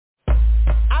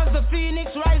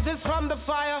rises from the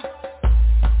fire.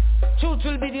 Truth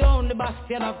will be the only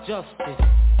bastion of justice.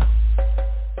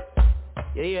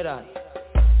 You hear that?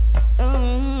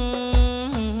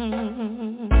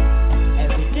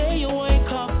 Every day you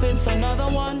wake up, it's another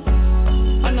one.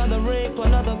 Another rape,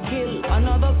 another kill,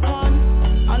 another con,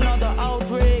 another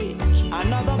outrage,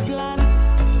 another plan.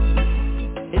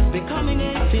 It's becoming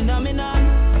a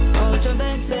phenomenon. Culture,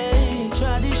 they say,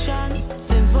 tradition,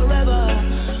 since forever.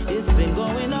 It's been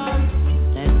going on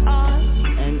and on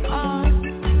and on.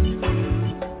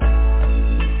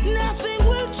 Nothing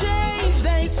will change,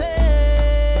 they say.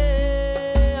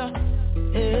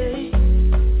 Hey.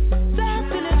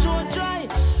 That's in the throat dry.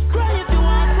 Cry if you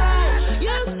want to cry.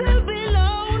 You'll still be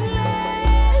lonely.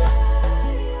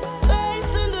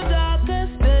 Facing the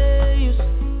darkest days.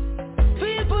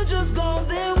 People just go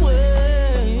their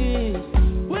ways.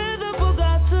 We're the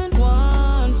forgotten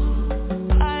ones.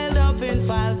 Piled up in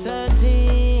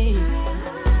 513.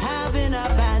 Having a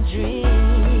bad dream.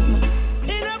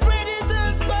 In a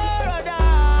predator's paradise.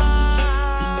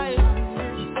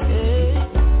 Hey.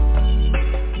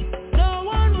 No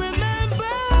one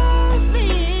remembers me.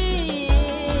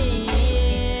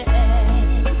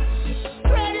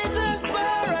 Predator's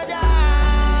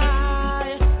paradise.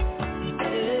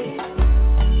 Hey.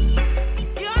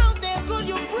 You out there, could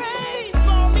you pray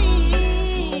for me?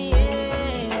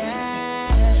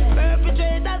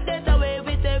 Perpetrators get away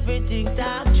with everything,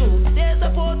 talk true. Their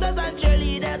supporters and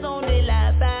cheerleaders only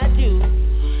laugh at you.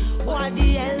 What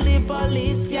the hell the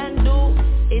police can do?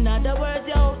 In other words,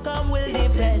 your outcome will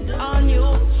depend on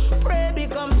you. Prey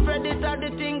becomes predator, the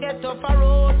thing gets off a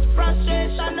road.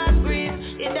 Frustration and grief,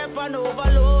 it upon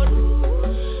overload.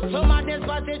 Some of this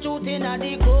was the truth in a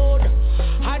the code.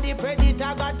 How the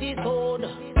predator got his hold. In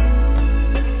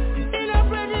a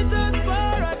predator's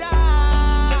paradise.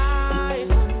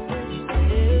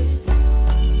 Yeah.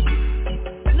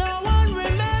 No one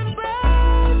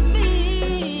remembers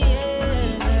me.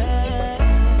 Yeah.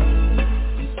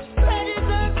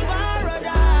 Predator's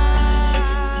paradise.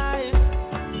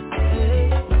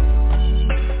 Yeah.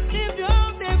 If you're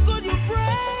out there, could you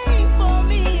pray for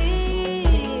me?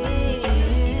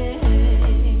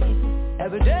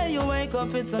 Every day you wake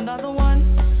up, it's another one.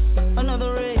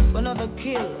 Another rape, another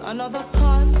kill, another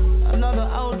con, another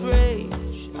outrage,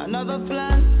 another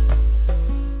plan.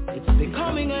 It's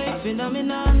becoming a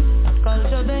phenomenon.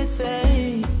 Culture, they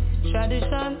say,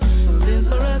 tradition, since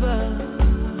forever.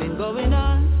 Been going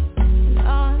on,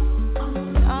 on,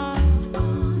 on.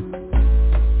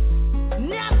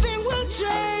 Nothing will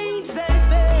change, they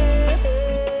say.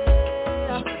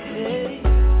 Hey.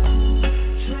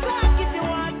 Talk if you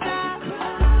want that.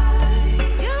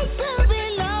 You'll still be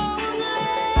lonely.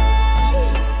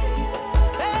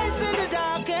 Facing the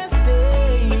darkest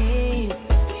days.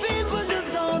 People just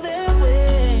go their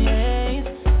ways.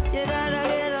 You gotta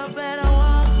get up and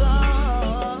walk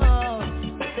on.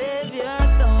 Save your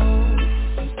soul.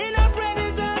 In a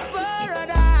predator's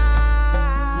paradise.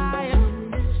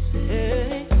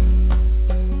 Hey.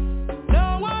 No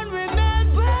one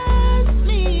remembers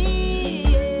me.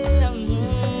 Yeah.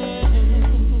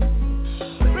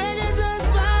 Predator's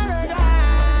paradise.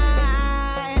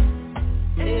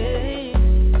 Hey.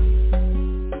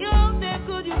 You out there,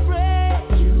 could you pray?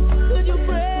 Could you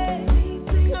pray?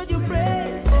 Could you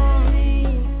pray for me?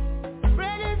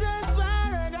 Predator's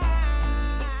paradise.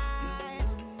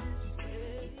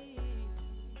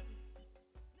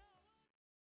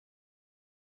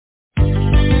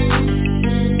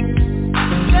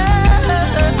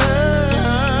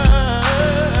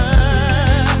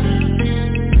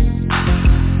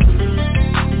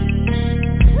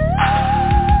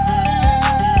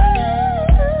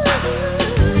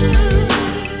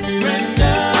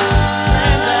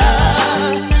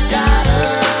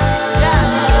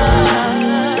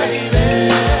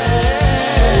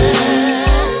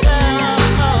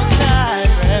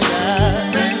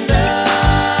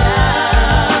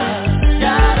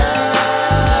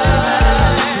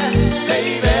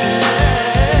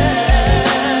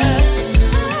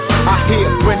 I hear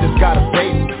Brenda's got a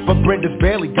baby, but Brenda's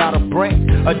barely got a brain.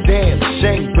 A damn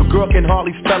shame, the girl can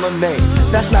hardly spell her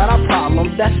name. That's not our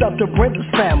problem, that's up to Brenda's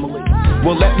family.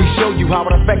 Well, let me show you how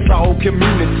it affects our whole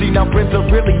community. Now, Brenda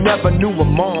really never knew her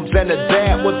moms, and her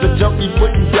dad was a junkie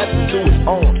putting blessings to his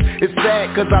arms. It's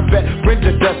sad, cause I bet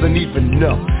Brenda doesn't even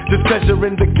know. Just cause you're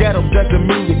in the ghetto doesn't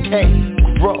mean you can't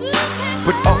grow.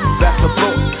 But that's a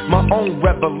thought, my own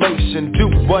revelation.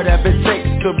 Do whatever it takes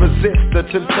to resist the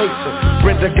temptation.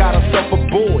 Brenda got herself a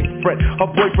boyfriend. Her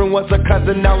boyfriend was a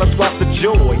cousin, now let's watch the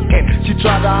joy. And she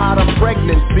tried to hide her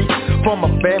pregnancy from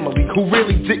a family who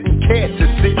really didn't care to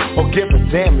see or give a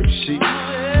damn if she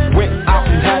went out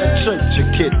and had a church of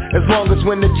kids. As long as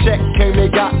when the check came, they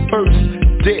got first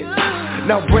dibs.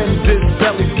 Now Brenda's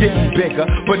belly's getting bigger,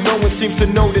 but no one seems to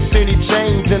notice any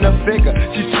change in her figure.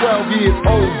 She's 12 years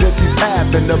old and she's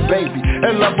having a baby,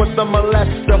 in love with a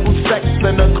molester who's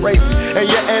sexing her crazy. And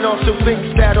your aunt also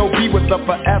thinks that'll be with her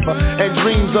forever, and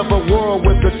dreams of a world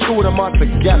with the two of them are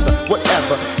together.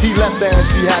 Whatever, he left there and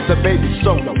she had the baby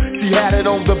solo. She had it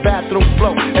on the bathroom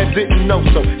floor and didn't know,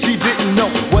 so she didn't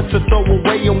know what to throw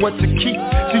away and what to keep.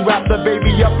 She wrapped the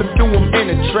baby up and threw him in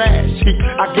the trash heap.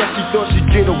 I guess she thought she'd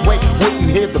get away,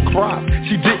 wouldn't hear the cries.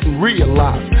 She didn't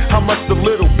realize how much the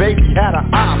little baby had her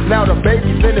eyes. Now the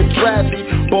baby's in the trash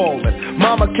heap, bawling.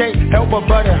 Mama can't help her,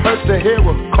 but it hurts to hear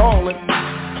her calling.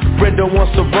 Brenda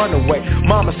wants to run away.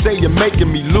 Mama say you're making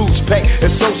me lose pay,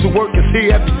 and social work is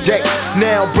here every day.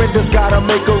 Now Brenda's gotta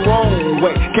make her own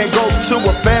way. Can't go to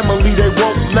a family, they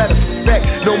won't let her stay.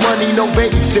 No money, no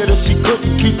babysitter, she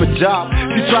couldn't keep a job.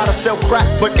 She tried to sell crack,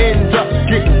 but ends up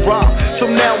getting robbed. So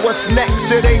now what's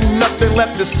next? It ain't nothing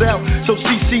left to sell. So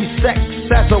she sees sex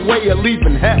as a way of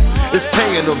leaving hell. It's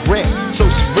paying the rent, so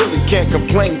she really can't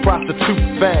complain.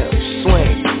 Prostitute found,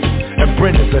 slang, and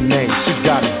Brenda's her name. She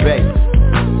got a baby.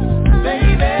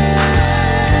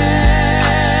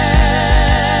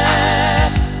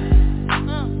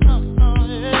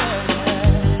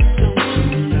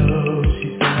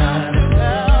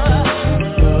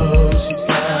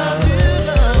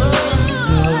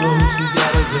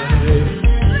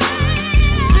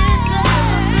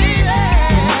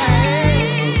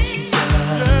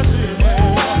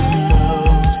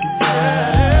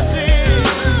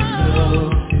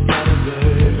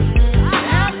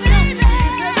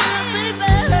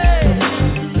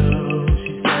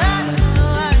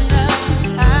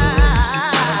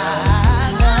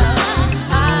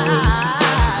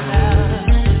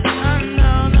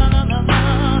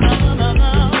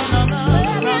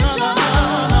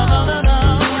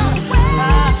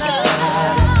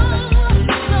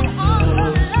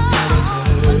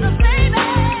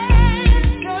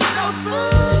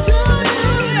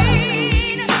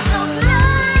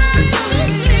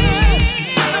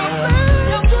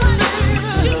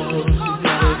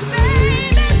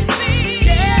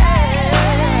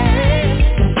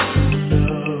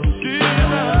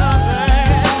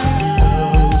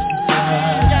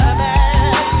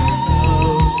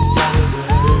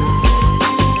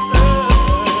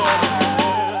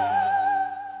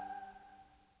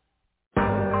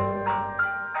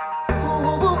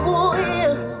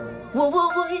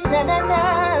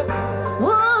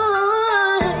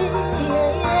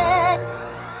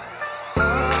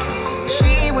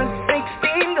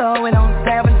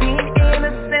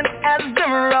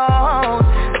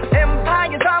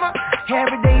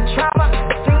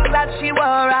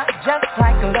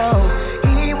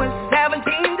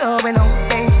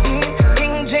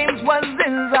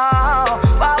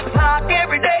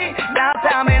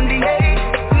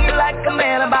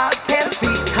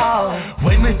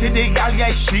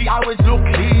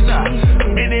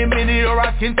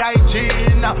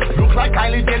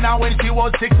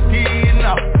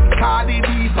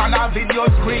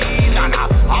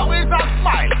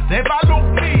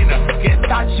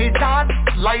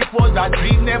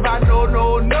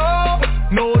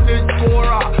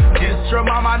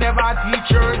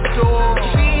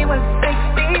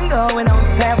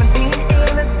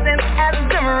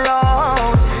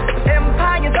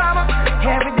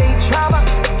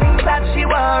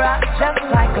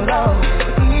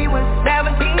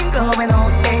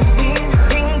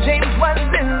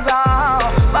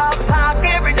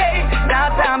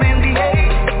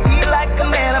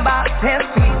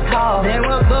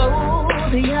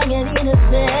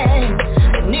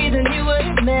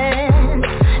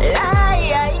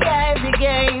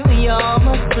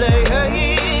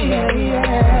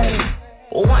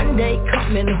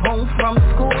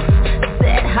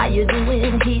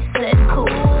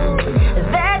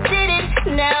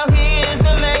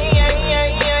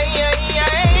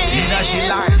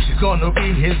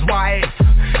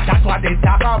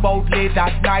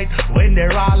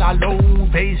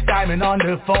 On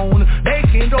the phone,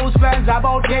 making those plans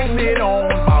about getting it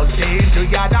on, about staying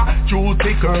together through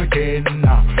thick or thin.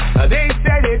 They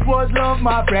said it was love,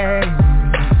 my friend.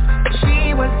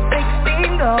 She was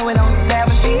 16 going on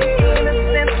 17,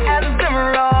 innocent as the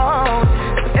road.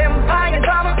 Empire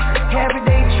drama,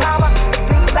 everyday trauma,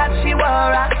 things that she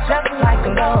wore out just like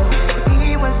a love.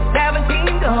 He was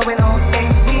 17 going on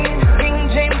 18, King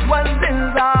James was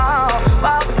his all.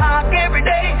 Ball talk every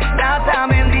day, now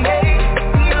time in the A.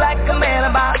 A man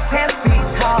about 10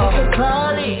 feet tall.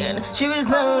 Pauline, she was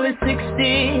only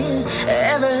 16,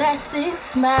 everlasting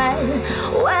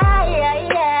smile. Why I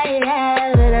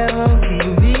won't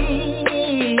you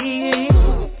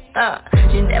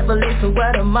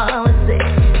what her mama said.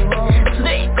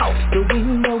 Sleep out the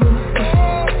window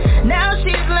instead. Now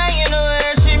she's laying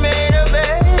where she made her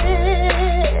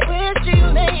bed. Where she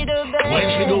made her bed. When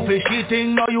she do fishy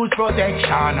thing, no use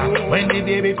protection. When the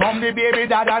baby come, the baby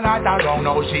dada not around.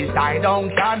 Now she's tied down,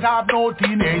 can't have no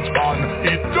teenage fun.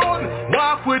 It's done,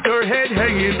 walk with her head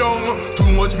hanging down.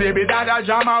 Too much baby dada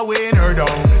jam weighing her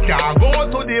down. Can't go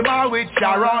to the mall with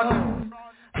Sharon.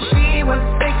 She was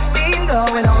 16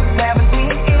 going on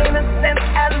 17, innocent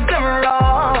as a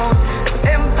road.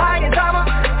 Empire drama,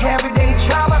 everyday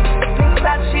trauma, things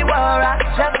that she wore out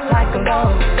just like a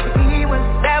low. He was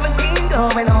 17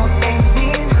 going on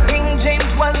 18, King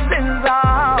James was his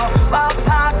all. Ball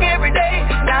talk every day,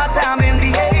 now time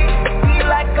NBA. He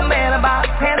like a man about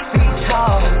 10 feet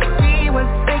tall. She was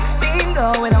 16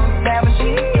 going on 17,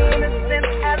 innocent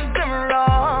as a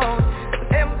road.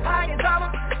 Empire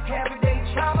drama, everyday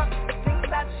trauma, things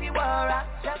that she wore out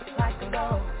just like a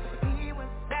low. He was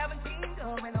 17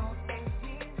 going on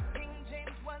 18, King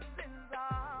James was his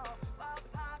all. Ball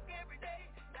talk every day,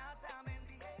 now time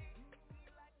NBA. He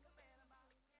like a man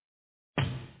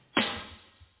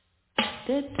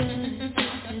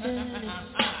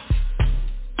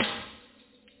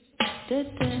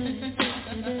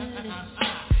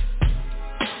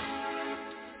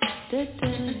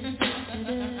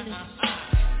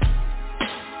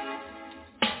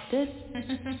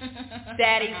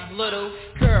Daddy's little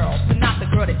girl, but not the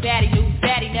girl that daddy knew.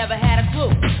 Daddy never had a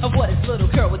clue of what his little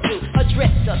girl would do. A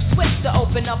drifter, switcher,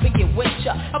 open up and get with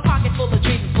ya. A pocket full of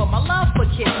dreams for my love for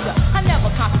kids. I never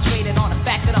concentrated on the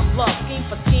fact that I'm love scheme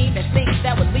for scheme and things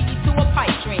that would lead to a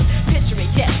pipe dream. Picture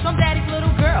it, yes, I'm daddy's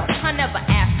little girl. I never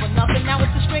asked for nothing, now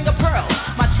it's a string of pearls.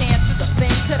 My chances are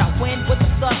thin, could I win with the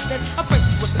substance? A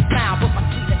princess with a smile, but my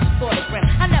sweetness is sort of grim.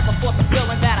 I never fought the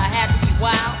feeling that I had to be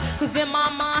wild, cause in my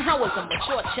mind I was a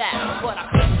mature child. But I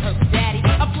couldn't hurt daddy,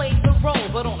 I played the role,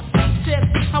 but on a same tip,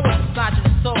 I was a sergeant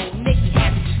of soul. Nikki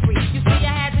had to be free, you see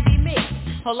I had to be me.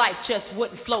 Her life just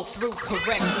wouldn't flow through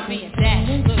correctly, being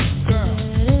daddy's little girl.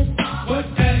 What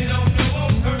daddy don't do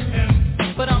won't hurt him.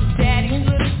 But I'm daddy's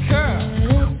little girl.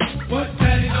 What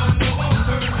daddy don't do won't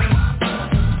hurt him.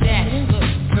 Daddy's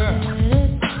little girl.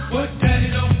 What daddy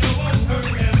don't do won't hurt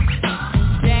him.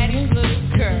 Daddy's little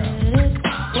girl.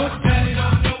 What daddy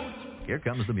don't do. Here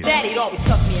comes the music. Daddy'd always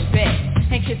tuck me in bed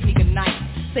and kiss me goodnight.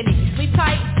 Say, Nikki, sleep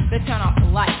tight, then turn off the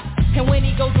light. And when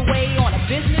he goes away on a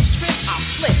business trip, I'll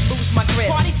flip, lose my grip.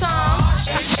 Party time,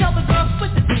 I tell the girls,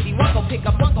 split the duty. One go pick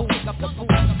up the booty.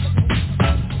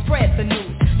 Spread the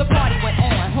news, the party went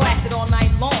on, lasted all night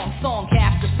long, song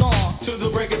after song. To the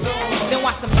break of dawn. Then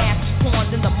watch the nasty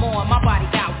porns in the morn, my body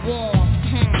got warm.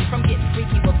 From getting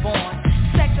freaky reborn.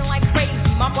 Sexing like crazy,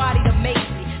 my body amazed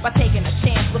me by taking a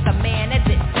chance with a man that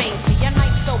didn't faze me. A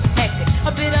night so hectic,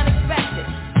 a bit unexpected.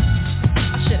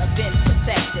 I should have been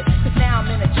protected, cause now I'm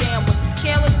in a jam with this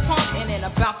careless punk, and in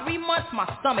about 3 months my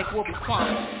stomach will be plump.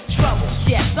 Trouble,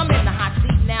 yes, I'm in the hot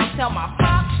seat now. Tell my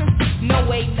pops, no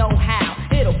way, no how.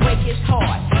 It'll break his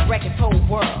heart, wreck his whole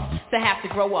world, to have to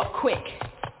grow up quick.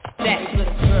 Daddy's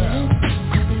little girl.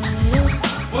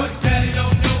 What daddy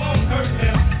don't do won't hurt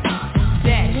him.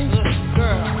 Daddy's little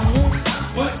girl.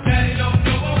 What daddy don't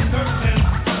do won't hurt him.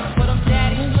 But I'm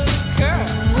daddy's little girl.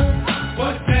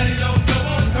 What daddy don't do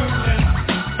won't hurt him.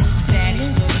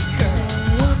 Daddy's little girl.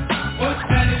 What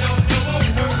daddy don't do won't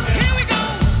hurt him. Here we go.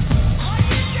 What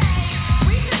do you say?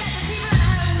 We should let the people at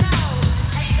home know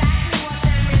exactly what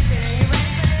they're missing. Are you ready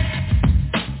for this?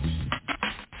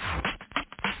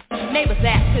 Neighbors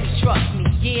ask, could he trust me?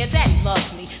 Yeah, daddy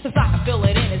loves me, cause I can feel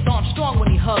it in his arms strong when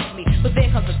he hugs me. But there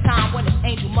comes a time when this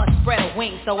angel must spread her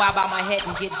wings, so I bow my head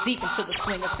and get deep into the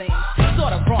swing of things.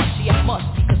 Sort of raunchy, I must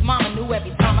be, cause mama knew every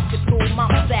time I skipped school,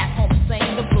 mama sat home and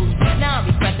sang the blues. Now I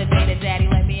regret the day that daddy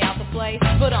let me out to play,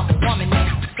 but I'm a woman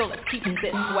now, so let's keep it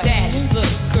this way. Daddy's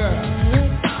little girl.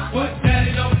 What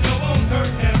daddy don't do won't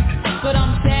hurt him. But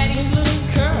I'm daddy's little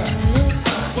girl.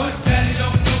 What daddy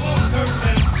don't do won't hurt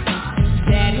him.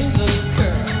 Daddy's little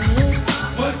girl.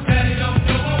 What daddy don't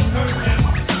do won't hurt him.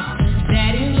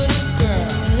 Daddy's little girl.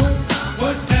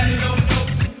 What daddy don't do.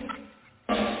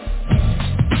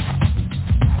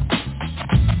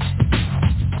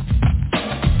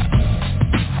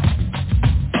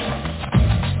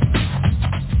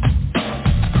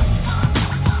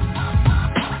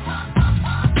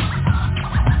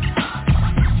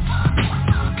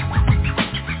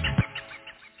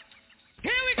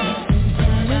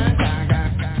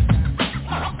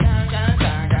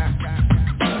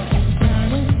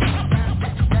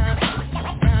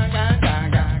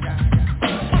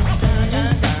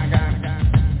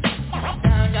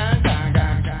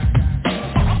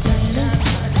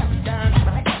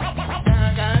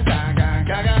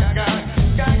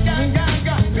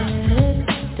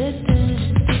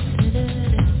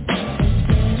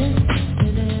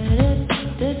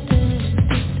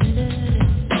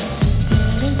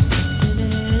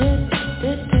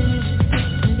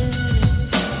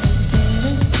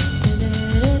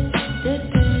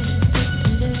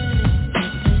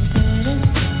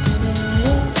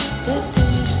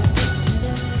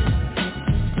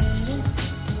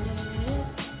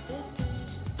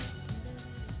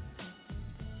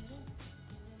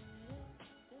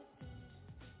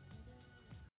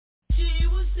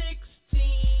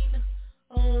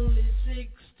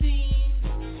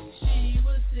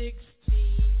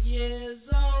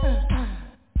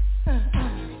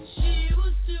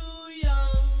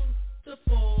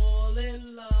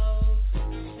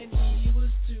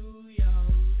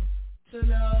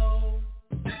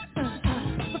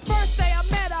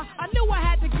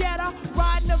 get her,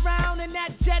 riding around in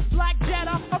that jet black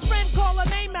Jetta. A friend called her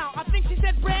name out, I think she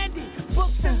said Brandy.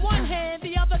 Books in one hand,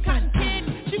 the other cotton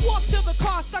candy. She walked to the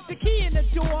car, stuck the key in the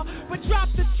door, but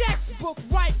dropped the textbook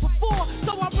right before.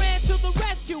 So I ran to the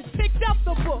rescue, picked up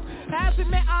the book. As we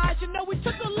met eyes, you know we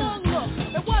took a long look.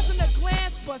 It wasn't a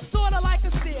glance, but sorta like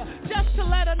a stare, just to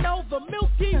let her know the milk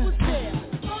tea was there.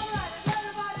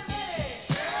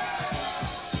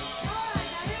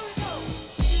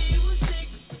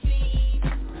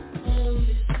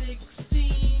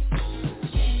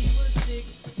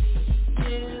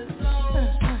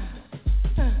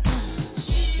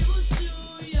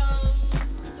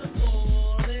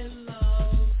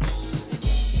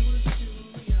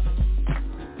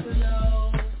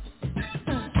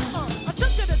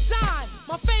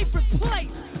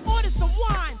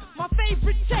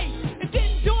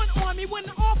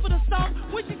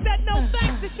 When she said no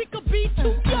thanks, that she could be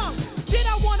too young. Did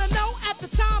I wanna know? At the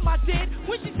time I did.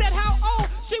 When she said how old,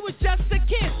 she was just a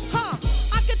kid.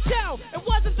 I could tell it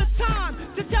wasn't the time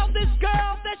to tell this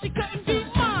girl that she couldn't be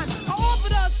mine. I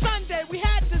offered her a sundae, we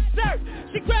had dessert.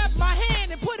 She grabbed my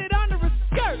hand and put it under her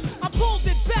skirt. I pulled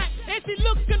it back and she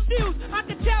looked confused. I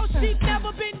could tell she'd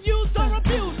never been used or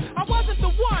abused. I wasn't the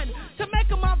one to make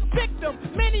her my victim.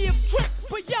 Many have tricked,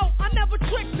 but yo, I never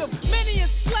tricked them. Many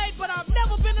have slayed, but I've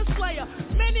never been a slayer.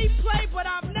 Many play, but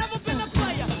I've never been a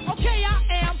player. Okay, I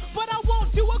am, but I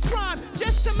won't do a crime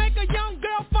just to make a young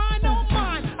girl find on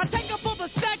mine. I take her for the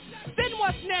sex, then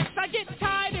what's next? I get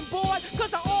tired and bored,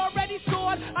 cause I already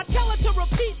scored. I tell her to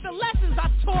repeat the lessons I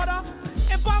taught her,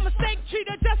 and by mistake treat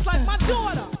her just like my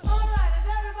daughter. Alright, is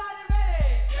everybody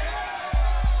ready? Yeah!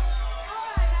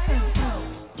 Alright, now here we go.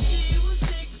 She was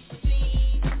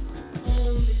 16,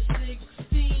 only 16.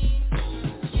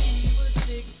 She was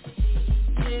 16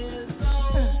 years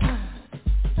old.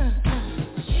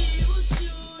 She was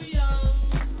too young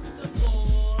to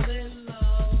fall in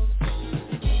love,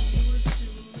 and he was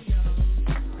too young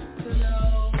to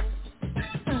know.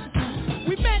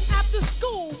 We met after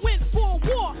school, went for a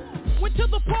walk, went to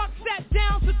the park, sat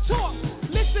down to talk.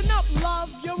 Listen up, love,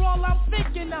 you're all I'm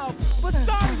thinking of, but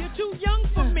sorry, you're too young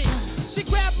for me. She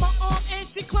grabbed my arm and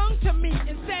she clung to me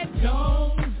and said,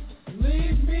 don't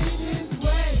leave me this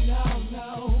way,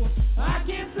 no, I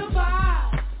can't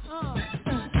survive.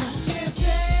 Can't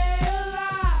stay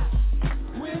alive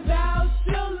without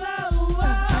your love.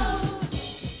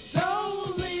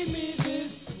 Don't leave me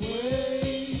this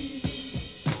way.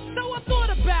 So I thought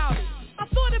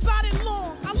about it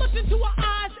long. I looked into her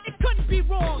eyes, it couldn't be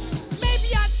wrong.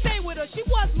 Maybe I'd stay with her, she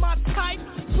was my type.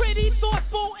 Pretty,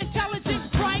 thoughtful,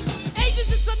 intelligent, bright. Ages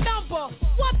is a number,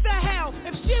 what the hell?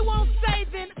 If she won't say,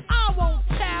 then I won't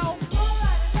tell.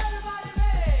 Alright, is everybody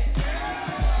ready?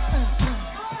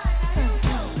 Alright, now here we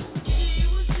go. She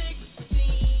was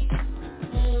 16,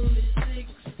 only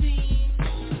 16.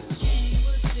 She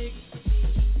was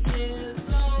 16 years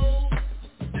old.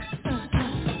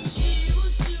 She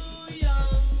was too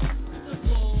young to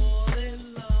fall in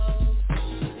love,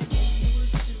 and he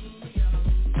was too young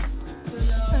to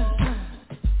know.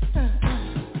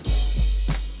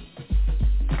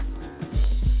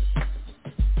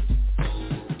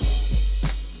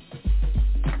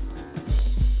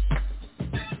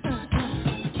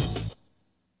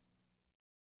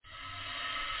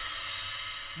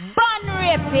 Bun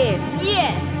rapist,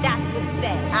 yes, that's what it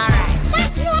said. Alright.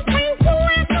 What's your pain to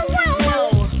let the world know?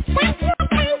 What's your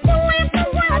pain to let the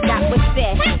world know? That's what it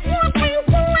said. What's your pain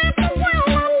to let the world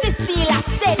know? Cecile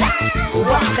said that.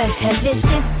 What the hell is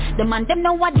this? The man them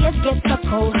nowadays get so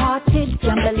cold-hearted.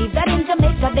 Can't believe that in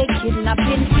Jamaica they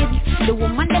kidnapping kids. The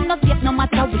woman them not yet no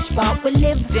matter which part we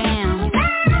live. Damn.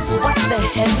 What the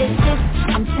hell is this?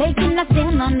 I'm taking a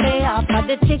stand on behalf of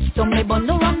the chicks. So me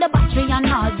bundle on the battery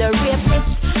and all the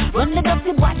rapists. Run the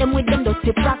dirty boy them with them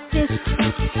dirty practice.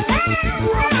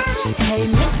 Hey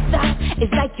mister,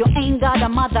 it's like you ain't got a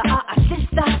mother or a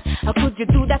sister. How could you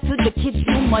do that to the kids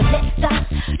you molester?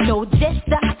 No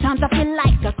jester, at times I feel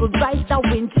like I could rise the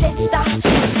Winchester.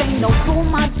 This ain't no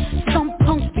rumors, some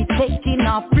punks be taking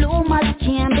off bloomers.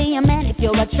 Can't be a man if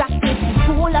you're attracted to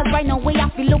schoolers. Right now we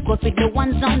have to look up with the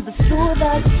ones on the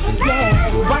shoulders.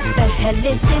 Yeah, what the hell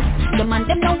is this? The man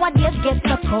them nowadays get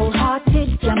so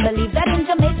cold-hearted. Can't believe that in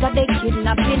Jamaica they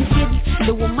kidnapping kids.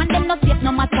 The woman them not yet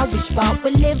no matter which part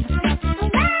we live.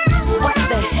 What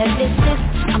the hell is this?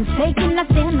 I'm taking a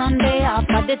stand on behalf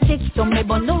of the chicks. So me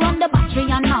bundle on the battery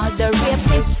and all the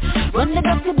rapists. Run the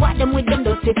dirty boy them with them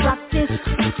dirty practice.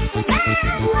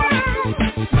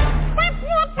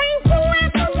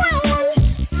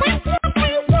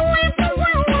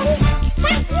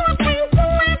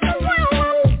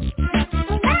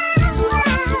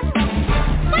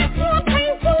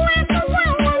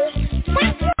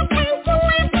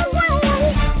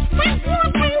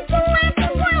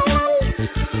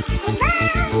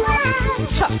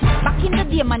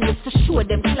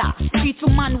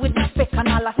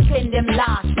 when them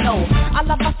last know.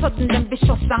 All of a sudden them vicious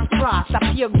and cross,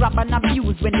 appear grab and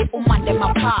abuse when the woman them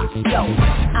a pass. Yo,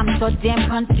 I'm so damn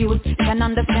confused, can't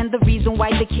understand the reason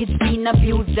why the kids being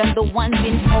abused. And the ones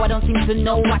in power don't seem to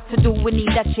know what to do. We need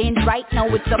a change right now,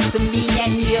 it's up to me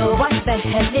and you. What the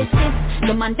hell is this?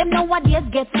 The man them nowadays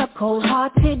get so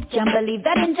cold-hearted. Can't believe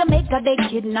that in Jamaica they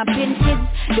kidnapping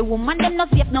kids. The woman them not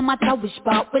safe no matter which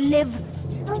part we live.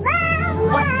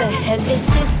 What the hell is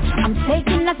this? I'm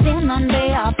taking a stand on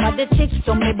behalf of the chicks.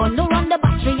 So maybe no run the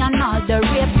battery and all the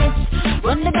rapists.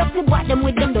 Run the dirty boy them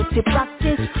with them dirty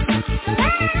practice.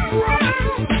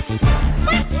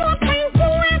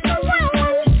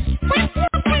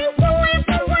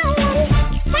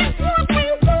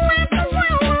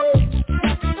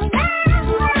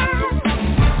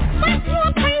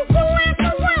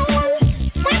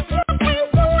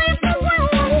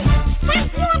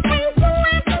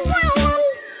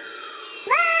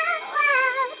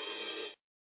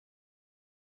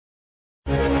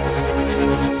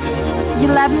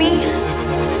 Love me?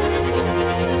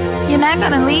 You're not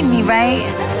gonna leave me, right?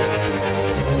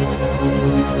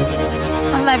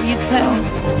 I love you too.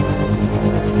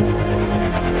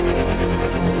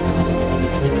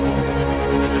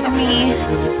 I mean,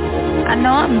 I know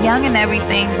I'm young and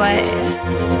everything, but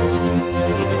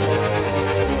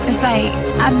it's like,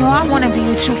 I know I wanna be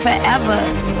with you forever.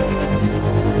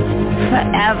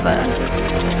 Forever.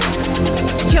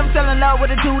 Kim fell in love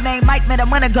with a dude named Mike, met a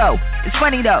month ago. It's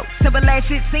funny though, simple as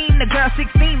shit seem, the girl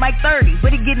 16, Mike 30,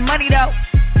 but he getting money though.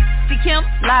 See Kim,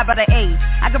 lied by the age,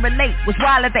 I can relate, was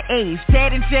wild at the age.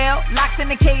 Dead in jail, locked in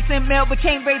the case in mail, but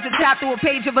can't raise the top through a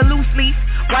page of a loose leaf.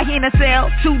 Why he in a cell,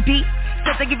 too deep,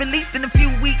 said they get released in a few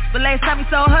weeks. But last time he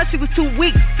saw her, she was 2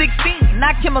 weeks, 16,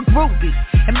 knocked him a groupie.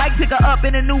 And Mike pick her up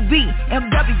in a new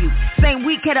BMW, same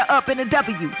week had her up in a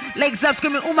W. Legs up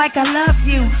screaming, ooh Mike, I love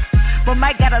you. But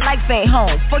Mike got a life at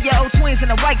home, 4-year-old twins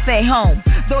and a wife at home.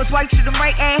 Though his wife shoot him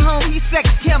right at home, he sex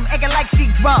Kim, acting like she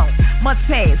grown. Months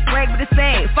pass, brag but it's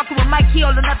sad. Fucking with Mike, he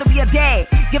old enough to be a dad.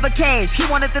 Give her cash, he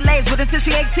wanted the legs, but until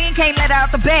she 18, can't let her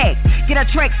out the bag. Get her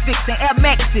tracks fixed and Air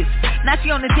Maxes. Now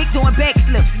she on the dick doing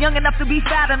backflips, young enough to be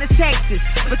filed on his taxes.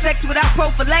 But sex without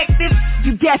prophylactics,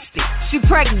 you guessed it. She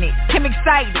pregnant, Kim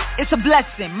excited, it's a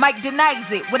blessing. Mike denies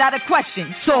it without a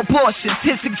question, so abortion's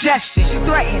his suggestion. She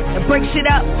threatened to break shit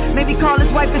up, maybe call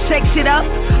his wife and shake shit up,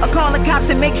 or call the cops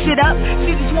and make shit up.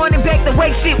 She just wanted back the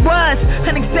way shit was,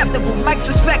 unacceptable. Mike's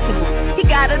respectable, he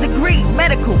got a degree,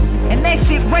 medical, and that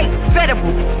shit rape,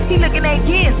 federal. He looking at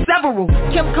years, several.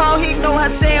 Kim called, he know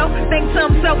her cell, think to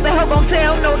himself the hell gon'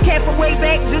 tell. No a cat from way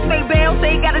back, just made bail,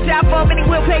 say he got a job for him and he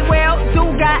will pay well.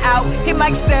 Dude got out, he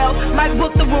Mike sell, Mike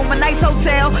booked the room, a nice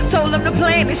hotel, told him the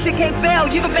plan, this shit can't fail.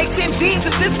 You can make 10 G's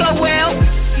if this go well.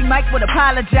 See Mike would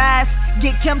apologize,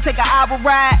 get Kim take an hour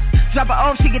ride, drop her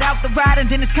off, she get out the ride, and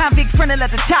then his convict friend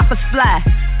let the choppers fly.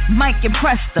 Mike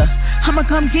impressed her, I'ma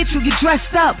come get you, get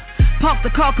dressed up, parked the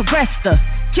car, caressed her.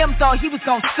 Kim thought he was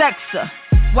gon' sex her,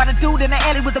 while the dude in the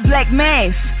alley with the black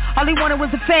mask, all he wanted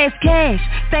was the fast cash.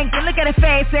 Thinking, look at that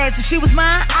fast ass, if she was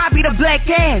mine, I'd be the black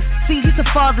ass. See, he's a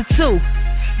father too,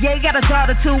 yeah, he got a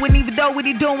daughter too, and even though what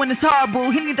he doing is horrible,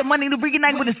 he need the money to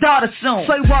reunite with his daughter soon.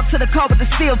 So he walked to the car with the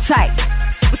steel tight,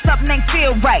 but something ain't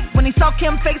feel right. When he saw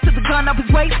Kim face with the gun up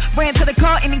his waist, ran to the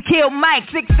car and he killed Mike.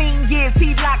 16 years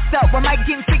he locked up, while Mike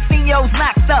getting 16-year-olds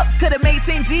knocked up. Could've made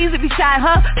 10 G's if he shot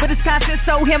her, but his conscience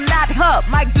told him not her.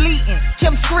 Mike bleeding,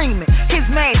 Kim screaming, his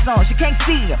mask on, she can't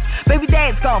see him. Baby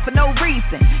dad's gone for no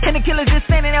reason, and the killer just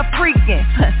standing there freaking.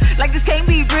 Like this can't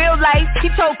be real life. He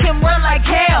told Kim run like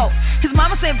hell. His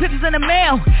mama sent pictures in the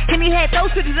mail, and he had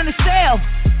those pictures in the cell.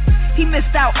 He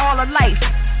missed out all her life,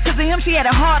 cause to him she had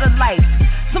a harder life.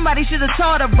 Somebody should've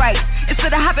taught her right,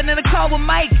 instead of hopping in the car with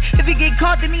Mike. If he get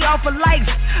caught, then he off for life,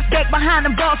 back behind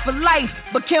the boss for life.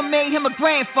 But Kim made him a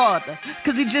grandfather,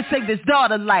 cause he just saved his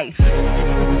daughter life.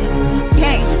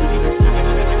 Gang.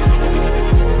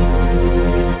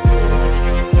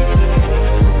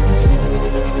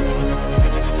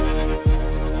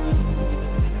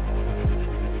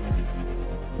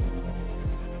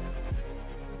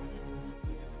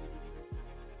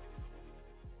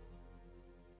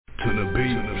 To the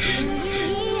beat.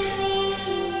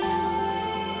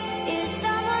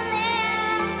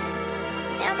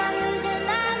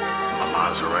 My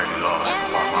mind's already lost.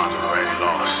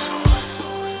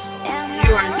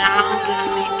 You are now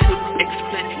listening to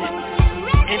Explizit,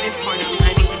 and it's for the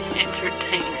money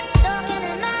entertainment.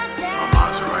 My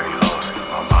mind's already lost.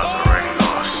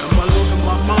 Am I losing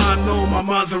my mind? No, my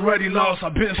mind's already lost.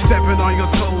 I've been stepping on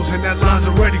your toes and that line's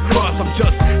already crossed. I'm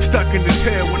just stuck in this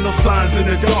head with no signs in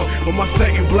the dark, with my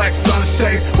Satan black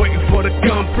sunshade waiting for the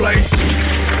gunplay.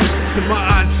 in my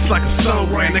eyes, it's like a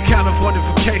sun ray. And the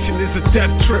Californification is a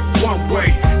death trip one way.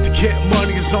 To get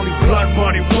money is only blood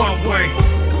money one way.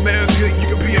 Man, you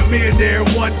can be a millionaire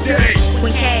one day.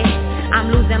 Queen K, I'm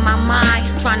losing my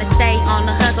mind, trying to stay on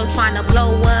the hustle, trying to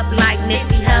blow up like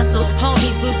Nipsey Hussle.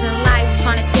 Homies losing life,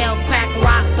 trying to sell crack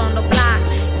rocks on the block.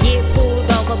 Get pulled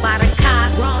over by the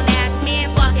cops. Grown ass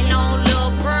men fucking on little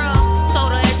girl.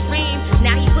 Sold her extreme,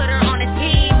 now he put her on a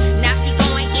team. Now she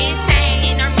going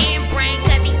insane in her man brain,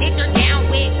 cause he dicked her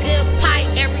down with good pipe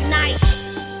every night.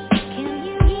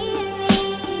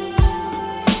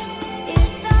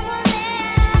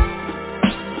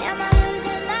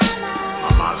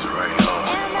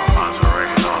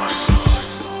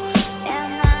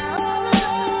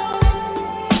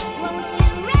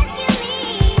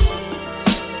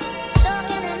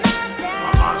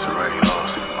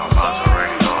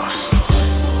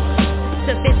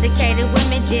 Sophisticated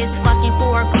women just fucking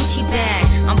for a Gucci bag.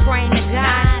 I'm praying to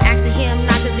God, asking him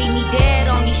not to leave me dead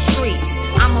on these streets.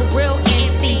 I'm a real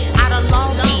MC out of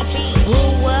Long Beach.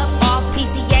 Grew up off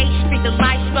PCA Street, the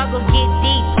life struggle get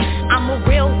deep. I'm a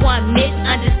real one,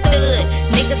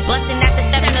 misunderstood. Niggas busting at the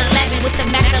 7-Eleven with the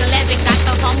Mac 11. Got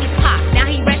the homies pop.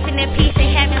 Now he resting in peace in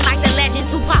heaven like the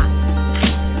legend Tupac.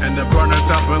 And the burner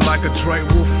thumping like a Dre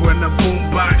woofer in a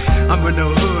boombox. I'm in the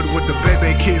hood with the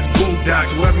baby kids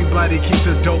boondocks, where everybody keeps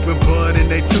a dope and bud in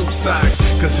they tube socks.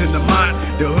 Cause in the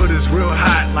mine, the hood is real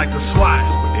hot like the SWAT.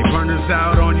 They burners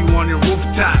out on you on your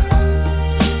rooftop.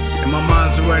 And my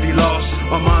mind's already lost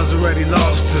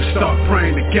to start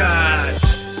praying to God.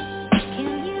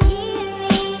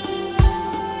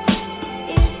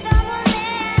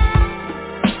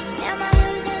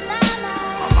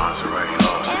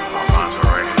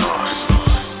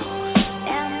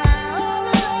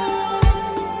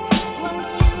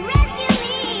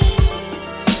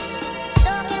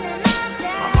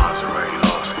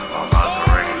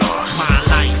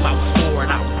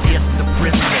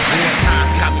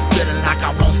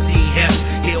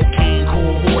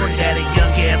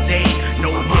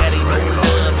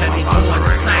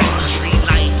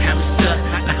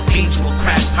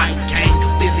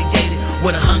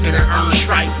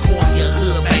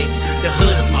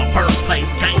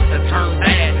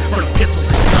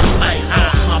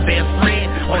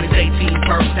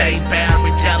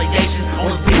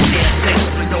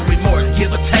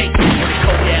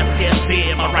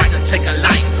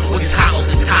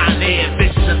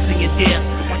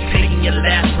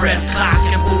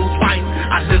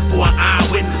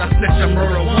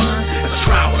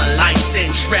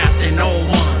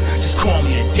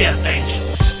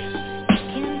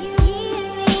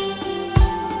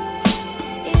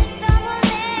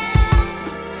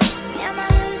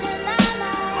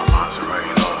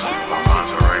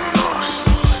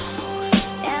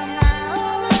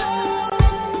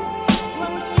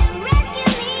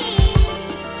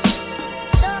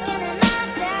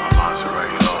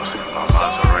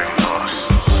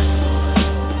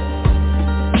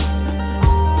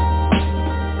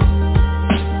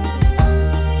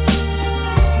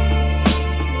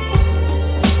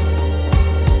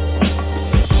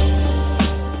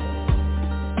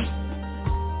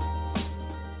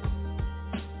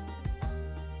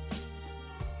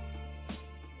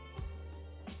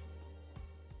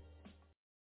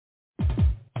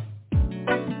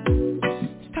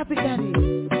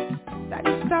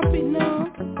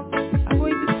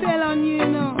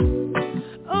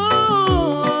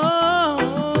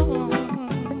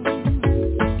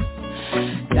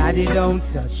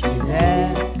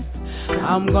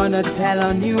 Tell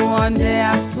on you one day,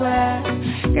 I swear.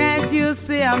 Can't you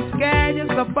see I'm scared? You're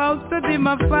supposed to be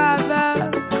my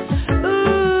father.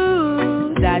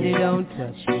 Ooh, Daddy, don't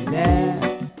touch me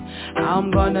there.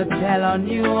 I'm gonna tell on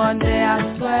you one day,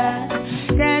 I swear.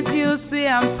 Can't you see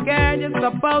I'm scared? You're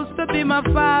supposed to be my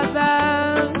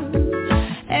father.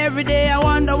 Every day I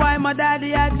wonder why my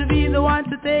daddy had to be the one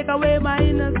to take away my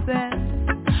innocence.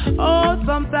 Oh,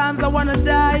 sometimes I wanna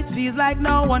die. It feels like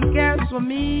no one cares for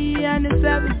me, and it's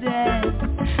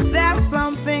evident that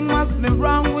something must be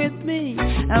wrong with me.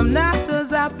 I'm not as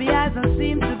happy as I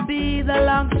seem to be. The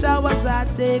long showers I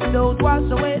take don't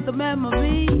wash away the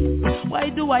memories. Why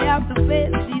do I have to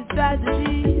face these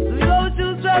tragedies? We go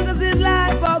through struggles in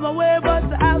life on my way, but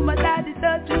to have my daddy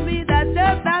touching me, that's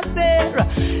just not fair.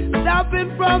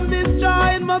 Stopping from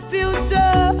destroying my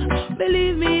future.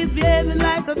 Believe me, he's behaving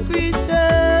like a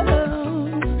creature.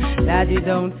 Daddy,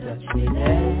 don't touch me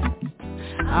there.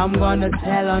 I'm gonna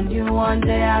tell on you one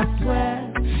day, I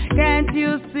swear. Can't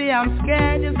you see I'm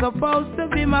scared? You're supposed to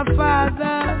be my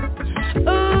father.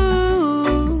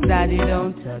 Ooh, Daddy,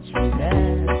 don't touch me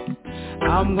there.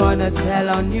 I'm gonna tell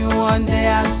on you one day,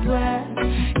 I swear.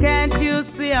 Can't you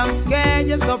see I'm scared?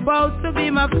 You're supposed to be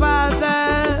my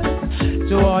father.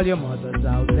 To all your mothers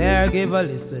out there, give a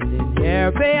listening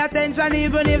ear. Pay attention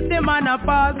even if the man a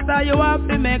pastor. You have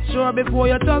to make sure before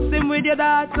you trust him with your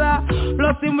daughter.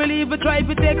 Plus him will even try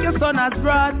to take your son as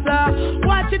brother.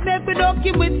 Watch it make me duck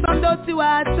him with some dirty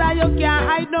water. You can't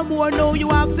hide no more, no, you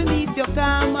have to meet your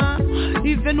karma.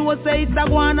 If you know say it's a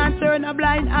go on and turn a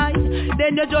blind eye,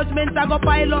 then your judgment a go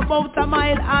pile up out a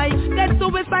mile high. Get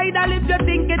suicidal if you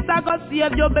think it's a go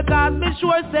save you, because me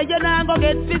sure say you not go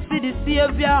get fit to the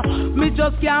savior. Me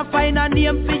just can't find a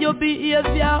name for your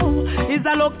behavior. It's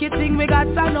a lucky thing we got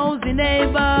a nosy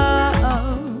neighbor.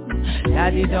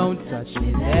 Daddy, don't touch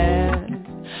me there.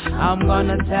 I'm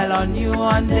gonna tell on you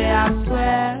one day, I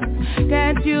swear.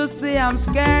 Can't you see I'm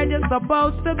scared? You're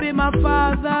supposed to be my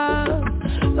father.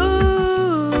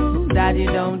 Ooh, Daddy,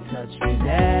 don't touch me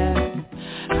there.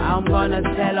 I'm gonna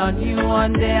tell on you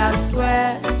one day, I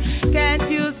swear. Can't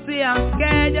you see I'm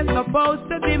scared? You're supposed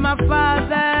to be my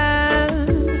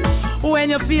father.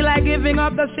 When you feel like giving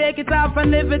up, just shake it off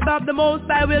and live it up. The most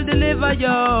I will deliver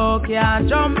you. Can't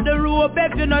jump the rope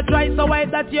if you not try. So wipe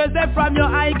that tears there from your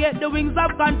eye. Get the wings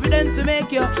of confidence to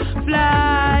make you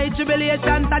fly.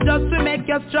 Tribulations are just to make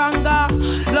you stronger.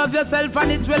 Love yourself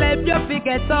and it will help you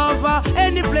forget over.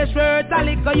 Any flesh where a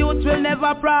little youth will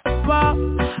never prosper.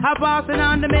 I'm passing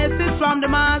on the message from the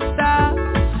master.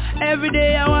 Every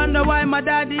day I wonder why my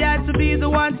daddy had to be the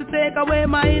one to take away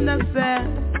my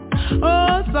innocence.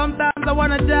 Oh, sometimes I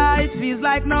wanna die. It feels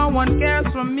like no one cares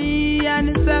for me, and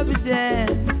it's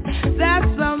evident that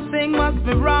something must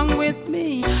be wrong with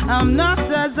me. I'm not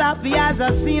as happy as I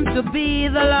seem to be.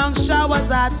 The long showers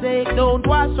I take don't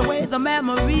wash away the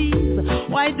memories.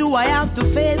 Why do I have to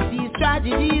face these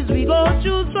tragedies? We go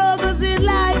through struggles in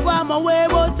life. I'm aware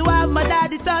but to have my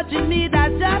daddy touching me,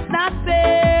 that's just not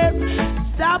fair.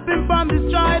 Stop him from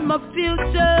destroying my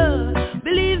future.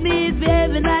 Believe me, he's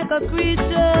behaving like a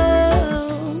creature.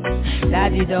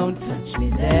 Daddy, don't touch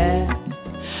me there.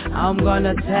 I'm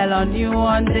gonna tell on you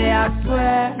one day, I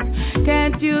swear.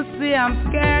 Can't you see I'm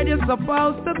scared? You're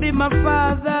supposed to be my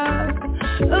father.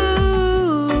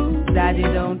 Ooh, Daddy,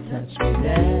 don't touch me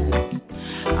there.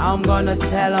 I'm gonna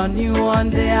tell on you one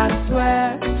day, I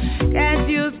swear. Can't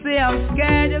you see I'm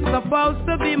scared? You're supposed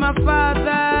to be my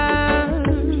father.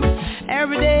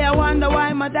 Every day I wonder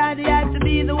why my daddy had to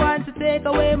be the one to take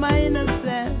away my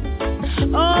innocence.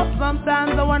 Oh,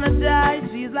 sometimes I wanna die.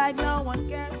 It feels like no one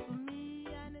cares for me,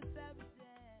 and it's evident.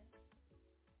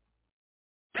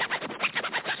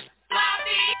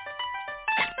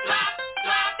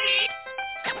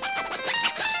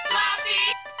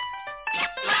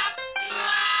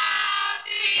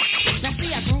 Now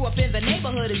see, I grew up in the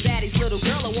neighborhood as daddy's little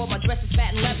girl. I wore my dresses,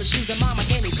 fat and leather shoes, and mama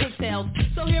gave me pigtails.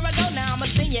 So here I go now, I'm a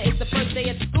senior. It's the first day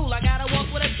at school. I gotta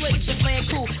walk with a switch and play it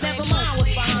cool. Never mind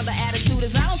what's behind the attitude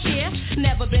is I don't care.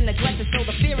 Never been neglected, so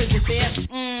the fear isn't there.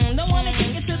 Don't wanna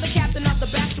take it to the captain of the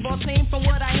basketball team. From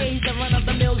what I hear, he's the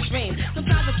run-of-the-mill dream.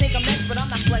 Sometimes I think I'm next, but I'm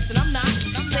not flexing, I'm not.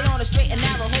 Stay on a straight and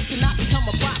narrow, hope to not become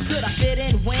a bot. Could I fit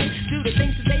in, win, do the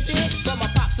things that they did? But my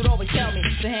pops would always tell me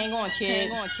to hang on, kid.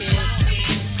 Hang on, kid.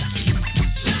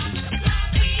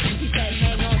 He said,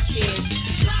 hang on, kid.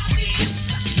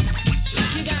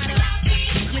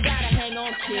 You gotta hang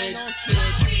on, kid.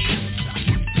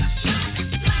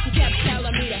 He kept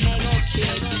telling me to hang on,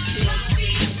 kid.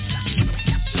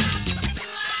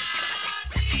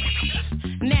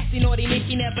 Nasty, naughty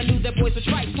Nicky never knew that boys were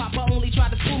trite. Papa only tried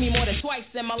to school me more than twice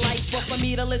in my life. But for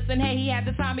me to listen, hey, he had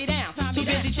to tie me down. Too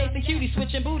busy chasing cuties,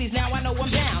 switching booties, now I know I'm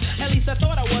down. At least I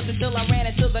thought I was until I ran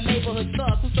into the neighborhood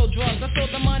thugs who sold drugs. I sold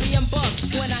the money and bucks.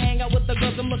 When I hang out with the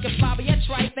girls, I'm looking flabby at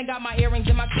trice. Then got my earrings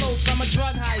and my clothes from a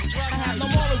drug heist. I have no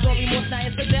morals or remorse, now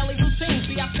it's a daily routine.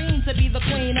 See, I fiend to be the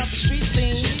queen of the street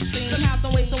scene. Somehow,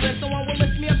 some way, somewhere, someone will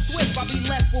lift me up swift. I'll be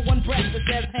left with one breath that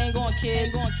says, hang on,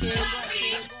 kid. Hang on,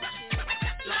 kid.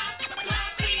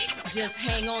 Just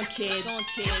hang on, kid.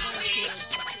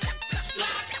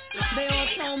 They all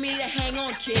told me to hang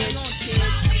on, kid.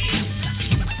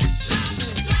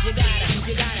 You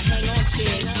gotta hang on,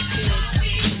 kid.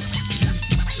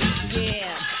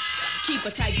 Yeah. Keep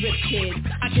a tight grip, kid.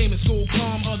 I came in school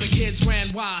calm, other kids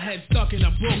ran wild, head stuck in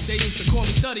a book. They used to call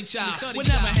me study child. Would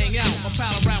never hang out or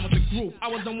pal around with the group. I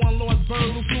was the one lost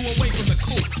bird who flew away from the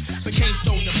coop. Became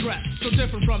so depressed, so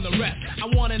different from the rest. I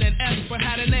wanted an S but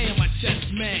had an A on my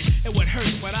chest. Man, it would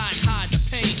hurt, but I'd hide the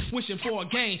pain. Wishing for a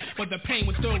gain, but the pain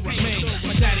would still remain.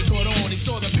 My daddy caught on, he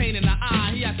saw the pain in the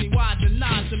eye. He asked me why I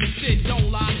denied to me, shit,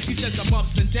 don't lie. He said some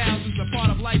ups and downs is a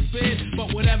part of life's bid.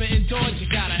 But whatever endured, you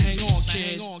gotta hang on,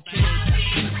 kid.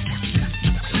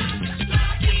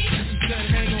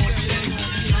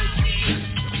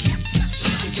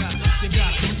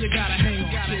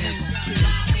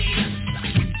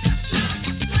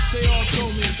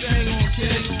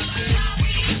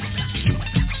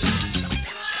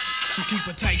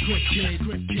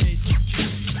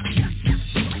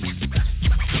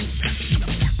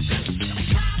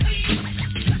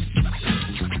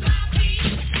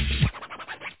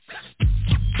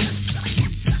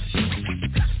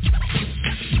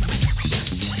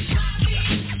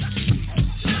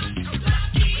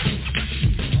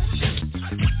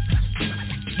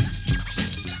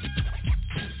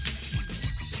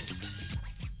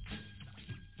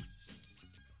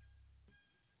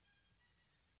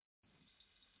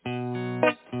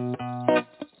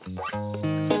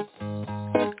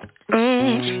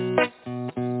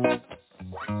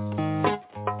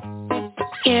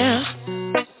 yeah.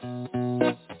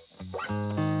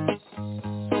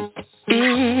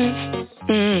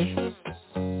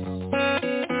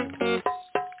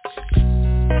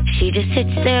 She just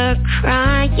sits there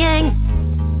crying.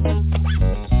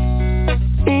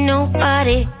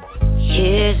 Nobody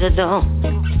hears her though.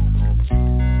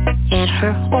 And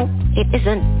her hope, it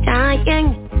isn't dying.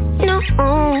 No,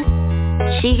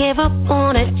 she gave up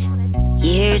on it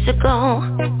years ago.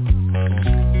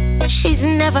 She's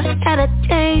never had a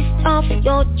taste of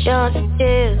your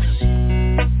justice.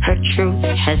 Her truth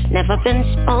has never been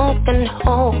spoken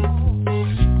whole.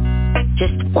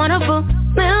 Just one of a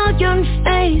million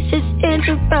faces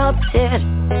interrupted.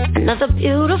 Another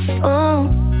beautiful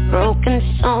broken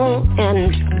soul.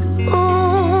 And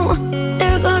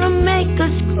they're gonna make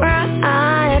us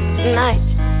cry tonight.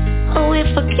 Oh, we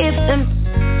forgive them,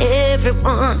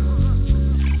 everyone.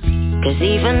 'Cause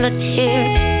even the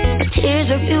tears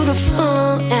are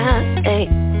beautiful as they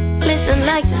glisten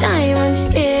like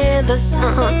diamonds in the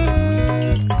sun.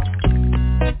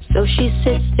 So she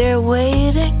sits there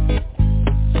waiting,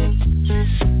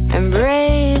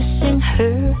 embracing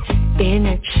her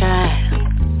inner child,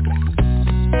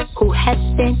 who has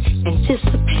been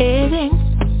anticipating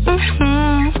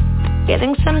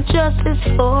getting some justice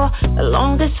for the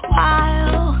longest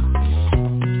while.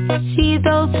 See,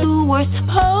 those who were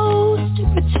supposed to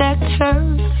protect her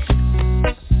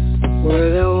were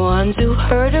the ones who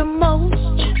hurt her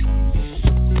most.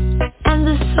 And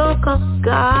the so-called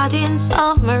guardians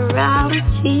of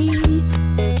morality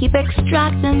keep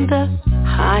extracting the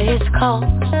highest cost.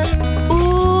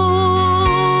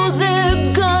 Ooh,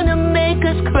 they're gonna make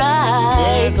us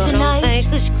cry tonight,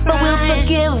 but we'll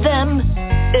forgive them,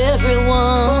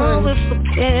 everyone. We'll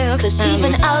forgive, 'cause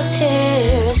even our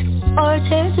tears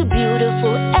are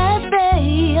beautiful as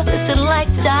they glisten like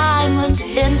diamonds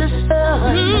in the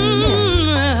sun.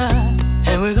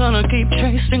 And we're gonna keep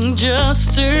chasing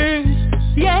justice,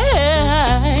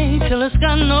 yeah, till it's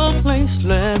got no place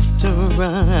left to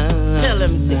run. Tell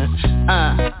him that.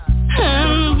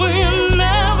 And we're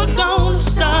never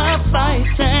gonna stop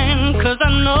fighting, 'cause I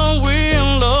know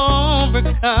we'll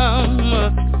overcome.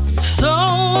 So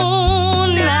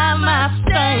now my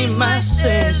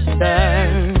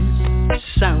sisters,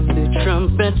 sound the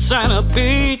trumpet, trying to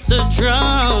beat the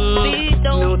drum.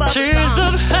 No tears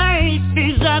of hate,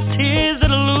 these are tears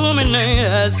that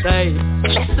illuminate. They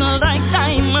glisten like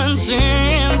diamonds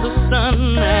in the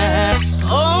sun.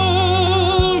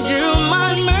 Oh, you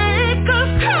might make us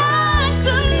cry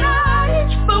tonight,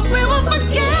 but we will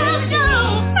forgive you,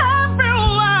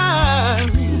 everyone.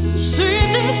 See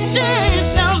these tears,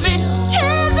 now be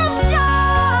tears of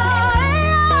joy,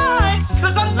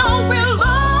 'cause I know we'll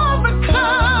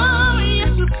overcome.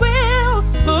 Yes, we will.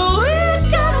 We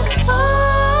gotta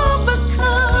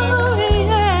overcome,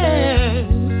 yeah.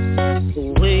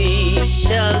 We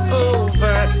shall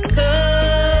overcome.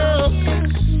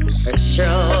 Our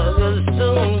struggles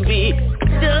soon be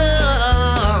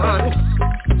done.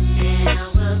 And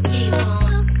we'll keep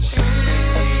on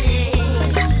shining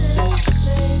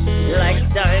like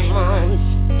diamonds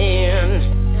in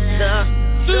the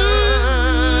sun.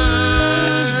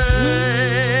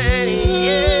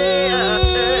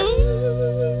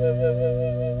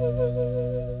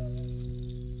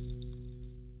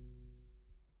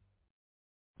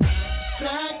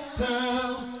 Black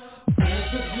girl,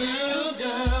 precious little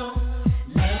girl,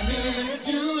 let me lift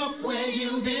you up where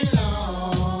you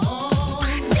belong.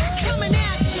 Coming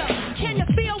at ya, can you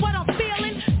feel what I'm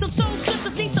feeling? Some soul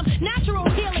sisters need some natural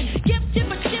healing. Gifted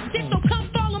but shifted, so come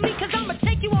follow me, 'cause I'ma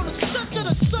take you on a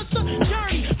sister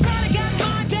journey. Pride got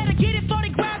mine, better get it before they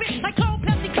grab it. Like cold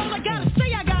Pepsi Cola, gotta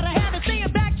say I gotta have it.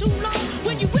 Staying back too long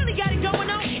when you really got it going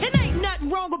on. It ain't nothing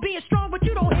wrong with being strong, but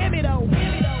you don't hear me though.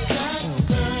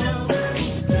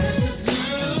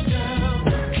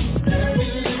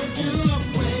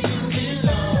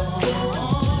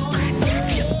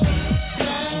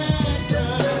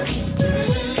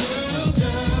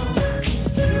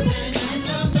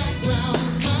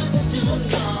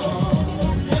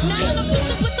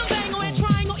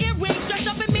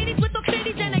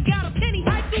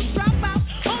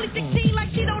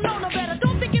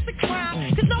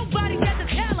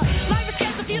 Life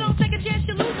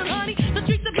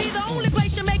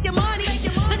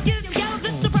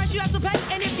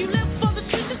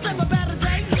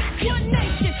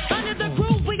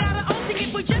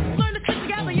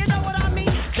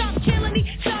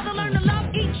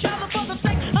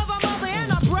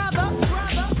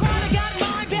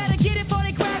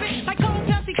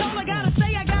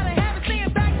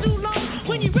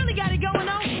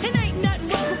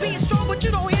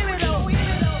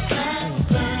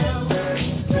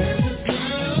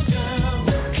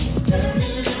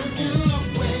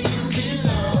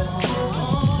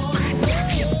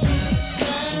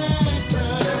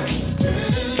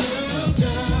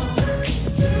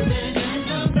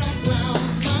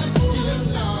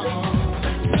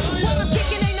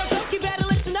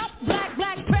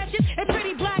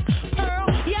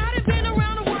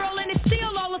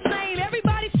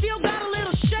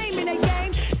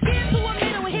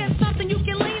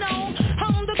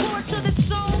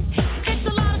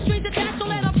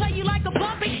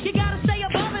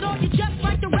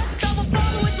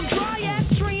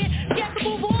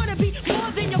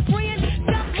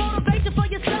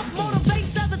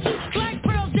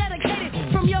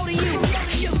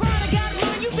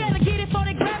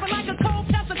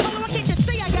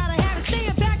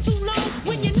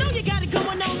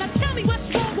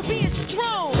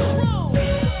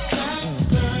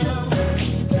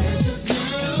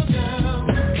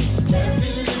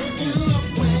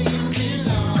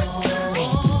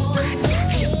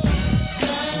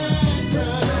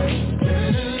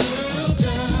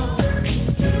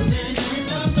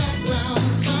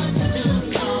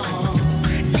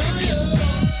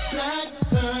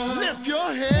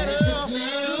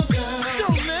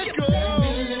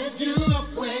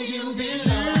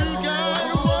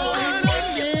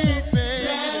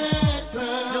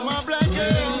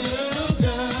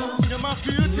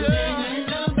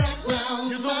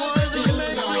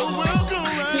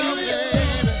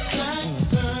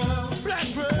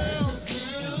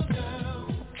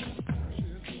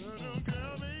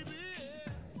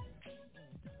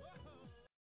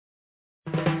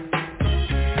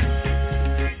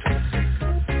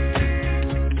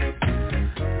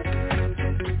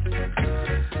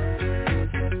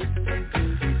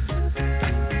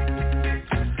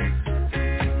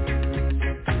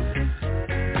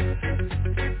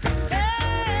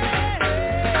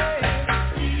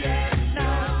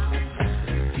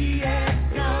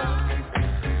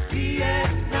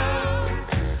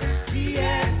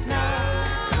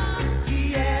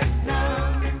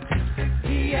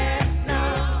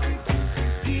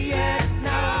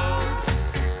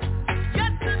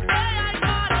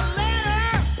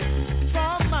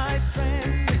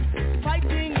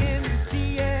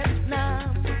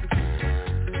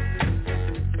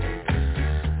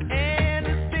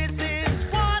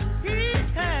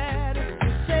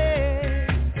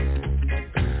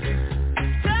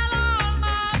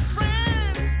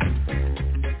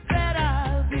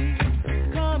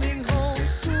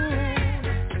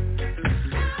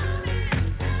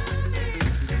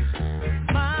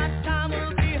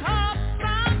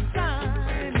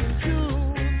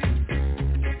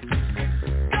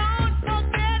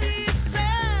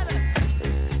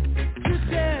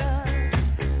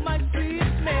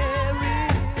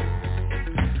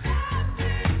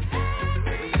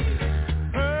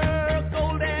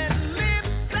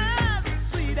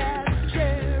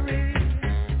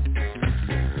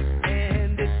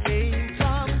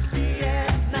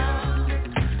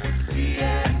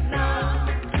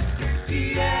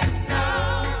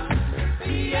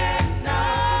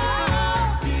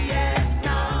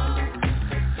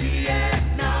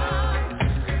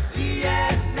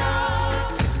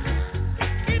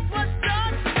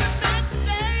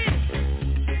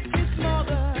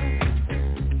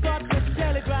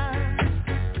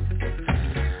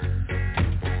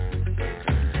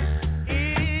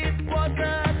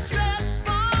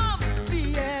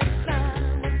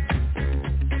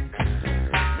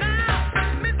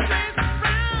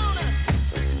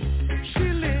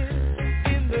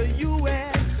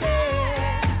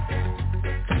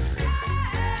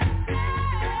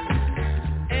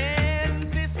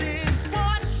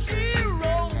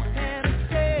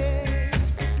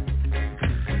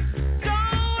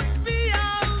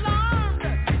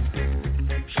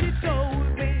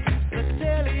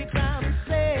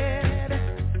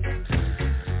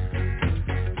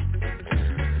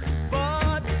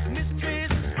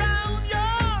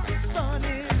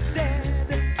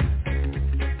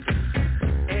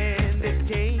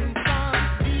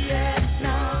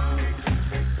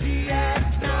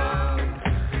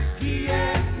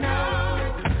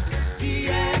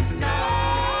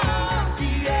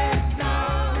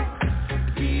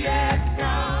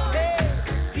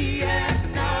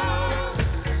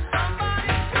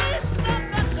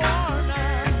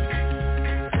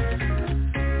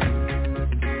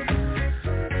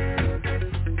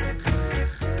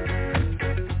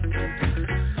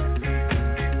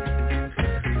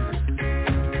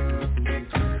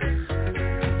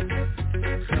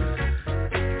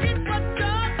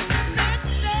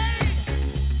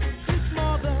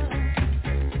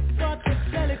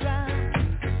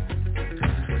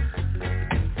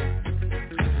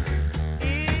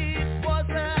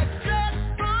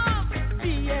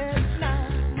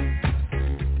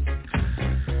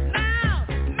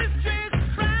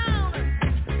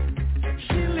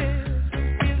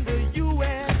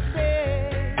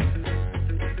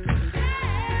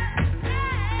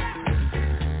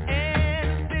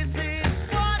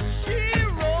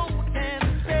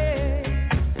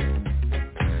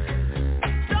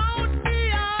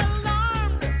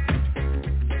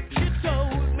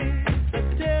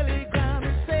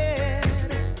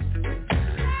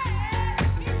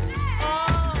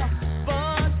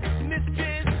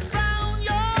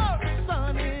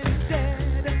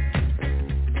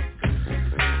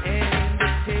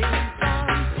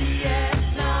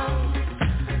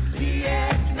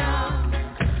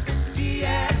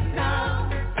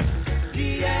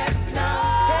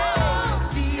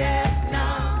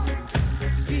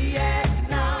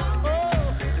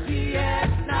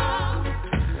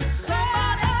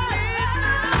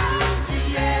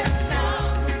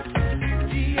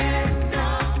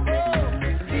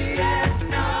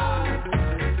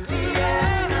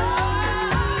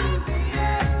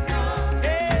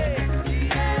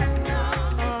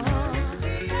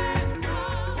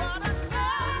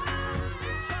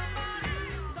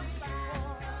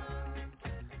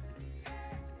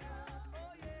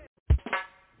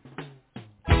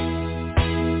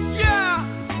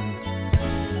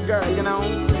girl, you know.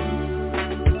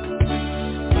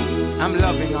 I'm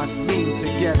loving us being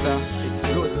together.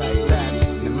 It's good like that,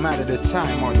 no matter the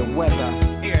time or the weather.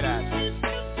 Hear that?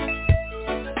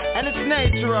 And it's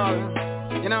natural,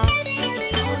 you know.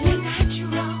 Only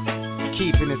natural.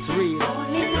 Keeping it real.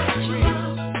 Only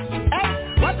natural. Hey,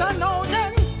 what I know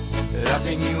then?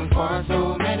 Loving you for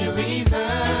so many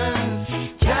reasons.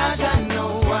 Just I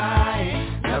know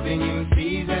why. Loving you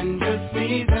season to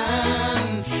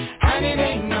season. And it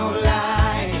ain't no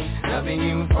lie. Loving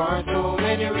you for so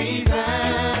many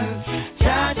reasons.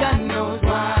 Just I knows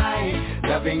why.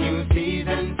 Loving you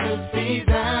season to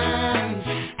season.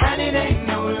 And it ain't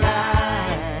no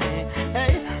lie.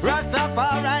 Hey,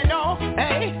 Rastafari now.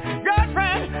 Hey,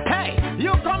 girlfriend. Hey,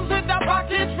 you come with the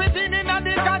package fitting in and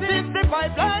the cottage. The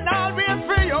pipeline always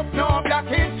free up, no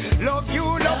blockage. Love you,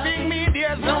 loving me,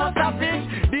 there's no stoppage.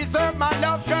 Deserve my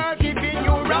love, girl, giving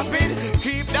you rapid.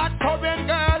 Keep that current,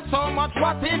 girl, so much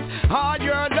wattage. All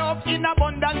your love in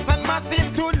abundance and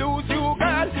massive. To lose you,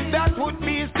 girl, that would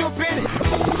be stupid.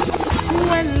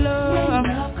 When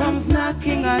love comes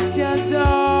knocking at your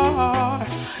door,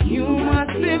 you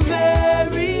must be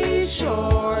very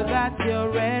sure that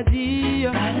you're ready,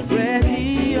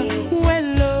 ready.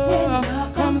 When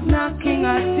love comes knocking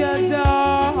at your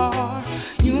door,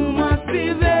 you must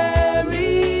be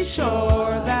very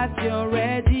sure that you're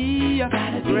ready,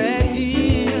 ready.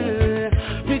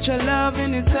 Picture love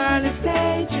in its early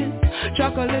stages,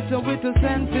 chocolate with the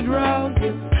scented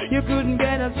roses. You couldn't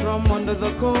get us from under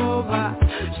the cover.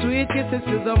 Sweet kisses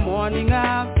till the morning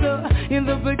after. In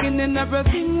the beginning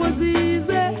everything was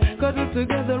easy. Cuddle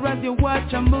together as you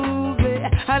watch a movie.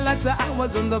 I like the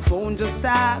hours on the phone just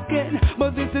talking,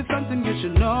 but this is something you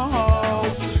should know.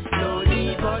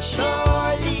 Slowly but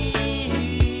surely,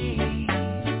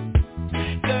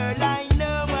 girl, I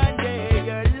know one day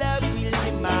your love will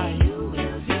be mine.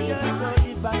 You're so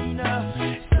divine.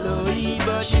 Slowly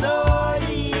but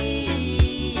surely.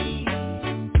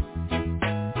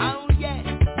 Oh yeah,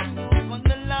 on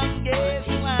the longest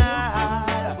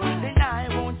while, then I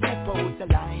won't step out the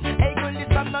line. Hey girl,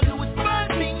 listen, not lose one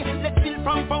thing. Let's build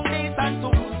from foundation to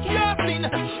carefully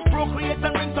procreate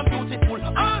and bring some beautiful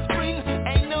offspring.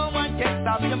 Ain't no one can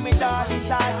stop you, me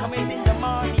darling. I come in the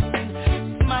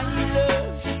morning, smile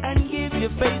and give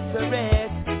your face a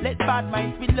rest. Let bad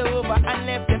minds spill over and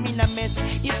left them in a mess.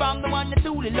 If I'm the one that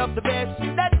truly love the best,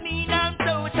 that mean I'm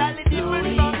totally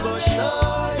different from the rest.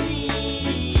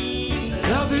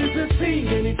 Love is a seed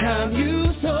anytime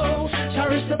you sow.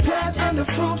 Cherish the plant and the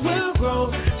fruit will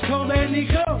grow. So many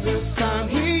girls this time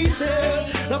we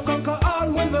say, love conquer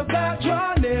all when the back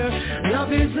draw near.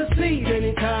 Love is a seed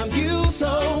anytime you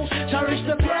sow. Cherish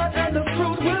the plant and the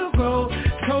fruit will grow.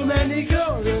 So many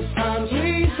girls this time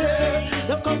we say,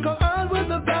 love conquer all when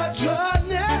the back draw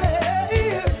near.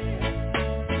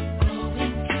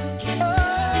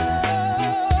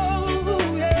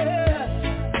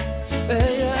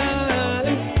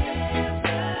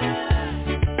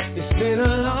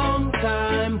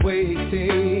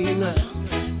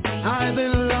 I've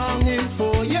been longing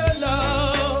for your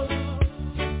love,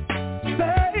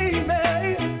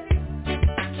 baby,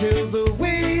 till the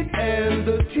wheat and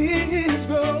the tears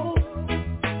grow.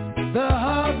 The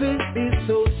harvest is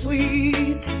so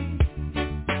sweet,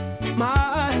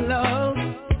 my love.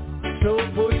 So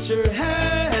put your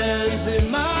hands in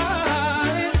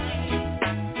mine,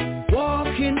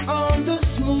 walking on the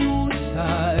smooth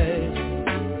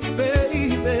side, baby.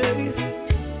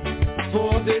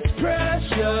 For this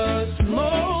precious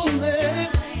moment,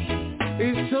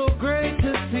 it's so great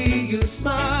to see you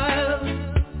smile,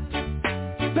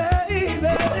 baby.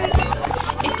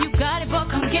 If you got it, boy,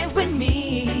 come get with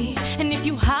me. And if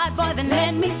you hot, boy, then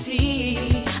let me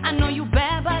see. I know you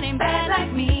bad, but ain't bad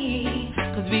like me.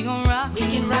 Cause we gon' rock, we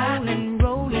can roll and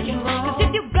roll and roll. Cause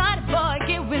if you got it, boy,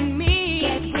 get with me.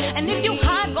 And if you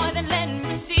hot, boy, then let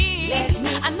me see.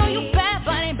 I know you bad,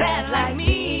 but ain't bad like me.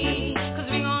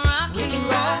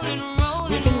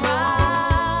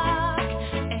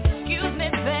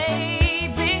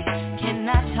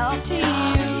 Talk to you.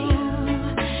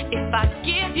 If I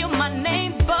give you my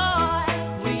name, boy,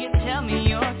 will you tell me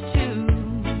yours too?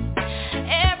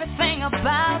 Everything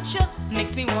about you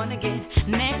makes me wanna get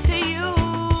next to you.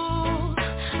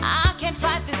 I can't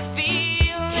fight this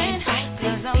feeling,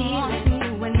 cause I want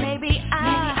you, and maybe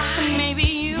maybe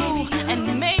you,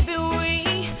 and maybe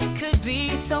we could be,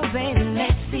 so baby,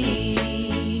 let's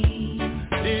see.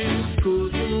 This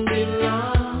couldn't be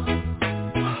long.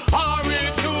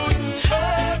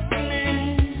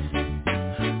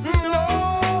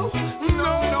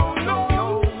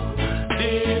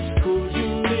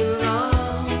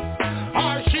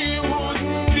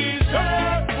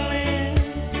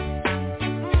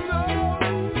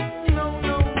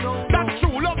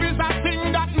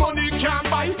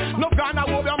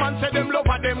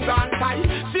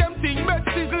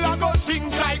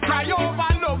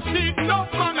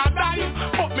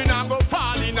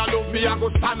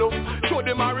 stand up. Show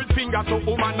them married finger so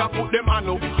woman a put them hand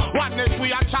up. Oneness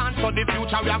we a chance for the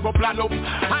future we a go plan up.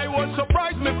 I was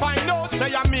surprised me find out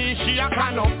say a me she a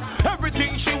can up.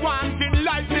 Everything she wants in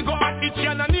life me go at it. She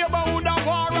and a neighborhood a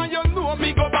war and you know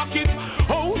me go back it.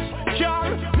 House, car,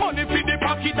 money for the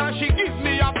pocket and she give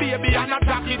me a baby and a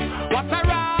jacket. What a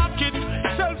rocket,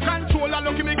 self-control and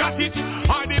look me got it.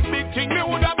 All the big thing me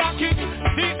woulda back it.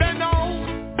 See them now.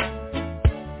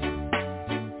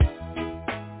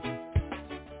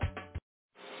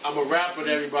 I'm a rap with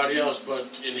everybody else, but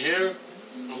in here,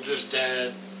 I'm just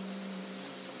dad,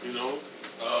 you know,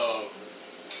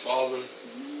 father,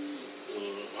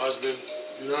 husband,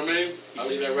 you know what I mean? I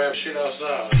leave that rap shit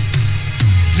outside.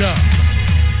 Yeah.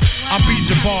 I beat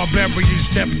the barbarian,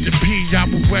 step to P. I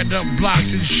will wet up blocks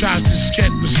and shots and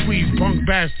sketch the squeeze, punk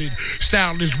bastard.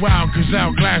 Style is wild,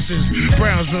 gazelle glasses.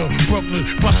 Brownsville,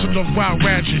 Brooklyn, busting up wild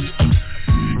ratchets.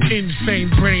 Insane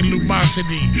brain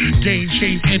lumosity. Game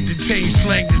change, entertain,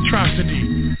 slang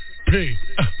atrocity. P.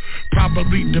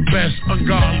 Probably the best,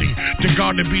 ungodly. The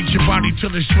guard to beat your body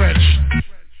till it stretch.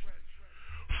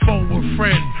 Foe a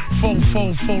friend, foe,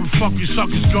 the fucking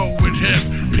suckers go with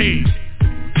him. P.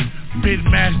 Bid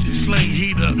master, sling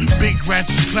heater, big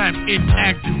ratchet clap,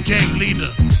 inactive gang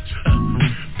leader.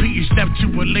 Pete step to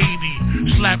a lady,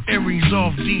 slap earrings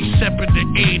off, D7 the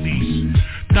 80s.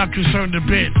 Not concerned a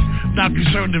bit, not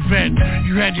concerned a vet.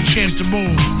 You had your chance to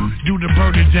move, do the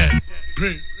Bernadette.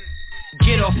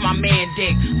 Get off my man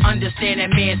dick, understand that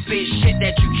man spit shit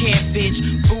that you can't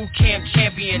bitch. Boot camp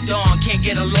champion Dawn, can't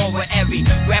get along with every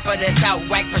rapper that's out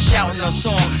whack for shouting a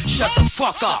song. Shut the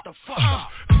fuck up.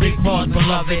 Big bars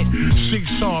beloved,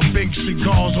 6-saw, big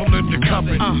cigars all in the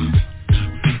cupboard.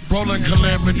 Rolling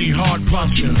calamity, hard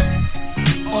puncher,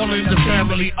 all in the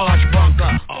family arch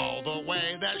bunker. All the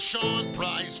way that Sean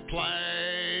Price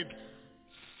played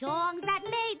songs that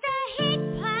made the hit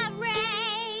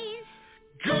parade.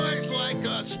 Guys like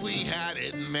us, we had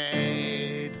it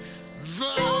made.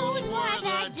 Those were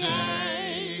the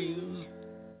days.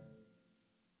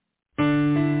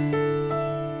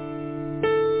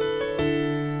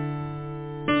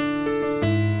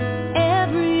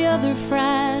 Every other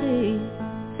Friday,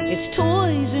 it's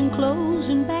toys and clothes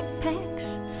and backpacks.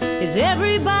 Is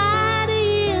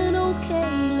everybody in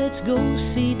okay? Let's go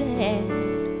see Dad.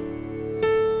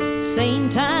 Same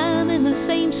time in the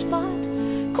same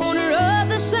spot, corner of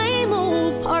the same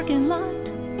old parking lot.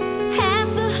 Half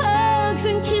the hugs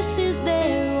and kisses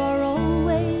there are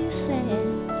always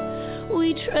sad.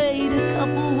 We trade a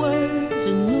couple words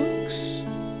and looks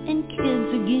and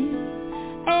kids again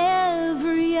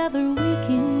every other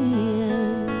weekend.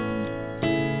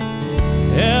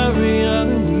 Every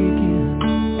other weekend,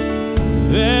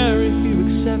 very few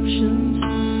exceptions.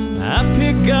 I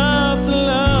pick up the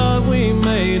love we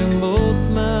made in both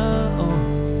my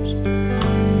arms.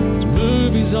 There's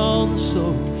movies on the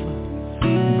sofa,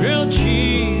 grilled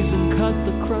cheese and cut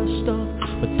the crust off.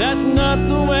 But that's not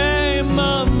the way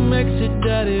Mom makes it,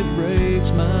 Daddy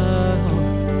breaks my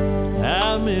heart.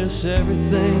 I miss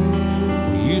everything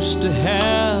we used to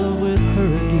have with her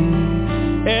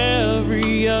again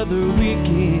every other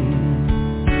weekend.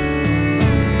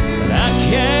 But I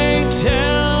can't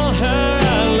tell her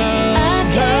I love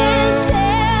her,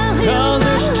 'cause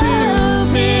there's too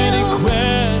many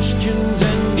questions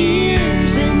and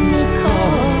years in the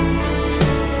car.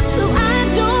 So I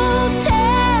don't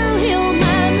tell him I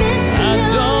miss her. I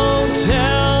don't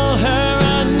tell her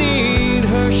I need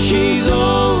her. She's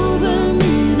over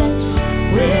me, that's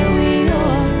where we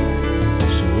are.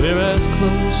 So we're as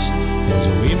close as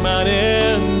we might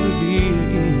ever be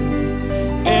again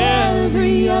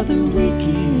every other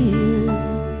weekend.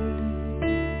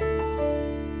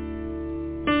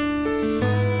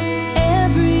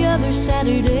 Every other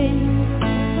Saturday,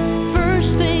 first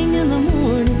thing in the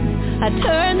morning, I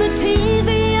turn the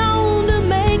TV on to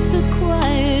make the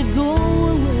quiet go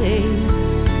away.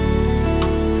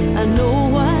 I know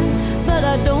why, but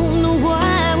I don't know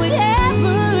why we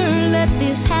ever let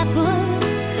this happen.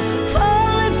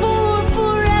 Falling for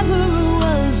forever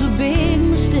was a big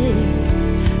mistake.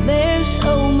 There's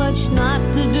so much not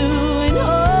to do and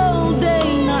all day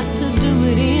not to do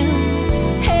it in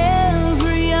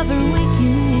every other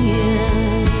weekend.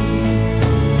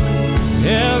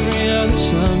 Every other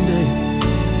Sunday,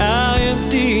 I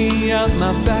empty out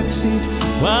my backseat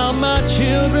while my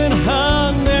children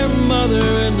hug their mother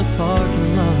in the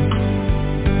parking lot.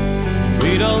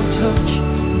 We don't touch,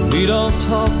 we don't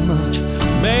talk much,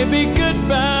 maybe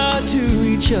goodbye to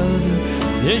each other.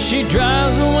 Then she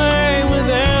drives away with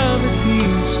every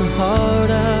piece of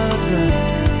heart I've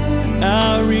wrapped.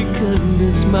 I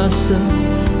reconvince myself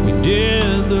we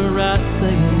did the right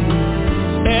thing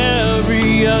every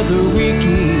other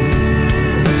weekend.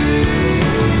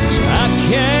 So I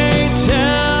can't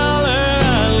tell her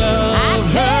I love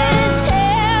her,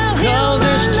 'cause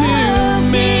there's too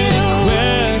many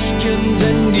questions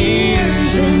and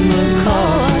years in the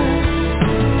car.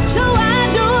 So I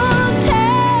don't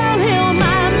tell him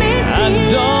I miss him. I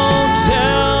don't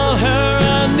tell her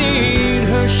I need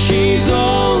her. She's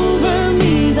over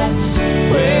me. That's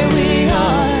where we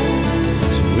are.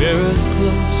 So we're as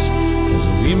close as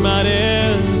we might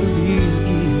ever be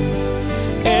again.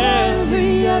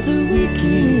 Every other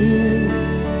weekend.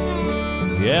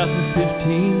 Yeah, for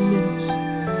 15 minutes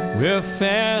we're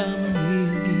family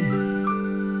again.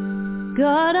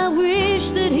 God, I wish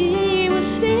that he was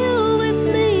still with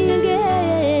me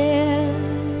again.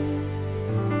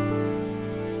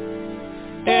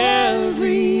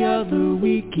 Every other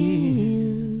weekend.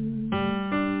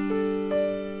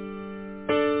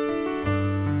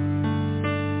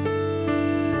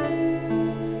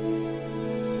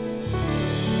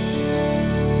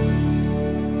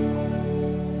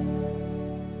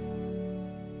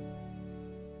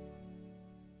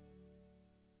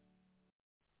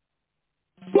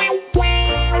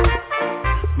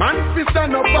 Man fi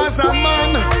stand up as a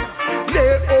man,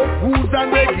 lay up rules and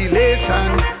regulation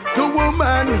to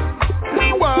woman.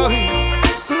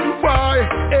 Boy,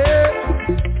 eh.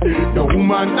 No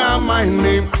woman not mind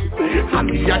me, and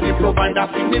me a the provider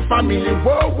for me family.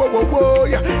 Whoa,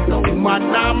 yeah. No woman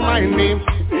not mind me,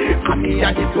 and me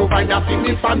a the provider for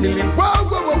me family.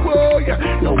 Whoa, yeah.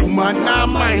 No woman not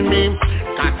mind me,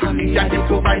 'cause me a the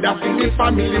provider for me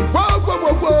family.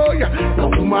 Whoa, yeah. No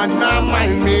woman not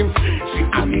mind me,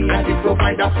 and me a the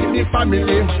provider for me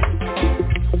family.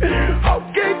 How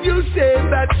can you say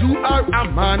that you are a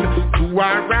man? You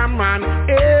are a man,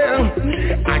 eh?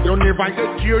 And you never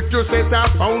get here to set a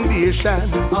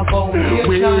foundation.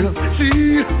 Well,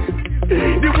 see,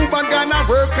 the woman gonna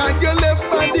work and you left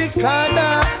on the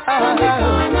corner.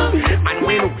 And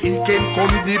when weekend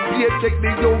come, the paycheck, the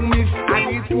young miss and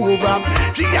it's over.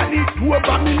 She and it's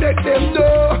over, me let them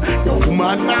know. No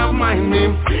woman not mind me,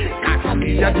 'cause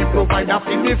me a the provider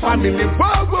for me family.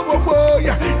 Whoa,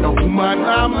 yeah. No woman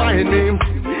not mind me,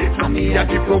 and me a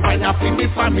the provider for me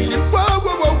family.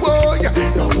 Whoa, yeah.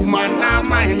 No woman not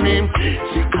mind me,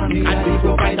 and me a the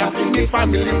provider for me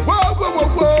family.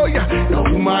 Whoa, yeah. No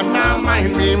woman not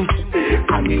mind me,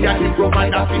 and me a the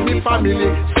provider for me family.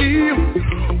 See,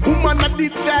 woman a the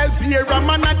child bearer,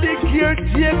 man a the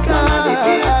caretaker.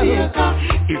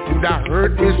 It would have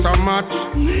hurt me so much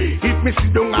if me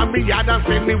sit down and me yard and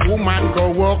say me woman go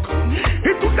walk.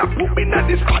 It would have put me in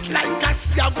the spotlight, 'cause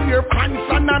I wear pants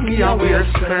and me a wear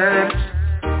skirt.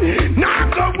 Now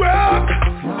go work,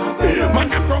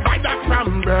 man a provider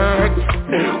from birth.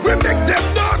 We make them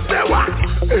know say what.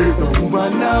 No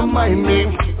woman not mind me,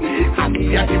 and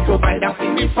me a the provider for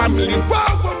me family.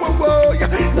 Whoa, yeah.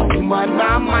 No woman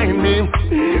not mind me,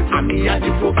 and me a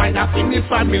the provider for me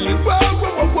family.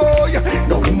 Whoa, yeah.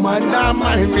 No woman not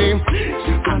mind me,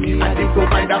 and me a the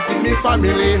provider for me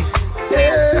family.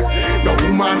 Yeah. No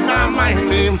woman not mind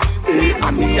me,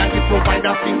 and me a the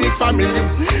provider for me family.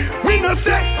 We no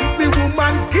say if the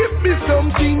woman give me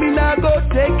something, me not go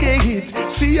take a hit.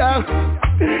 See ya.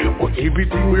 But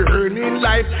everything we earn in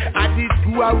life, I did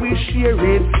do how we share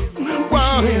it.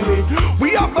 Wow.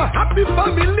 We have a happy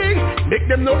family, make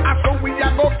them know how we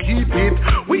are gonna keep it.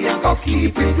 We are gonna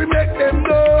keep it, we make them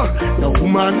know. No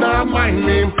woman not mind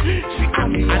me, see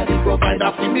and me a the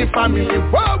provider for me family.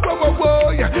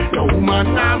 Whoa, yeah. No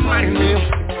woman not mind me.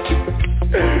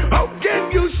 How can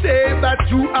you say that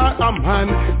you are a man?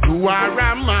 You are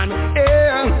a man,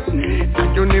 eh?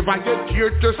 And you never get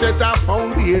here to set a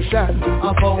foundation.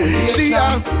 See,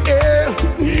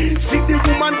 see the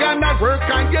woman gonna work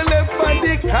and you left on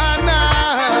the corner.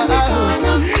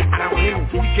 And when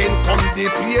weekend come, the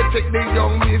paycheck the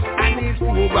young miss and it's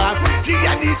over. She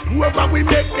and it's over, we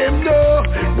make them know.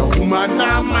 No woman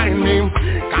not mind me,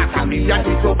 'cause me a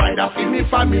the provider for me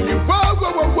family.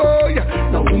 Whoa, yeah.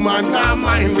 No woman not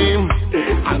mind me,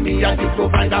 and me a the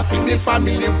provider for me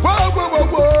family. Whoa,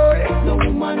 no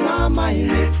woman not mind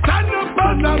me. Stand up as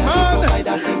a man,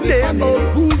 lay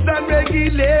out rules and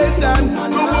regulation. No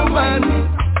woman,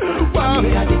 wow.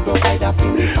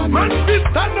 Man,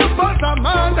 stand up as a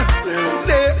man,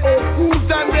 lay out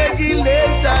rules and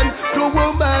regulation. No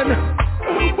woman,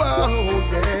 wow,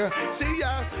 yeah. See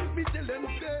ya, me tell them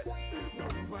say, no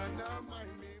woman not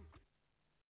mind me.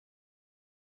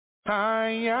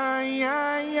 Aye.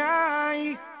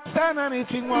 Stand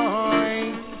anything,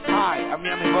 boy. Hi, I'm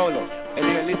Yami Bolo, and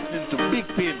you're listening to Big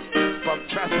Pin from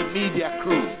Trust Media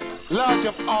Crew, large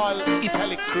of all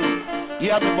Italic crew.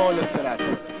 Yami Bolo said that.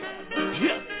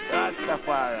 Yeah, that's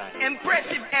Rastafari.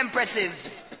 Impressive.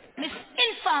 Miss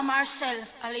Inform herself,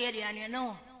 a lady, and you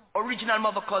know. Original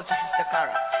mother culture, Sister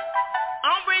Cara.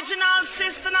 Original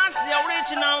sister, not the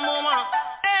original mama.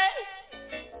 Hey,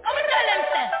 come and tell them,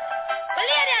 sir. The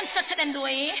lady and such of them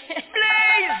doing.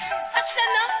 Please. That's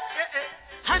enough.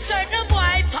 A certain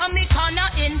boy for me corner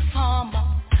informer.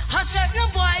 A certain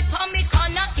boy for me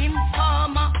corner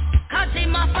informer. Cause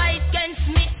him a fight against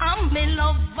me and me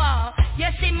lover.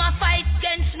 Yes, him a fight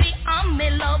against me and me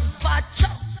lover.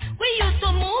 We used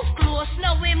to move close,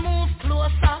 now we move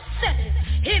closer.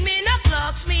 Him in a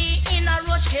clocks, me in a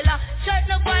rush killer.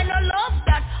 Certain boy no love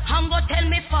that, I'm go tell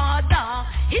me father.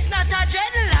 He's not a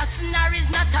dreadlocks, nor is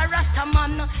not a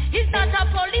rastaman. He's not a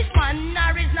policeman,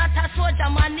 nor is not a soldier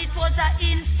man. It was a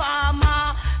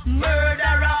informer,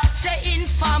 murderer. Say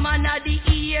informer na the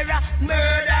era,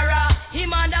 murderer.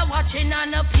 Him under watching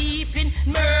and a peeping,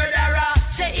 murderer.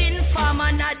 Say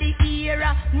informer na the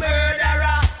era,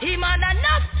 murderer. Him under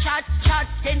enough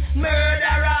chatting,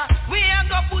 murderer. We are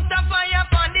gonna put a fire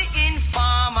upon the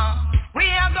informer. We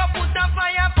are gonna put a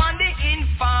fire upon the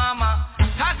informer.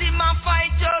 Cause him a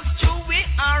fight just to we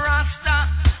a rasta.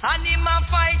 And him a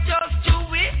fight just to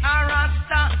we a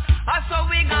rasta. And so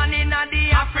we gone in a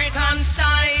the African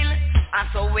style. And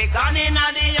so we gone in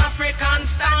a the African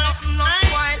style.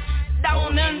 While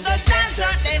down in the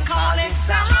desert they call it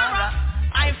Sahara.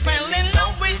 I fell in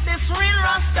love with this real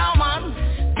rasta man.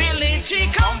 Village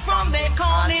he come from, they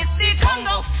call it the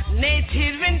Congo.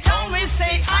 Native in town, we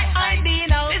say I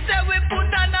Dino. They say we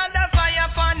put another fire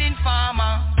upon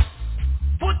informer.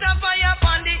 Put a fire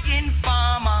upon the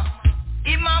informer.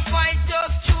 Him a fight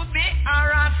just to be a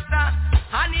rasta.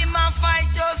 And him a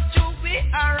fight just to be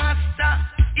a rasta.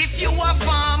 If you a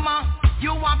farmer,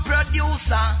 you a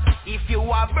producer. If you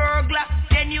a burglar,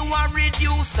 then you a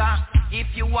reducer. If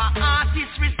you a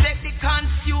artist, respect the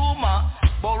consumer.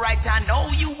 But right now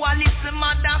you a listen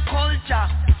mother culture.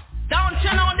 Don't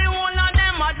you know the whole of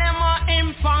them are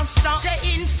imposter. Say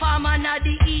informer na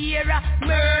the era,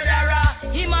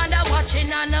 murderer. Him under watching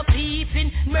and a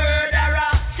peeping,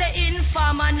 murderer. Say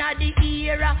informer na the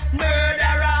era,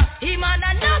 murderer. Him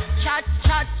under not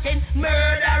chatting,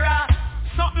 murderer.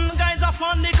 Certain guys are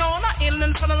on the corner,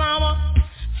 illing for the llama.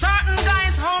 Certain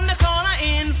guys on the corner,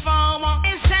 informer.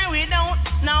 They say we don't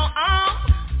know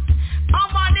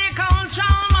up on the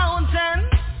Control Mountain.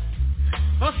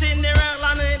 No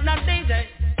Cinderella, no not DJ.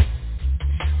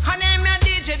 Her name is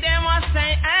DJ, they must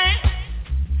say, hey.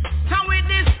 Come with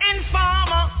this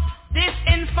informer,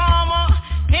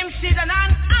 him Sittin and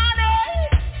Addy.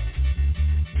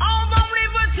 Over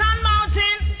Riverton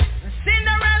Mountain,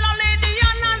 Cinderella lady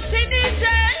and Nancy DJ.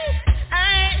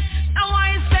 Hey, now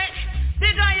I say, the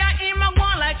guy him a go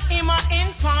like him a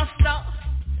imposter.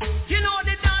 You know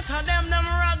the daughter them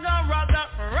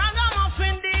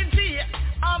ragamuffin DJ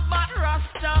about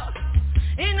Rasta.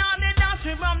 In all the dance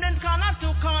we from them corner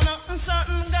to corner. And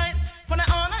certain guys for the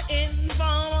honor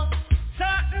informer.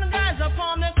 Certain guys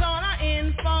upon the corner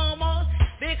informer.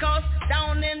 Because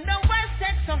down in the west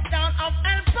Texas town of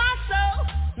El Paso,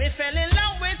 me fell in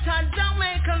love with a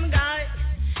Jamaican guy.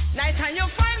 Night time you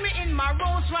find me in my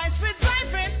Rolls Royce with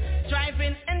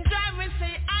driving,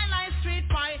 say I like street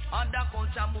fight. Under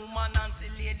culture woman and the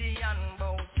lady and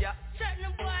both, yeah.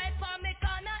 Certain boy for me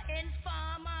corner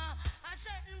informer. A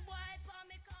certain boy for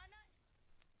me corner.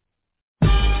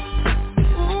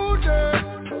 Ooh,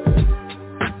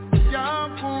 yeah,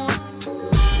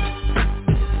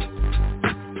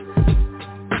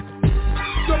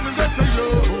 something that say yo,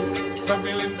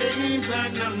 family days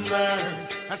and numbers.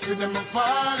 I see them a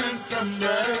falling from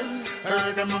them.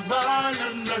 Heard them a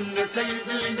falling from the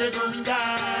Cecile, they're going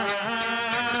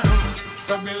down.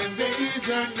 Family days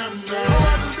and numbers. I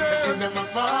see them a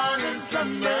falling from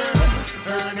them.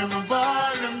 Heard them a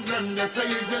falling from the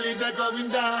Cecile, they're going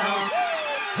down.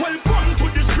 Welcome to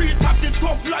the street of the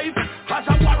tough life. As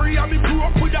a warrior, me grew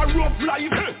up with a rough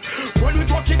life. When we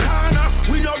touch the corner,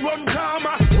 we no run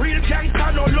karma. Real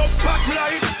gangster, no love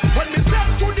spotlight. When me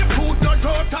step to the food, no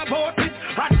doubt about it.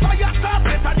 At fire start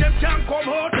better, them can't come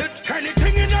out it.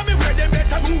 Anything in me where they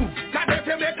better move. Cause if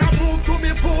you make a move to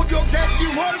me food, you get the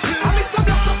whole thing. I'm Mr.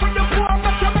 Blaster for the poor,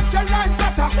 make your life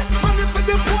better. Money for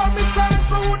the poor, me trying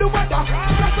for the weather.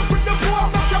 Blaster for the poor,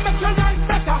 make your life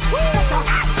better.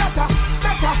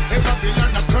 If I feel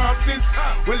on the crosses,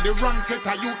 will the run set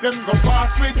a youth them go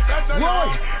fast with?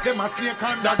 Why? Them a snake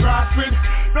on the grass with.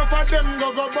 None of them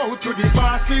go bow to the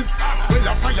bosses. Will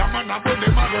a fireman a burn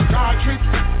them a go cartridge.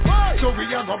 So we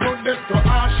a go burn them to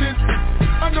ashes.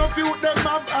 And no few them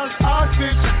have as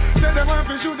hostage. Say them want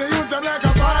to shoot, they use them like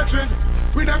a partridge.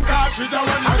 With them cartridge I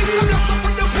want to do. I'm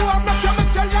for the poor, make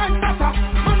your life better.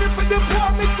 Money for the poor,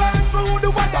 me trying for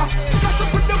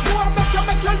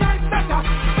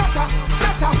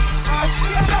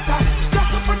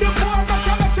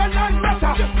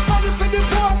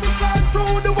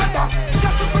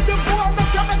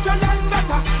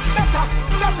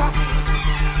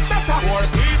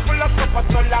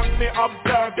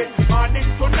observe it. Morning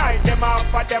to night, them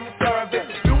offer them service.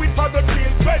 Do it for the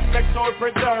children, make sure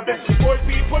preserve it. Old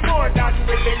people more than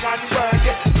willing and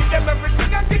worthy. Give them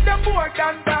everything and give them more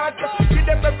than that. Give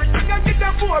them everything and give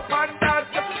them more than that.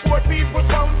 Old people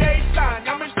foundation,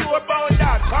 I'm sure about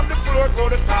that. From the floor to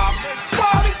the top.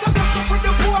 Wow, it's a blessing for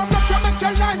the poor, but you make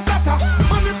your life better.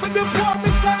 Money for the poor, me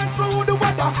stand through the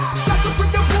weather. Blessing for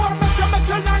the poor, but you make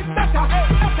your life better.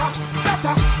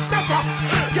 Better.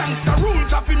 Gangsta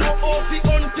rules have no OC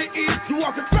unto it. You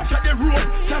have to pressure the road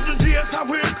 7 days a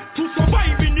week. To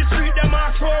survive in the street, them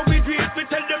are so with it. We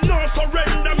tell them no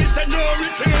surrender, me say no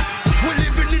retreat. We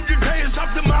living in the days of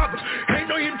the mob. Ain't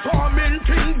no informing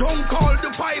thing, don't call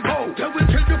the 5-0. They will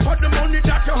kill you for the money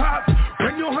that you have.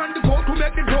 When you hand the code to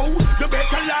make it go, you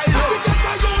better lie low.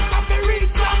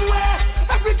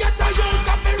 Every ghetto youth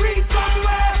have me read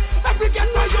somewhere. Every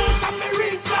ghetto youth have me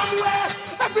read somewhere.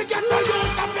 Every ghetto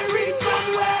youth have me read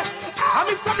somewhere. I'm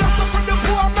Mr. Blossom for the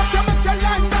poor, make your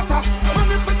life better.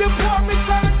 Money for the poor, me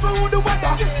stand through the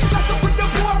weather. Blossom for the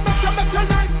poor, make your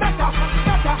life better.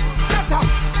 Better.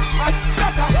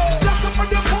 Blossom for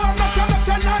the poor, make your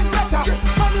life better.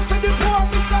 Money for the poor,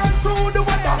 me stand through the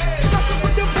weather. Blossom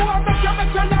for the poor, make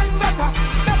your life better.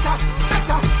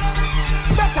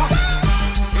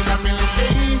 In a million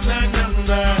days and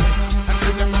under, I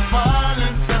see them a fall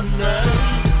and thunder.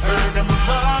 Heard them a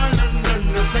fall and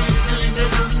thunder, faithfully they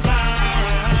come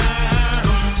down.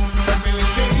 A million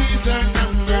days and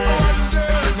under, I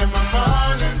see them a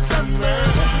fall and thunder.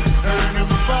 Heard them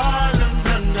a fall and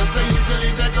thunder,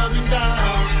 faithfully they coming down.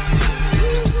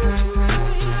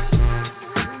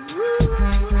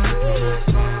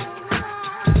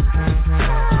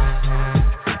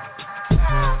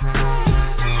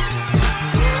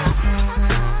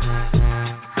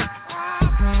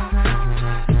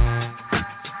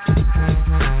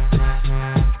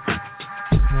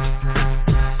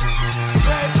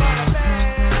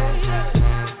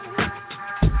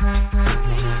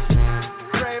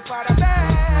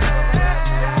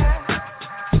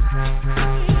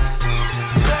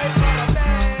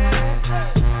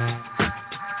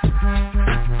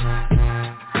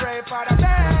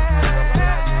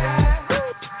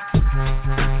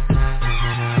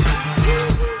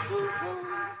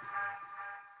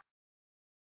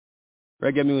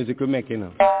 Reggae music we make, you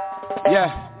know. Yeah.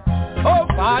 Oh,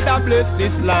 Father, bless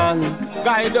this land.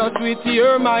 Guide us with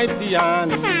your mighty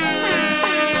hand.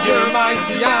 Your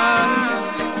mighty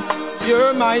hand.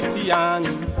 Your mighty hand.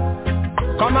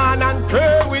 Come on and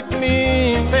pray with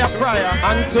me. Say a prayer.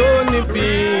 Anthony B.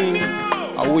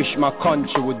 I wish my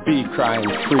country would be crime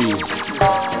free.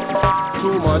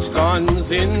 Too much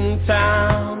guns in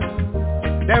town.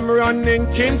 Them running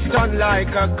Kingston like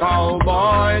a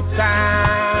cowboy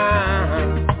town.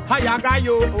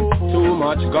 Too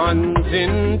much guns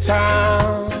in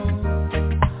town.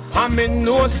 I mean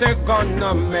no say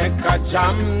gonna make a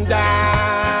jam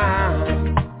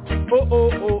down. Oh.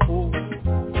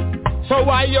 So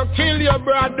why you kill your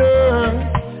brother?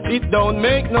 It don't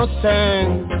make no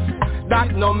sense.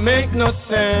 That no make no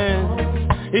sense.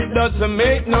 It doesn't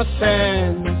make no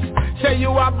sense. Say you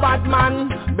a bad man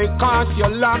because you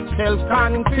lack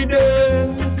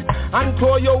self-confidence. And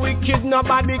for you wicked,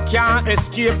 nobody can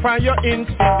escape from your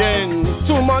incident.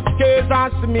 Too much case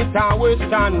as Smith and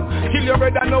Western. Kill your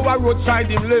brother now a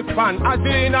roadside him left hand. As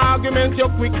in argument you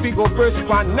quick to go press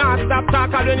pan. Now stop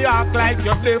talking then you act like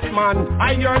you're left man.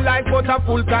 I your life but a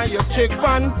full time you check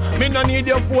pan. Me no need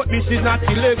your vote, this is not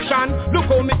election. Look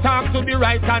how me talk to the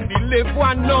right and the left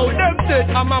one. Now them said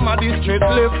a mama this straight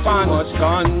left fan. Too much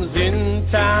guns in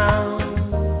town.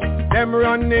 Them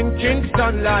running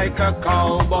Kingston like a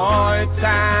cowboy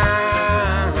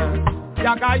town.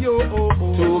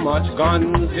 Too much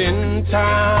guns in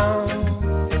town.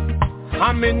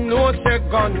 I mean no say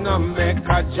gonna make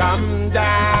a jam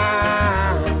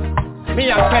down. Me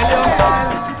I tell you,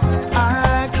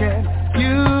 I can,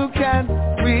 you can,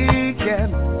 we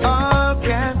can, all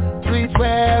can reach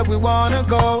where we wanna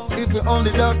go if we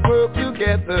only just work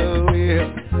together.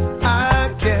 Yeah.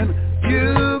 I can.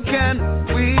 You can,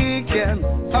 we can,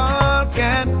 all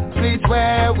can reach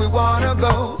where we wanna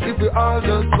go if we all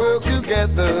just work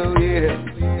together, yeah.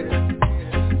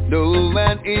 No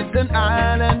man is an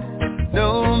island,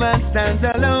 no man stands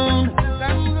alone.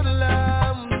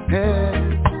 Hey.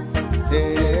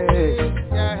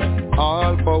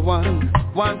 All for one,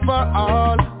 one for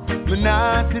all. But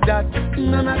not to that,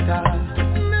 none at all.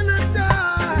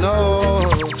 No.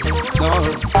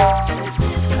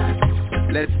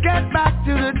 Let's get back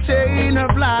to the chain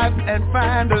of life and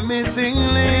find the missing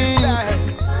link.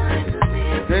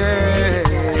 Hey.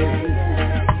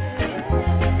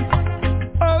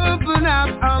 Open up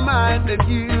our minds. find and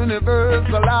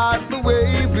universalize the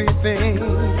way we think.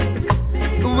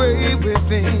 The way we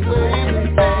think.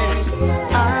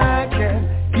 I can,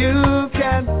 you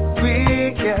can,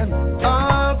 we can,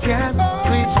 all can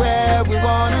reach where we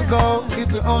wanna go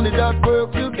if we only just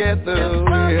work together.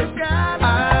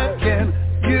 I can,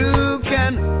 you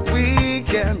can, we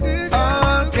can,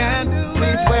 all can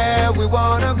reach where we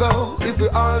wanna go if we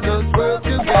all just work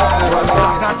together.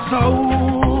 I got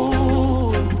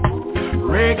soul,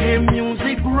 reggae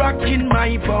music rocking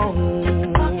my bones.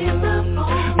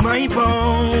 My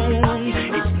bones,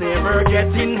 it's never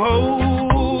getting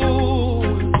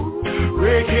old.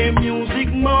 Reggae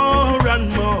music more and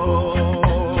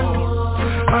more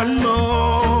and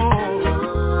more.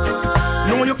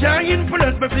 No, you can't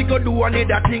influence me if you go do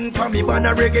another thing for me, but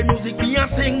a reggae music me a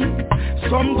sing.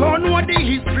 Some don't know the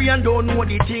history and don't know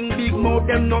the thing. Big mouth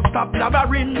them not stop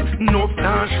blabbering. No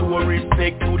now show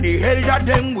respect to the elder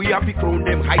them. We have to crown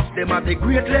them, heights them as a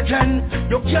great legend.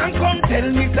 You can't come tell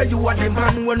me that you are the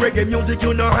man when reggae music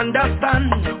you don't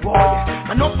understand. Boy,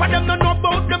 enough of them don't know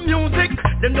about the music.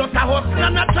 Them just a hustle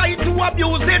and a try to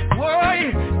abuse it.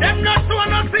 Boy, them not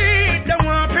wanna see it, them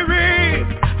want to reap.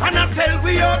 And I tell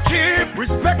we are cheap.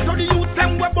 Respect to the youth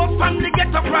them we both family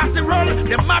get across the road.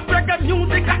 Them mad reggae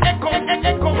music a echo.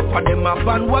 For them a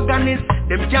bandwagonists,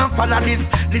 them can't follow this.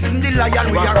 Listen the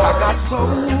lion we are got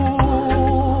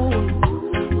soul.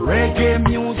 Reggae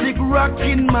music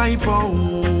rocking my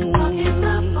bones.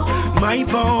 My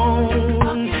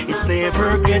bones, it's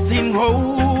never getting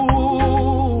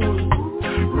old.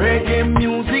 Reggae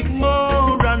music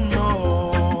more and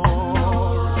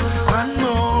more and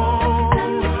more.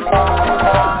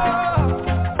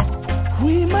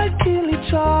 We might kill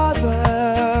each other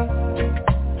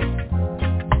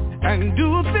and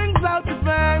do things out of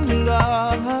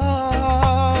anger.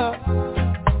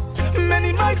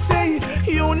 Many might say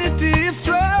unity is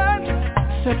strength,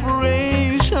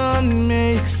 separation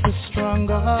makes us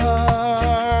stronger.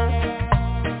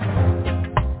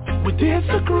 We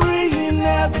disagree in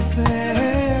everything.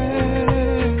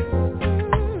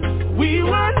 We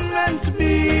weren't meant to be.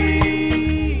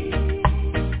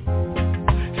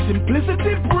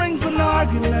 Simplicity brings an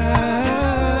argument.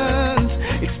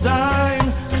 It's time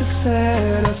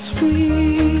set us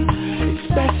free. It's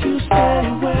best you stay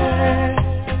away.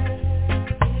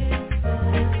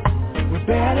 We're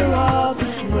better off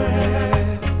this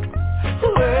way.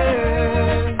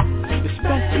 It's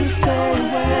best you stay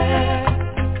away.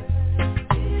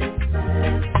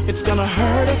 It's gonna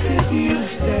hurt us if you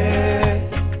stay.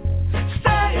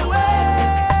 Stay away.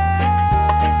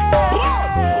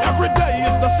 Every day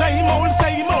is the same old.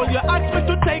 You ask me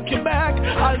to take you back,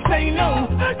 I'll say no,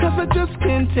 cause I just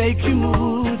can't take your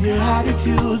mood, your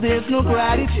attitude, there's no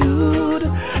gratitude.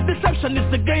 Deception is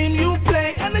the game you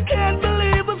play, and I can't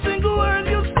believe a single word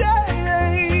you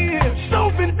say. So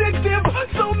vindictive,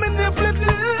 so manipulative.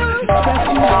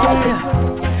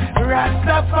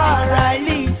 Rastafari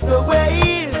leads the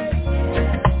way.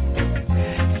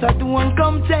 So don't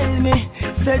come tell me,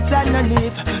 say Jah no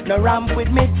live, no ramp with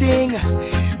me thing.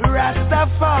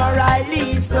 Rastafari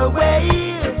leads the way.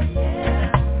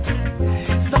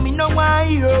 So me no want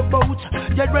hear about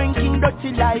your drinking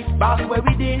dirty life back where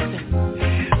we did.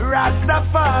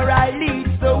 Rastafari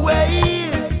leads the way.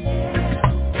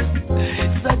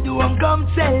 So don't come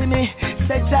tell me,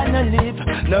 say Jah no live,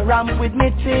 no ramp with me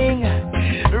thing.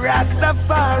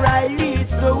 Rastafari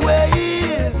leads the way.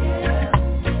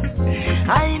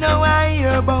 I know I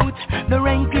hear about the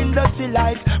ranking dirty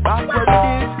life back where we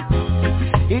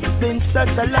did. It's been such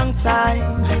a long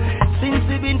time since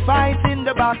we've been fighting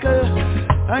the battle,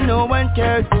 and no one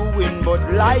cares who win, but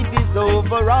life is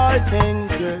over all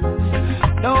things.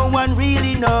 No one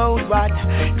really knows what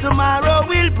tomorrow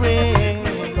will bring.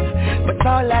 But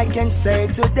all I can say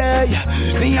today,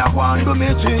 me a want do me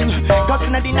thing. Cause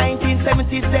in the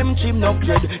 1970s them trim up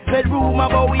dread. Said rumor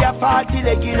about we a party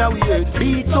leg in a weird.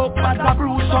 Beat up as a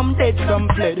bruise, some dead, some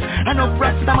fled. And up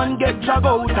rasta man get drag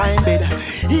out time bed.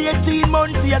 18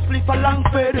 months he a split for long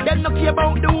fed. Them no care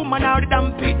about the woman or the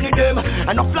damn pitney them.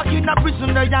 And no flock in a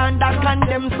prison the yard that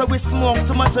condemn. So we smoke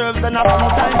to my serves and a few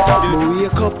times to do. Me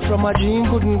wake up from a dream,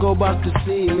 couldn't go back to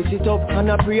sleep. Me sit up and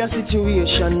a pray a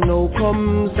situation now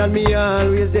comes. And me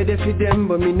always dead for them,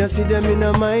 but me not see them in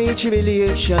a my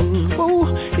tribulation. Oh,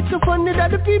 it's so funny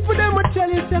that the people them will tell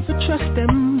yourself to trust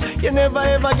them. You never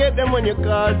ever get them when you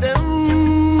call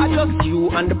them. I just you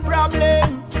and the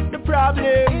problem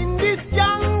in this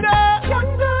jungle.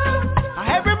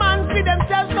 Every man see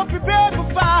themselves so prepared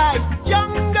for fight.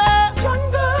 Jungle.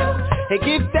 Hey,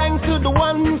 give thanks to the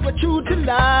ones who are true to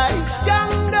life.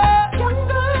 Jungle.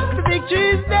 The victory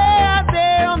is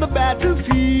there on the battlefield.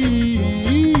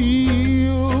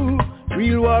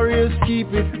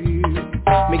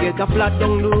 Take a flat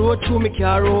down the road, through me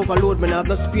car overload. Me have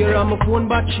no spare on my phone,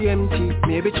 battery empty.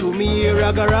 Maybe through me ear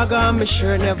raga and me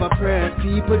sure never pray.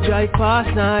 People drive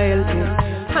past, now help me.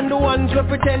 And the ones who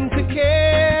pretend to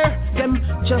care, them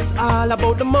just all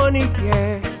about the money,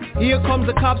 yeah. Here comes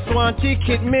the cops want to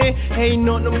ticket me. Ain't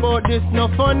nothing about this, no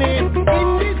funny. In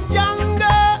this jungle,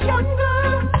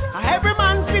 every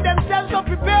man see themselves so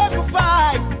prepared to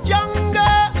fight. Jungle,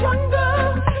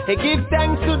 they give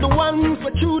thanks to the ones for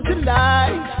true to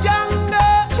life. Jungle,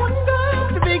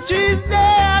 the victory is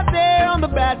there on the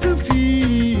battlefield.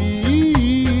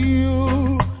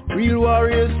 Real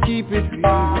warriors keep it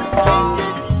real.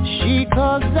 She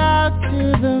calls out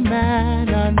to the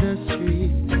man on the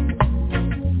street.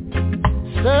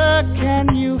 Sir,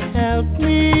 can you help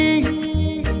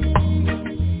me?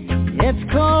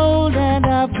 It's cold and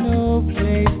I've no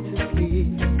place to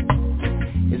sleep.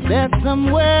 Is there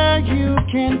somewhere you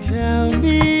can tell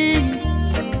me?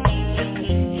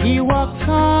 He walks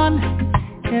on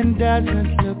and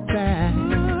doesn't look back.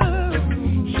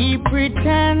 He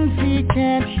pretends he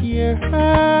can't hear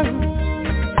her.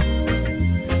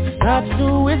 Starts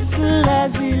to whistle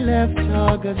as he left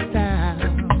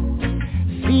Augustine.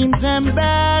 Seems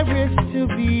embarrassed to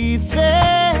be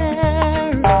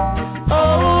there.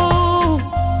 Oh,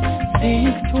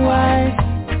 think twice.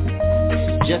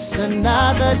 It's just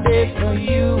another day for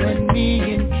you and me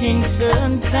in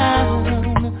Kingston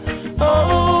Town.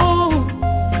 Oh,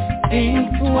 think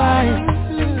twice.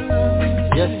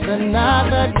 Just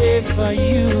another day for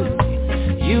you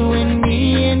and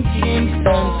me in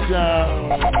Kingston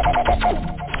Town.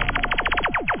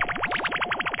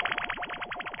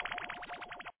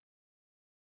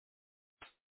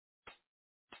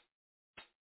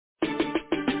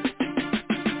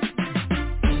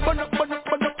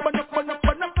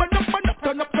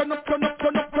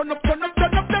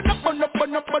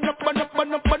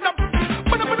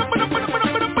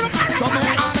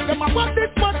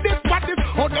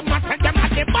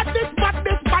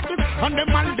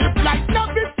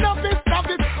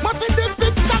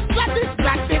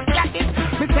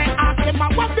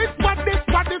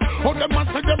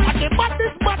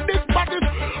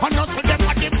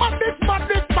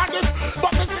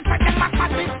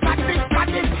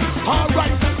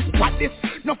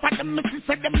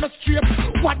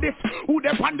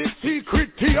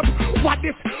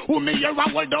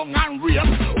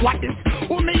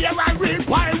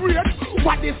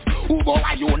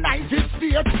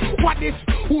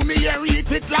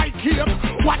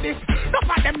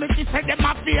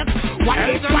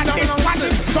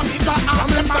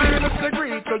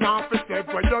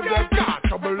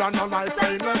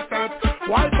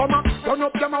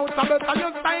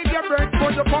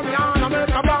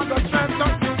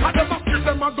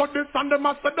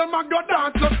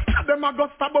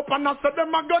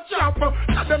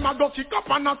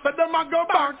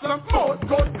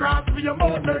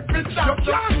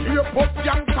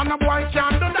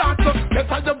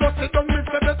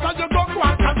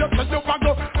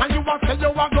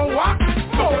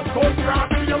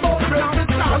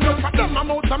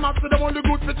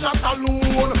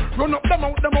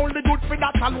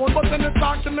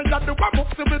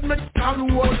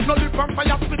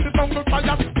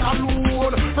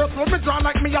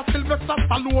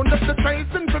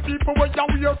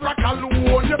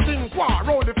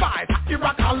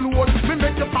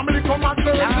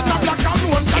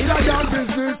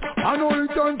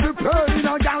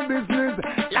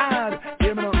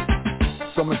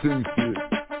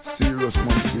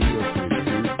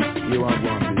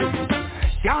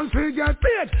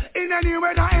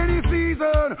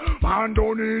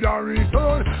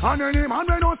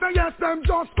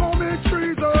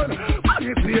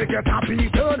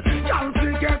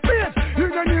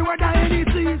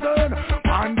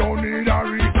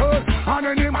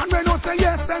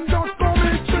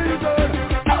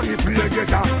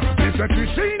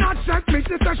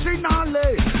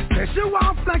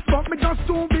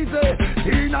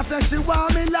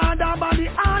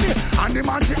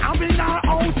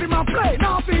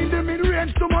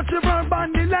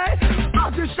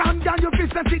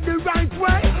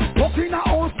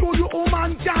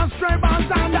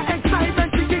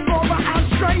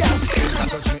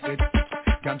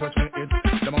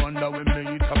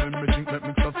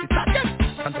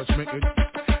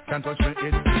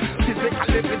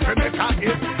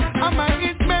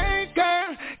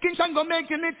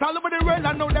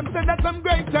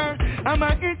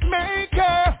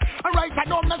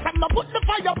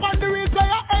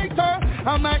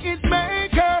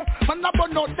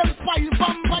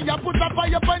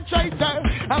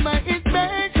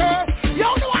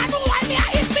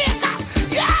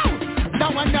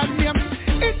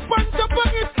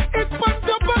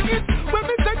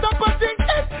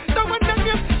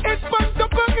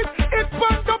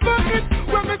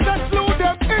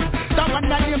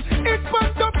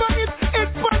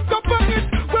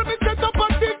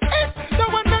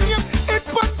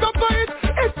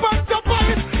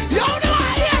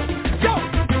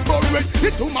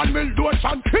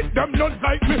 guns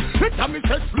like me. It's a me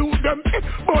say slew them, it.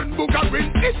 Bun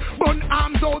boogerin, it. Bun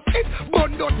arms out, it.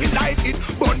 Bun dirty like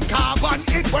it. Bun carbon,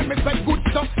 it. When me say good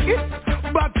stuff, it.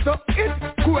 Bad stuff, it.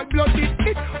 Cold blooded,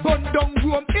 it. Bun down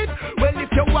room, it. Well,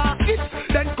 if you want it,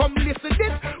 then come listen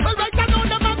it. Well, right now,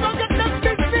 the man will get them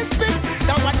this.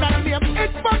 That one that name,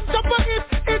 it. Bun top of it.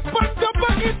 It bun top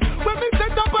of it. When me say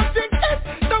top of it, it.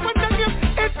 That one that name,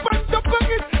 it. Bun top of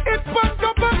it. It bun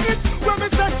top of it. When me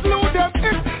say slew them,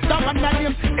 it. That one that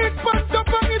name, it. Bun top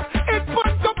of it. It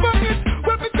bun top of it.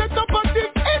 When me say top of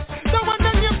it, it. That one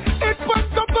that name, it. Bun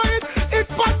top of it. It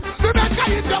bun. Remember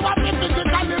it, you want me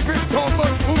physically living. So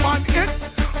much woman, it.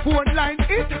 Phone line,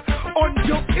 it.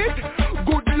 Undo it.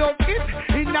 Good love, it.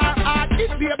 In our heart,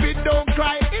 it. Baby, don't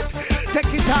cry, it.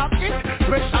 Take it off, it.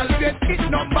 Special get it.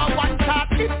 Number one top,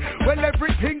 it. Well,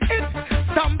 everything, it.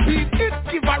 Stampede, it.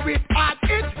 Give her it, art,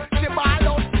 it. She ball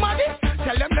out money.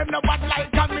 Tell them no bad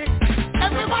like me.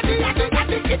 Everybody, I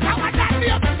think it's how I got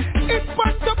them. It's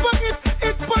fun to bug it.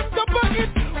 It's fun to bug it.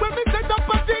 When we set up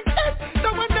a thing, it. The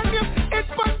one that name, it's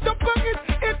fun to bug it.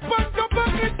 It's fun to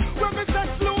bug it. When we set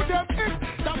slow them, it.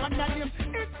 The one that name,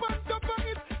 it's fun to bug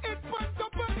it. It's fun to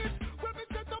bug it. When we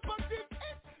set up a thing,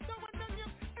 it. The one that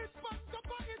name, it's fun to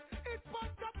bug it. It's fun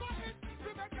to bug it.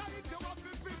 Remember it, you have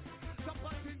to be. The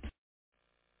button.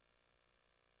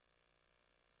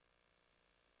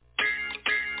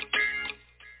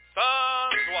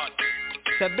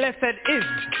 The blessed is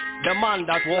the man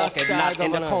that walketh not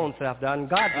in the counsel of the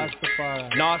ungodly,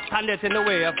 nor standeth in the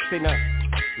way of sinners,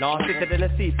 nor sitteth in the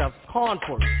seat of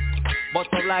scornful. But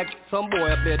so like some boy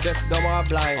up there, deaf, dumb or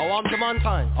blind, I want to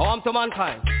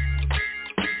mankind.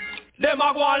 Them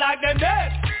a go like them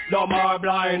dead, dumb or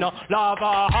blind,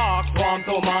 lava hawk, swarm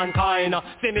to mankind.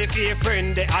 See me feel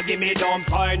friend, they a give me dumb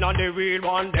sign, and the real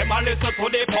one, them a listen to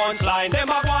the punchline. Them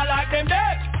a go like them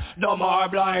dead, dumb or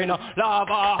blind,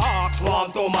 lava hawk,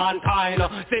 swarm to mankind.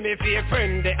 See me fake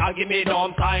friend, they a give me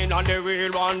dumb sign, and the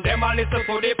real one, them a listen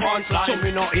to the punchline. So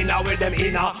me no inna with them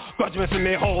inna, grudge me for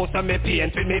me house and me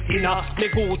paint with me tinna. Me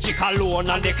Gucci cologne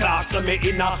and the clocks to me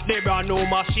inna. The brand new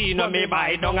machine when me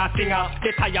buy down a singer.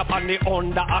 The tire pan the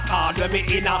under a card when me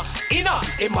inna.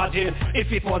 Imagine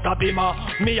if it was a bimmer,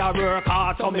 me a work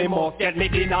hard so me must get me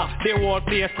dinner. The whole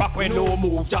place crack when no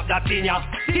move, drop that Tanya,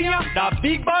 that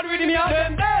big bad rhythm ya,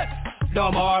 them dead.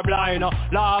 Dumb or blind,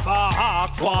 lava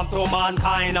hawk, swamp to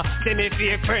mankind. See me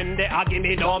fake friend, they a give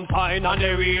me dumb sign, and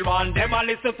the real one, them a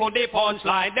listen for the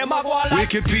punchline. Them a go like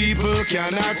wicked people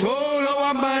cannot hold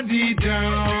our body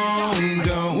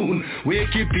down.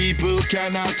 Wicked people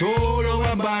cannot hold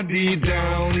our body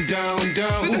down.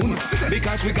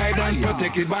 Because we guide and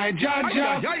protected by Jah,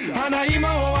 and I am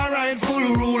our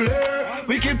rightful ruler.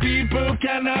 Wicked people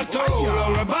cannot hold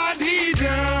our body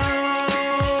down.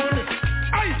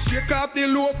 Shake up the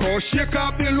locust, shake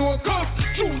up the locust.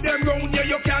 Through them round here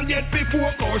you can't get the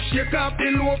focus. Shake up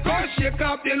the locust, shake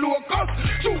up the locust.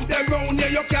 Through them round here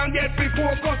you can't get the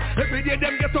focus. Every day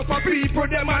them get up a people,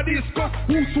 them a discuss.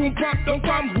 Who soon pack them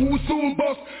from, who soon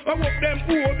bust. I walk them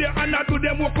over there and I do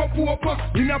them walk up focus.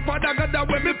 In a father God that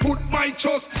where me put my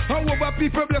trust. I over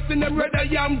people blessing them whether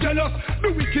I am jealous.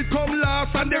 The wicked come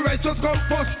last and the righteous come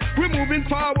first. We moving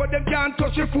forward, them can't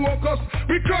touch the focus.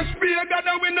 We crush fear God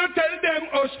and we not tell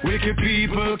them us. Wicked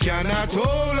people cannot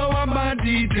hold our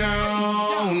body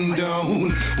down.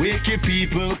 Wicked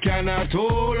people cannot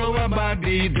hold our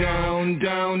body down.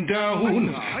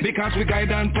 Because we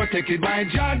guide and protected by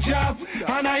Jah,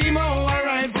 and I am our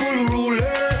rightful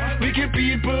ruler. Wicked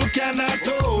people cannot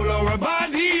hold our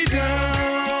body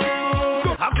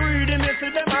down. I greedy me see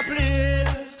them a play,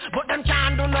 but them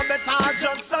can't do no better,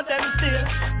 just so them still.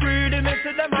 Greedy me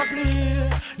see them a play.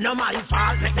 No my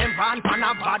fault, make them fan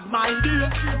a bad mind.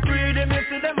 Greedy me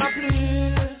see them a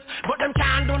play, but them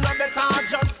can't do no better,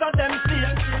 just so them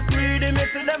still. Greedy me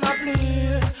see them a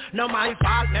play. No my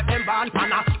fault, make them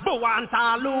fan a but want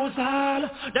to lose all.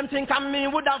 Them think of me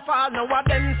woulda fall, now what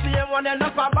them see when they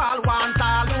look a ball. Want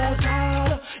to lose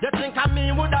all. You think of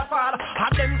me woulda fall,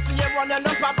 and them see when they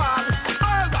look a ball.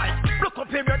 Alright, look up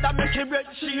here that make it red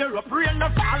cheer up. Rain no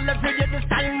fall every day, this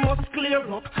time must clear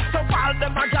up. So fall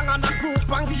them a gang and a group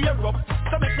and gear up.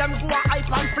 So make them go a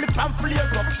hype and flip and flare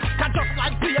up. Cause just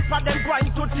like paper, them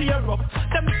going to tear up.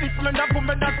 Them fishmen and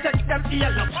women that take them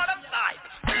ear up. What up like?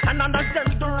 And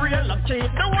understand the real of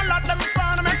change. The whole of them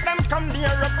fun make them come near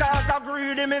up. Cause I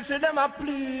greedy me see them a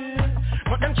play,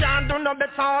 but them can't do no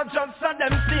better, just so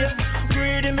them see.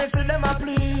 Greedy me see them a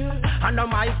play, and no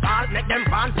my fault make them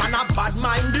fan a bad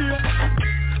mind.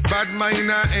 Bad mind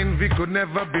and envy could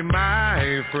never be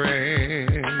my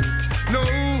friend. No,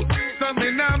 some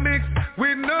in a mix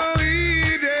with no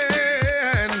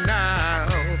Eden now.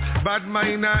 Bad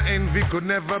mind and envy could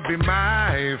never be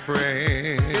my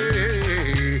friend.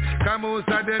 Come most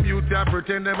of them youth a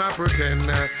pretend, them a pretend.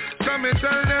 So me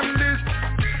tell them this,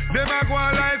 them a go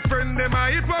like friend, them a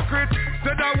hypocrite.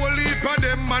 Said I will leave for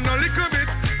them and a little bit.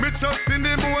 Me trust in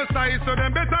the most high, so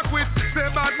them better quit. Say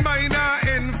bad mind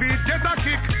and envy, get a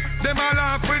kick. Them a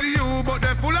laugh with you, but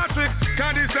they full of tricks.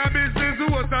 Cause this a business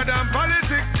worse than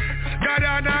politics. God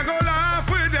and I go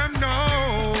laugh with them,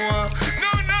 no.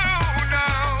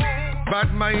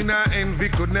 Bad mind and envy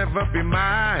could never be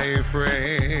my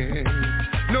friend.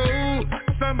 No,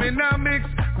 some in a mix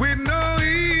with no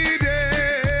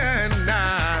Eden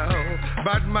now.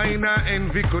 Bad mind and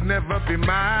envy could never be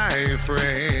my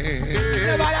friend.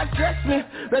 Nobody stress me,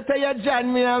 better you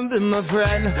join me and be my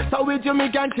friend. So with you me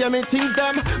can tell me things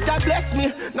them. God bless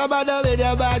me, nobody with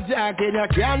your bad jacket. You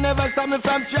can never stop me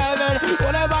from traveling.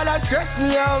 Nobody stress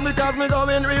me out because me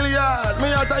going really hard.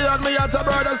 Me a tired, me a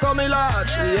brother, so me large.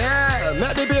 Yeah,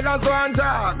 make the big and so and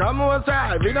talk. I'm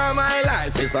outside, you know my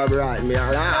life is so bright, me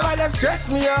alive. Nobody stress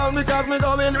me out because me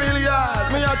going really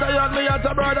hard. Me a tired, me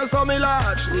a brother, so me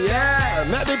large. Yeah,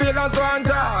 make the big and so and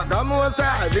talk. I'm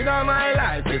outside, you know my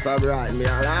life is so bright, me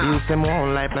alive. You see my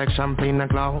own life like champagne and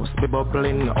glass, be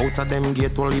bubbling. Out of them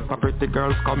gate, all heap of pretty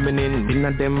girls coming in. In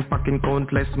a them fucking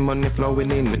countless money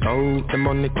flowing in. Without the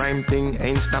money crime thing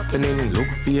ain't stopping in. Look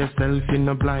for yourself in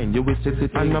the blind, you will see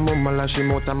it. And the mama lash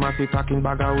him out a massive fucking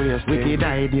bag of waste. Wicked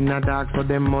died in a dark, so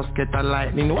them must get a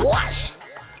lightning. Wash!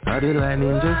 How the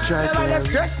lightning just strike me. Nobody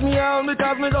stress me out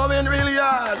because me going really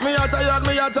hard. Me a tired,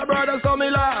 me a brother, so me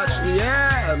large.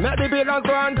 Yeah, make the big and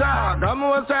so and talk. I'm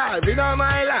outside, you know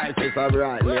my life is so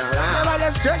bright, me alive.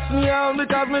 Nobody stress me out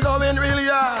because me going really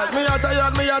hard. Me a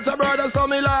tired, me a brother, so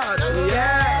me large.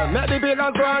 Yeah, make the big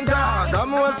and so and talk.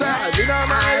 I'm outside, you know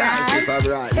my life is so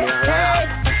bright, me alive.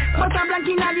 But I'm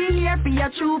blanking at the ear for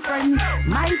your true friend.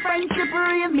 My friendship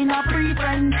real, me not free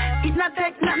friend. It not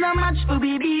take not no much to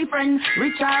be friend.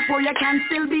 Rich or poor, you can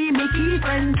still be me key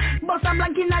friend. But I'm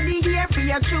blanking at the ear for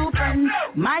your true friend.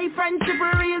 My friendship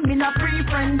real, me not free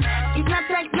friend. It not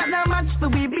take not no much to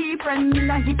be friend. Me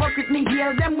not hypocrite, me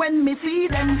hear them when me see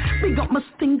them. Big up my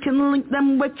stinking link,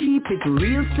 them we keep it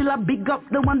real. Still I big up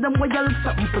the one them we yell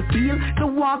something to feel. The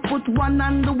walk with one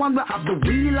and the one we have the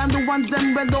wheel. And the ones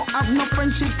them we don't have no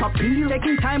friendship appeal.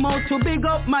 Taking time out to big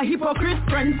up my hypocrite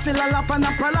friends. Still a laugh and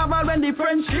a palaver when the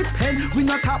friendship end. We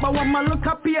not talk about what my look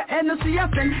up here and see a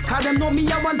friend. Cause them know me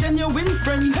a one genuine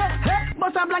friend.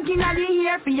 But I'm blanking at the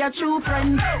ear for your true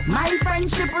friend. My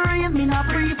friendship real, me not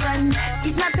free friend.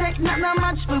 It not take not no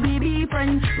much to be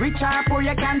friend. Rich or poor,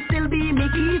 you can still be me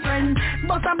key friend.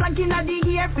 But I'm blanking at the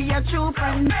ear for your true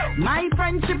friend. My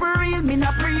friendship real, me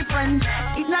not free friend.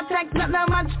 It not take not no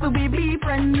much to be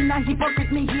friend. Me not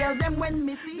hypocrite, me hear them when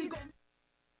me see.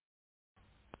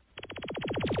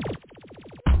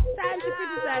 Time to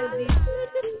criticize this.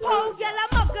 Oh, girl,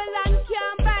 a muggle and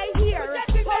can't buy here. Oh,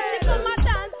 she come a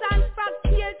dance and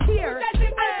practice here. And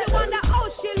she wonder how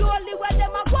she lonely when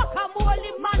them a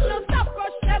guacamole man no stop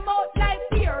crush them out like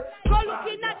fear. Go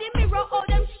looking at the mirror, oh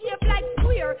them shape like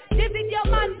square. The video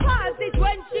man pause it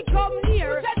when she come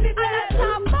near. And I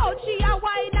talk about she a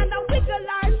wine and a wiggle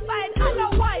her spine and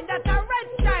a wine that a red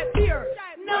stripe beer.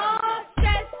 No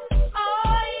stress,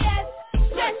 oh yes,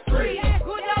 stress free.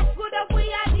 Good up, we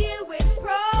are deal with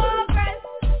progress.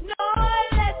 No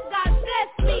less, God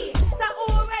bless me. So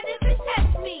who ready to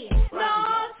test me? No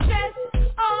stress,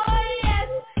 oh yes,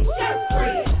 stress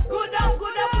free. Good up, we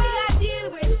are deal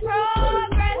with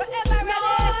progress. Whatever no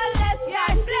less,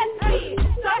 God bless me.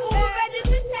 So who ready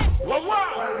to test me?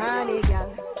 Honey gal,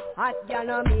 hot gal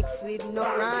no mix with no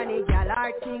honey gal.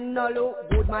 Our thing no look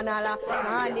good man alla.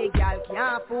 Honey gal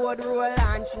can't afford roll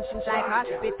and she's like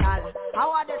hospital.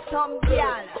 How are the some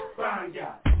gal?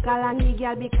 Call on me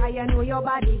girl because you know your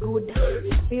body good.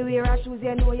 You wear a shoes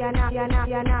you know you're not.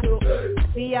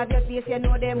 See have your face you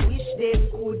know them wish them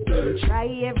could. Try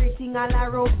everything all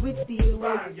around with steel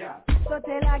wood. So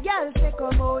tell a girl to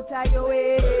come out of your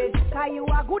way. Cause you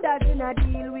are good as in a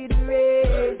deal with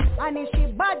race. And if she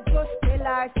bad just tell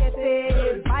her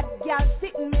say bad girl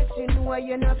sitting makes you know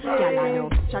you not play. Girl I know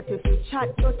chat if you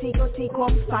chat dirty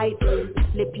come fight.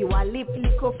 Lip you a lip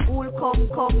lick a fool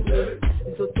come.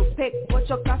 So to pick what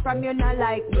you got from you not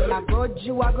like me. I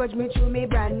grudge me through me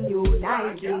brand new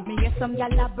Nike. Me hear some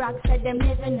gyal a brag say them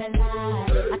living a lie.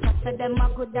 I talk say them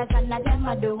a good as and a them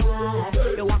a do why.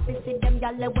 You want to see them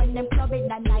gyal when them club in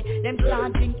the night. Them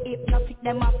can't drink hypnotic,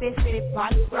 them a face sip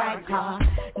and Sprite car.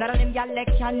 None of them gyal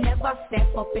they can never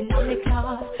step up in the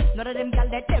class. None of them gyal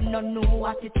they them no know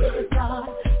what it is to start.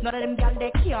 None of them gyal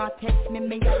they can't test me a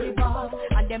the boss.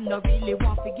 And them no really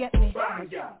want to get me.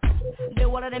 The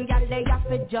one of them gal they have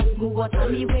to just move out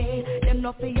of me way. Them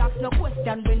no fi ask no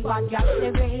question when bad gal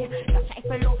say way. That's I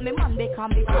feel up me man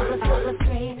because me go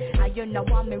stray. And you know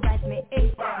want me rise me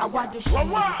eight. I want to show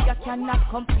you cannot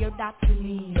compare that to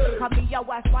me. Cause me a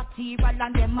wife material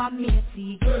and them a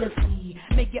messy. Let's see.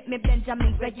 Me get me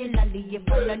Benjamin regularly.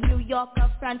 If I'm a New York or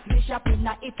France, me shop in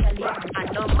a Italy. I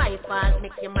know my fault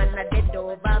make your man a dead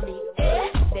over me.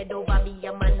 Dead over me,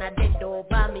 your man a dead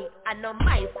over me. I know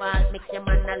my fault make your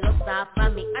man a lost off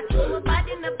of me. I see my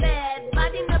body in the bed,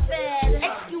 body in the bed.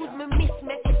 Excuse me, miss,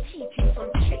 make me teach you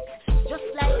some tricks. Just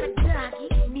like a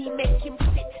doggy, me make him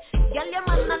sit. Girl, your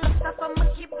man a lost off of my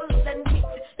kibbles and bits.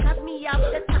 Cause me have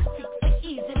the tactics for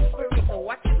easy spirit. So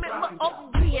watch it, make me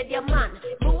upgrade your man.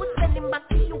 Me will send him back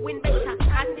to you in better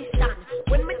condition.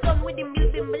 When me done with him,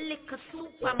 you'll be me like a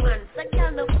Superman. So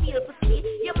girl, no feel for see.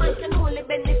 Your man can only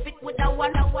benefit with a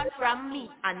one from me.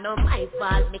 I know my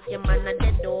fault make your man a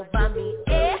dead over me.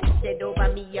 Dead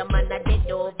over me, your man a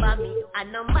dead over me. I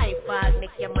know my fault make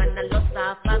your man a lost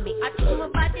off of me. I threw my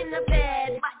body in the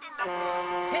bed.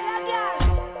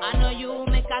 I know you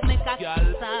make a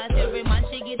girl sad. Every man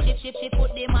she get she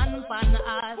put the man on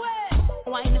ass.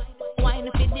 Wine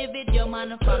for the video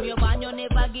man. From your van you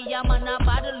never give your man a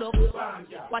bad look.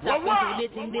 What happened to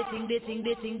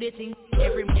the thing.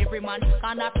 Every man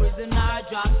can a prisoner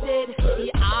drop dead.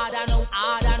 He hard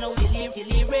and no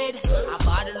really red. A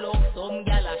bad look some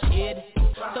gal a shade.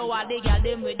 So all the gal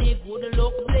them with the good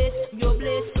look bless. You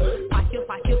bless. Pack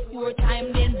your 4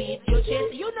 times then beat your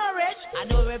chest. You know rich. I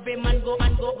know every man go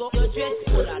your dress.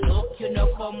 Full of look you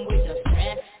know come with the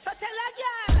stress. So tell a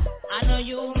gal. I know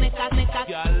you make a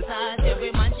girl sad.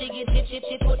 Every man she get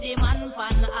she put the man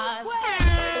on ass.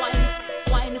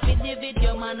 Wine for the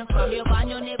video man. From your van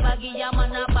you never give your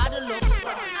man a bad look.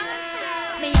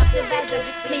 Me have the bag,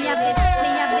 me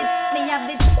have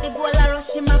it. The goal a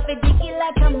rush him up a diggy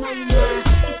like a miner.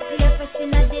 It's the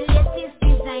fashion of the latest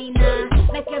designer.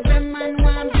 Make every man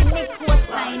want to make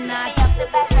co-signer. Me have the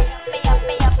bag,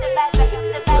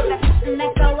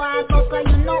 make a walk up 'cause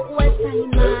you know what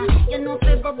signer. You know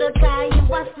fi bubble car,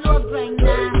 you a slow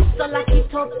grinder. So lock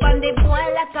it up on the boy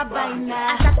like a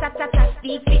binder. Ta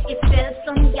speak it itself,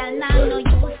 some girl now no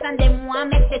use and them want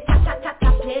make the ta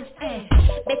pledge.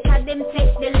 Better them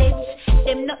take the ledge.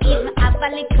 Them not even have a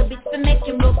little bit to make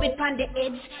him rub it on the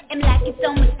edge. Him like it's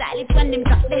on my style, it's when them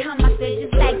drop the hammer stage.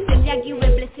 It's like them ya give a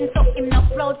blessing, so him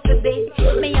not proud for bed.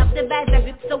 Me have the vibes I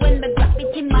rip, so when me drop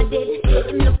it, him a dead.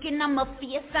 Him looking at my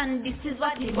face and this is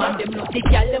what he want. Them look the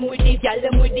gal them with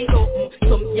the open.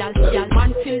 Some gal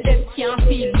man till them can't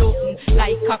feel nothing.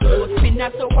 Like a close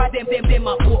spinner, so why them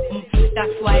a open.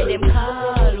 That's why them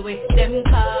call way.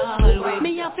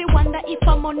 Me have to wonder if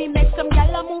a money make some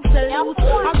gal a move to loose.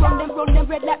 I run them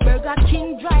red like Burger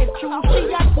King drive through.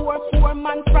 She a poor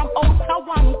man from outer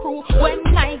one crew. When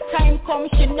night time comes,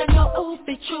 she no know who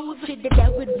to choose. She did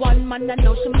that with one man, I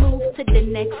know she moved to the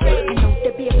next. I know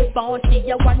the baby born, she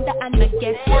a wonder and a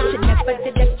guess. She never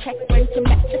did a check when she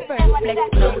met the first flex.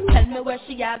 Now tell me where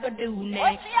she a go do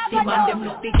next. The man them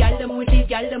look the gal them with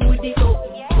the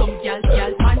open. Some gal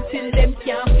man till them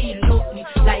can't feel nothing.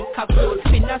 Like a cold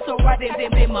spinner, so why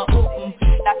them a open.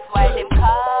 That's why them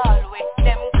call way.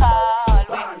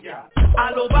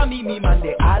 All over me man,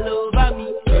 they all over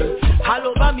me. All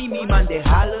over me man, they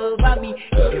all over me.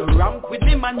 If you ramp with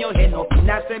me man, your head up in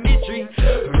a cemetery.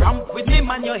 Ramp with me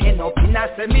man, your head up in a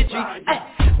cemetery.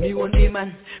 Me only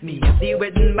man, me have the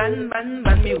wedding man,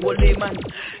 me holy man.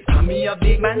 Me have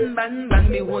the man,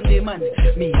 me holy man.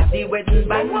 Me have the wedding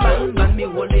man, me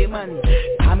holy man.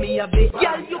 Me have the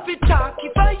girl you fi talk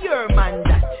if I your man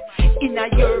that. In a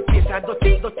your place I go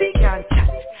take and chat.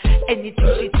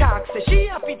 Anything she talks, say she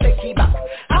happy take it back.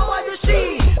 How do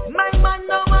she? My man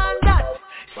no want that.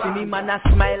 See me man a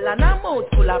smile and a mouth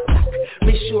full of black.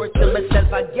 Me sure to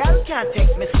myself a girl can't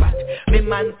take me spot. Me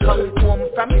man come home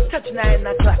from me touch 9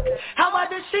 o'clock. How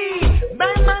do she?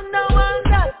 My man no want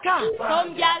that.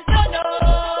 Some girl don't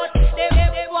know.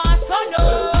 They want to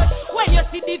know. When you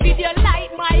see the video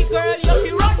like my girl, you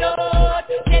be run out.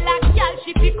 Tell a girl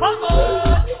she be come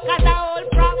out. Cause I all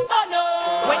from no.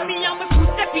 When me and my crew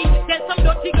step in, tell some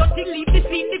dirty leave the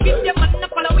scene. The video man no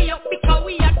follow we up because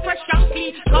we are fresh and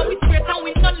clean. Cause we straight and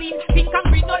we no lean. Think and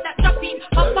green all that dropping.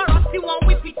 Paparazzi want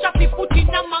we picture we put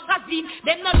in a magazine.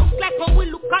 Them no look like when we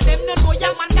look at them no know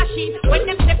your man dashing. When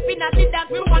them step in at the dance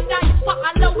we wonder if for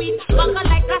Halloween. Manga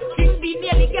like a string bee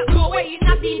nearly get blow away in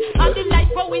a deal. And the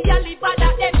life for we a live at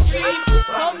that them dream.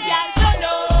 Some girl don't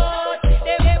know.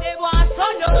 They want to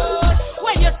know.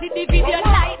 When you see the video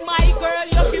like my girl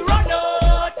you be run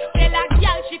out. Tell a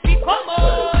girl she be come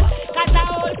out. Cause I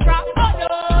all from run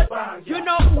out. You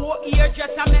know who ear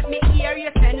just a make me hear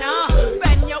you say nah.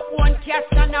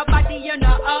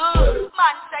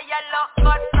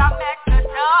 Locust from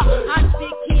Exeter. And to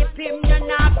keep him, you're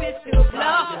not be too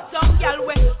blow. Some girl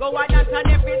will go and dance on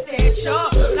every stage show.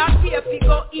 Now see if you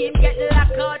go in, get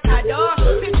locked out a door.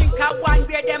 If you drink a one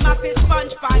beer, them a fi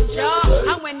sponge panjo.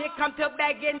 And when they come to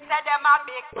begging, say them a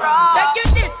big bro. Beg you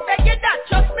this, beg you that,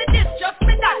 trust me this, trust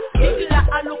me that. Sizzla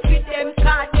a look at them,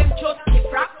 cause them just keep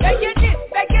rap. Beg you this,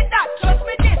 beg you that, trust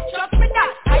me this, trust me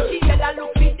that. Gyal a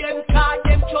look at them, cause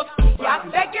them just keep rap.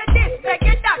 Beg you this, beg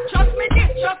you that, trust me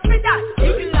this, trust me that.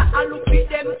 Sizzla a look at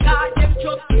them, cause them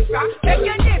just keep rap. Beg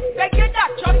you this, beg you that,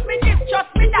 trust me this,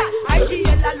 trust me that.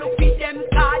 Gyal a look at them,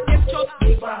 cause them just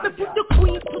keep rap. Me put the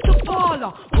queen, put the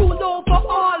baller, rule over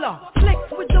all her. Flex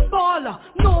with the baller,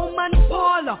 no man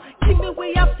baller. Give me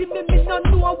way up, see me no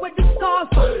know where the stars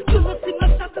are. You know see my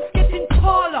status getting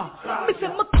taller. Me say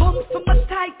me come from a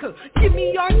cycle, give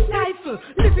me your stifle.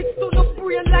 Lyrics to no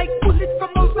brain like bullets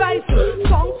from a rifle.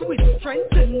 Songs with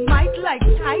strength and might like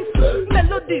Tyson.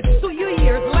 Melodies to your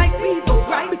ears like people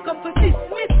right. We come for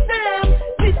dismiss them.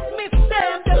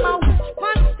 Them a witch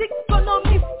man stick for no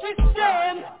mistress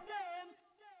them.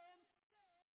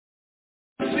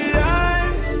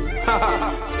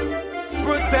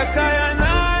 Protect I and I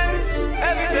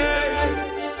every day.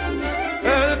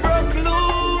 El broke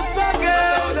loose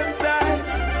again.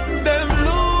 Them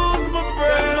lose my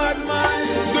friend. Bad mind.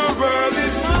 The world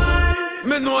is mine.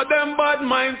 Me know them bad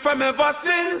mind from ever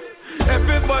since.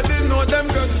 Everybody know them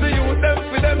girls to you them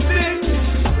for them things.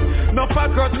 No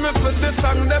forgot me for the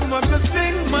song them want to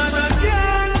sing. Man I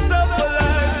can't stop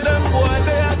alive. Them boy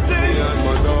they are sing. Me and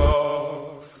my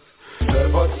dogs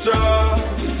never trust.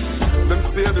 Them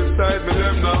stay beside me,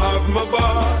 them no have my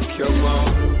back. Come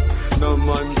on, no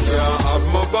man can't have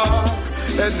my back.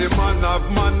 Any man have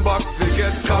man back to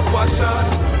get compassion.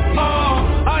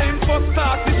 Oh, I'm for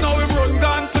started, now we run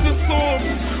down to the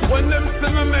soup. When them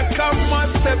see me make a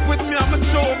mad step with me, I'm a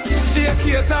choke. Stay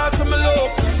out to me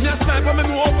low. Me a sniper, me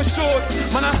know overshoot.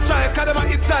 Man a strike, them a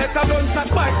hit tight. I don't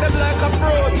start bite them like a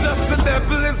pro. Just the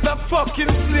devil is the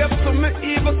fucking slave to me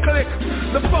evil click.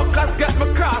 The fuckers get me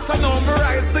cross, I know me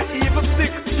rise the evil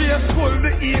stick. Chase pull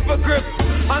the evil grip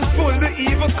and pull the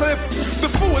evil clip. The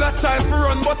fool I try to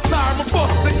run, but sorry, me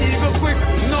bust the evil quick.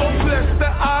 No flex, the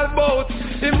all bout.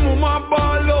 Him mama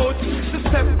ball out. The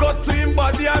step got to him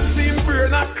body and see him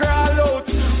brain a crawl out.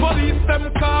 Police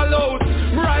them call out.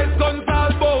 Rise guns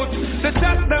all bout. They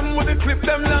check them with the clip,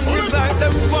 them language like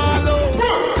them fall out.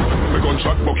 Me gun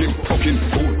shot buck him, fucking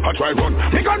fool, I try run.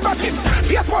 Me gun back him,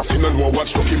 face passing and know what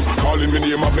struck him. Calling me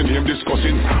name of me name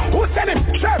discussing. Who send him?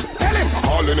 Chef, tell him.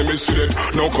 All enemies see dead,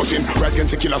 no cutting. Right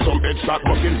against the killer, some head start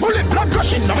busting. Bullet, blood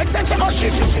gushing, no make sense of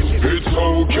gushing. It's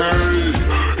okay,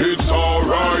 it's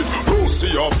alright.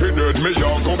 Pussy off in it, me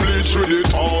a go bleach with it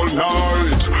all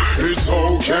night. It's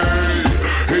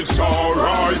okay, it's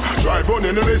alright. Drive on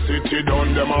in the city,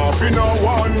 done them off in a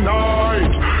one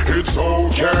night. It's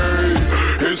okay,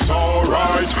 it's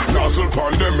alright. Nozzle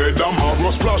pon them head, them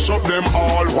arrow splash up them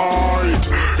all white.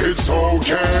 It's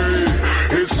okay,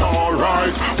 it's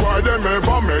alright. Why them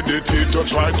ever meditate to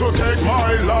try to take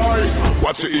my life?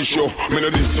 What's the issue? Me no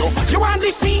this you. You want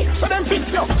this me? So them fix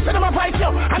you. So them a fight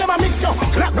you. I never mix you.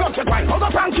 Black blood check white. Hold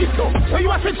up and kiss you. So you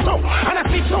a switch so. And a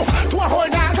switch so. To a whole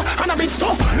dance and a bit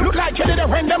so. Look like you did it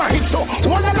when them a hit so.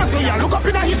 One of them see ya. Look up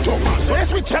in a hit so. So you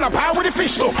switch and a power with the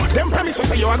fish so. Them premises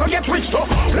say you are gonna get rich so.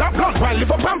 Black blood while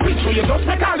live up and preach so. You just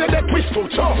make all the dead twist so.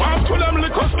 Warm to them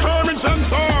liquor skirmage and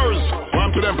stars. Warm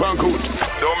to them pancoot.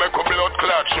 Don't make up blood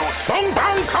clot shoot. Song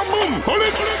bang kaboom. Pull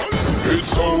it.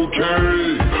 It's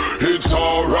okay, it's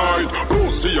alright.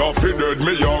 Pussy off in it,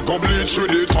 me a go bleach with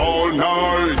it all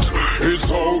night. It's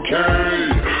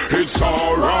okay, it's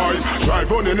alright.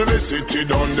 Drive on in the city,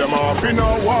 done them off in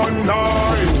a one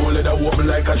night. Hold it a wobble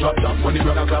like a drop top. When the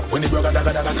burger clap, when the burger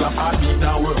daga daga clap. Heartbeat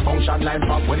now work, function line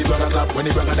pop. When the burger clap, when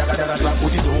the burger daga daga clap.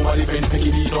 Put it over the bench, make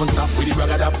it don't stop. With the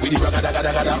burger dap, with the burger daga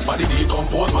daga dap. Body the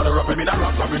compose, mother up, me da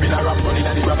rap, me da rap. Running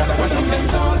at the burger daga daga. Them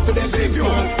dance to them big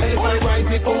young. They rise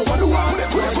it over the wall.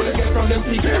 Where will they get from them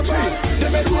peak and tree? They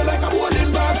may roll like a bowling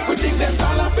ball. We think them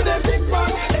tall up in them big ball.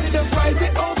 Let them rise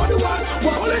it over the wall.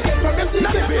 Where will they get from them peak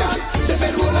and tree? They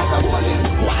may roll like a bowling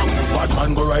ball. Bad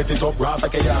man go rise it up, rap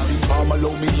like a yard. Farm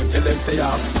allow me, tell them stay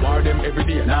up. War them every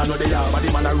day, now know they are. But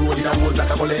the man a roll in a road like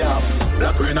a gully up.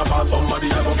 Black rain a fall, somebody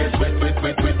a go get wet.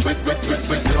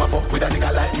 Never fuck with a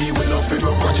nigga like me. We love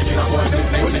people, crunch it in a boy.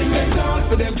 When they get down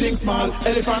for them things small.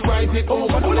 Elephant rise it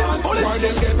over the wall. Where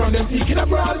them get from them peak in a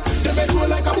brawl. They may roll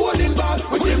like a bowling ball.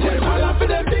 We give them all up for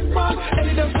them big ball.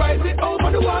 Any them rise it over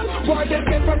the wall. Where them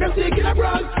get from them peak in a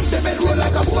brawl. They may roll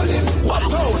like a bowling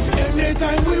ball.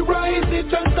 Anytime we rise it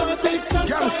and start take some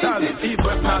rise it.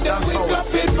 And then we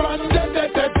clap it from them.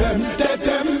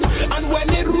 And when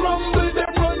it roll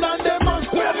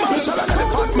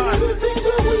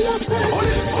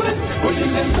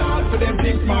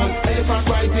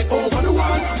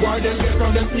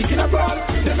man, them speaking abroad.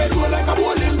 Them head roll like a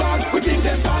bowling ball. We think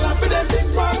them fall off for them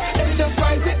big ball. They just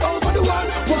rise it over the wall.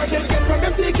 What they get from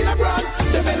them speaking abroad.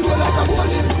 Them head roll like a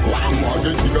bowling ball. More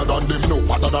get bigger than them know,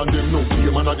 better than them know.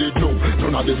 Fear man a dead know.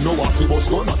 None of them know what the boss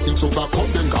gun. I think so that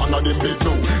come them can of them bed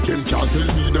know. Them can't tell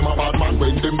me them a bad man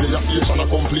when them they a station a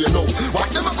complain now.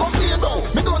 What them a complain now?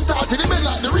 Me gun start to the bed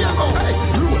like the rain now. Hey,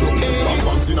 load up some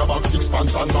pants in about 6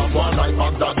 pants and not one night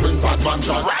back that when bad man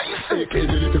shot. AK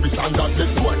the little bit standard,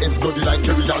 let's go and bloody like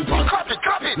Kerry and Pan. Clap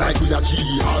it, like we are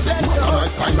jihad. What a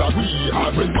nice time that we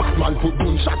had when Batman put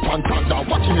gun shot and tag down,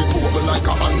 watching it over like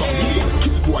a hand of me.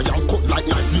 Kill boy and cut like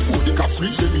knife before the cops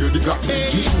reach them, hear the Glock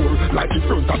beat. Sure, like the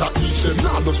front of that leash, them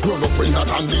now just run up when that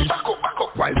hand leash. Back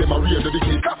up, while them a rear the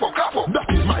key. Clap up, that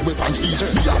is my weapon speech.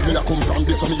 Me have me a come from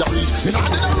this one me a reach. Me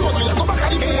not in a road, me a go back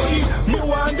at the boy. Me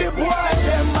want the boy,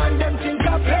 them and them think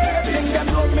of paving. Them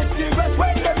know me serious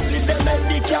when them see them and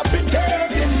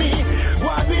decapitating me.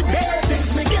 Want me paving,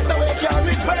 me get away from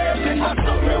me paving. I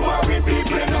saw me worry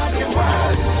people not the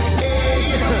world.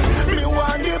 Me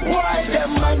want the boy,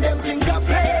 them and them think of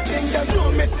paving. Them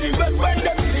know me serious when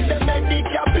them see them and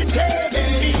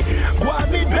decapitating me.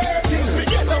 Want me paving, me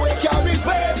get away from me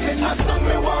paving. I saw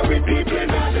me worry people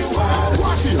not the world.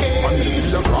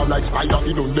 And the crowd like spider,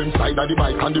 you know them side of the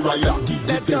bike and the rider.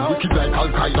 Them wicked like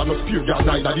Al-Qaeda, no spear gas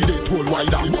neither. The day told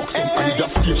wider. The box and the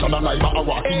gas station alive, I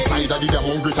walk inside of the damn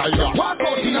hungry tiger. Walk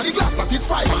out in the glass that is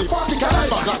fire. 40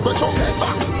 caliber, that but your head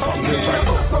back. From the side,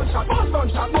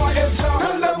 gunshot, boy, headshot.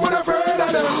 Tell them we're afraid of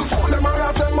them. Fuck them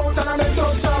around them mountain and them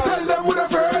sun star. Tell them we're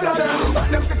afraid of them. Let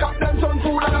them stick up them sun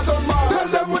food and a sun bar. Tell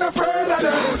them we're afraid of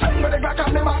them. Send me the Glock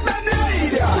and them up, then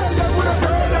they idiot. Tell them we're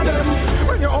afraid of them.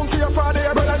 When your uncle, your father,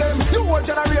 your brother, them. You one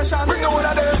generation, bring all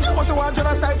of them. You want to want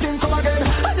genocide thing come again.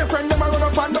 And your friend them a run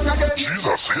up and down again.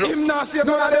 Jesus, yeah. Him not save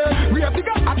none of them. We have to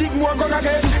get a big more gun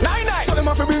again. 9-9, so them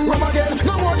have to bring rum again.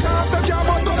 No more chance to can't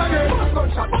bust gun again.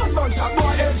 Bust gunshot,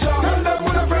 boy headshot. Tell them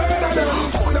we're afraid of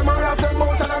them. Fuck them around them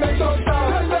mountain and them sun star.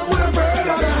 Tell them we're afraid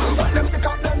of them. Let them stick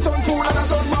up them sun food and a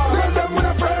sun bar. Tell them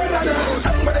we're afraid of them.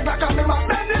 Send me the Glock and them up,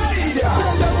 then they idiot.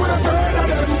 Tell them we're afraid of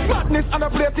them. Madness and a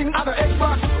plating and a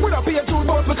Xbox. We don't pay a two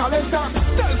boats, we collect that.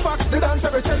 Tell facts, the dance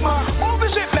every check mark. Over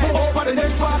shit, man, over the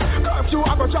next part. Curfew,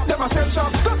 I go drop them a set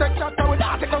shop. Don't take chat, I will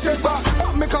not take no stress back.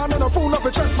 Pump me corner, no fool up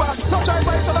a trespass. No try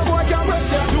fight, so the boy can't rest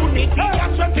ya. Unity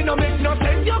and strength, no make no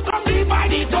sense. You come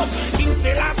divide it up. King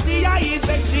Selassie is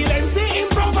excellence, him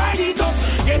provide it up.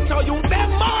 Get so you them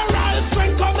moral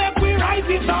strength, come make we rise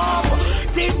it up.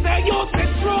 They say you say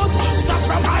truth, stop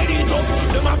from hide it up.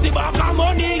 Them have the back of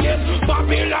money, yes.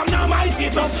 Babylon now might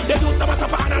it up. They do so much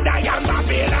of an die and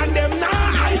Babylon, them now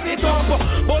hide it up.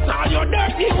 But all your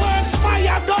dirty works,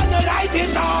 fire done light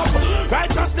it up.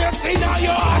 Righteousness in all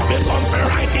your heart, they come to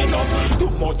write it up. Too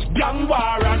much gang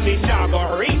war and it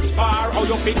never reach far. How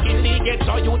you thinking they get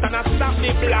so youth and a stop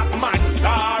the black man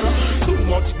star. Too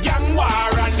much gang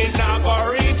war and it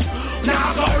never reach far.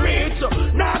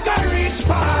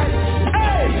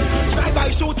 Hey,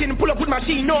 drive-by shooting, pull up with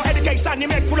machine. No education, he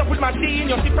make pull up with machine.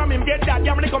 You see from him dead that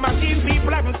damn like a machine.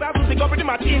 People have themselves to take up with the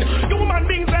machine. Human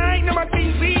beings ain't the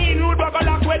machine seen. Who'd bugger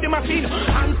lock with the machine.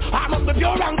 And I must be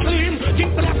pure and clean.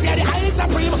 King Selassie the high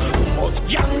supreme. Too much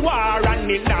gang war and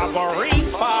it never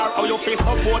reach far. How you face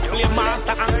support your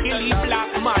master and kill the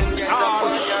black man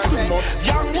star. Too much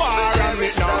gang war and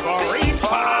it never reach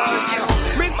far.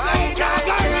 Mix like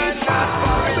never reach far.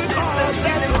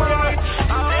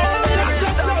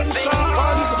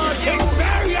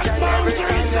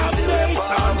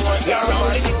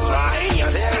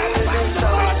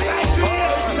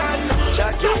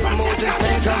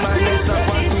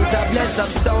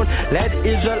 Led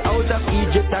Israel out of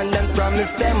Egypt and then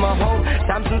promised them a home.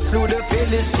 Samson slew the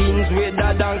Philistines with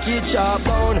a donkey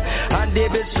jawbone, and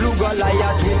David slew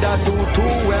Goliath with a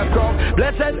 2-2 crown.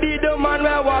 Blessed be the man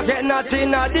where walketh not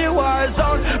in a the war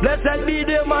zone. Blessed be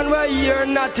the man where hear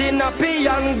not in a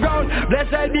peon ground.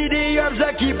 Blessed be the herbs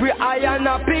that keep we iron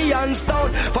a peon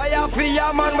stone. Fire for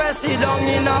your man where sit down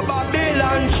in a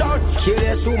Babylon shout. Kill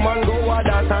this woman, go a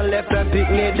dance and left them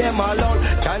picnic them alone.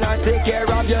 Cannot take care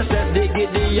of yourself, dig it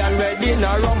and ready in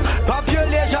a rum.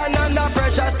 Population under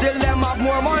pressure, still them have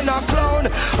more money clown.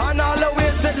 And all the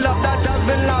wasted love that has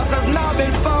been lost has now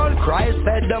been found. Christ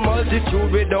fed the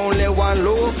multitude with only one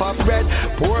loaf of bread.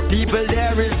 Poor people,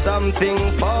 there is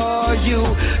something for you.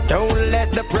 Don't let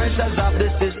the pressures of the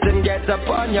system get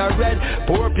upon your head.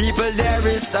 Poor people, there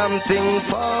is something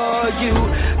for you.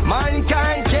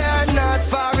 Mankind care not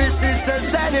for his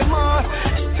sisters anymore.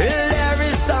 Still there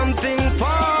is something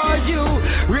for you.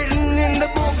 Written in the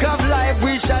book of life,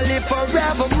 we shall live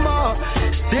forevermore.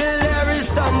 Still there is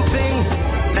something.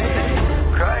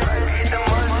 Christ be the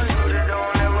multitude,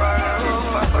 don't ever know.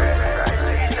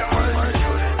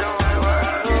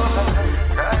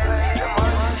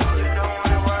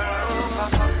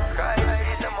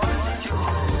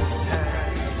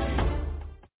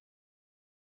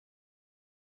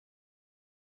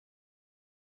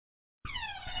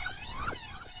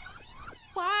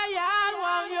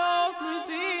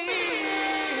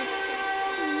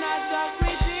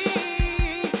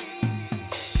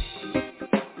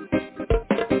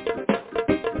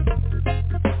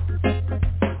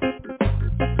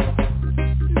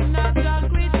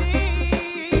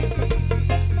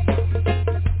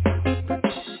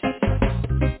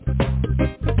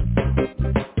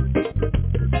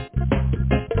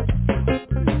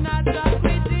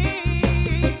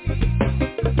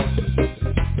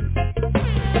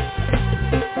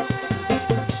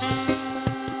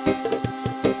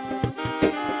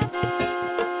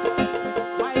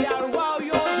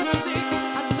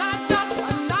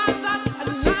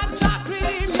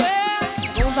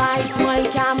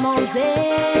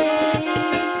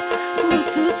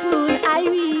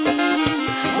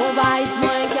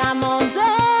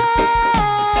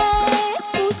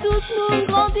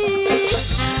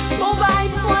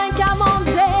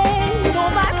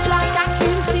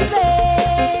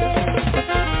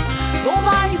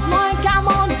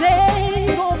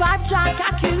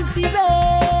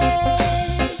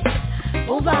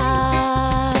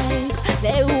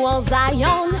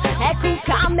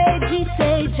 pays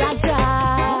c'est Jaja.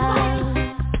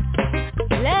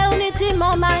 Léoniti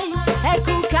mon maï,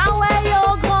 écoute quand yo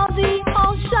grandi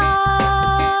en chai.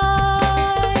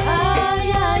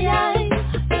 Aïe aïe aïe,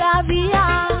 la vie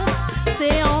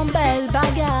c'est en belle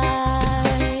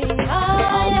bagaille.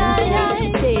 Aïe aïe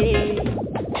aïe,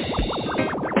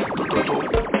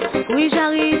 oui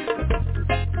j'arrive.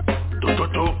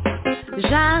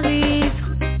 J'arrive.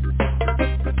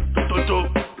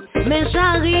 Mais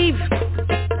j'arrive.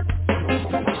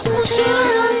 Mon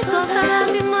chéri, quand t'as la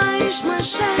vie, moi, je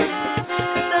m'achète.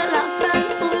 C'est la peine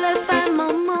pour les femmes,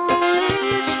 maman,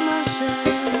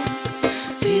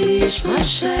 je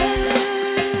m'achète.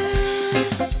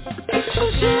 Mon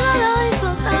chéri,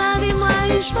 quand t'as la vie, moi,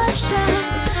 je m'achète.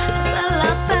 C'est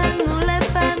la peine pour les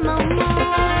femmes, maman,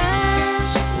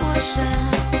 je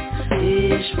m'achète.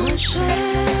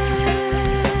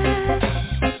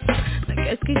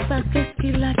 Qu'est-ce qui se passe, qu'est-ce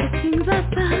qu'il a, qu'est-ce qui ne va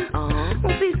pas? Mon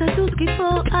fils a tout ce qu'il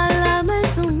faut à la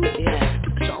maison.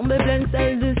 Sa chambre est pleine,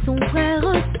 celle de son frère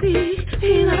aussi.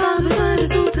 Il n'a pas besoin de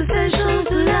toutes ces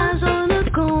choses-là, je ne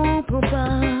comprends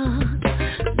pas.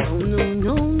 Non, non,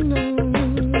 non, non,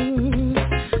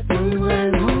 non,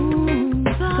 vraiment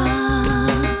pas.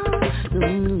 Non,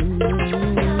 non, non,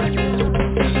 non.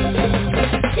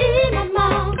 Dis maman,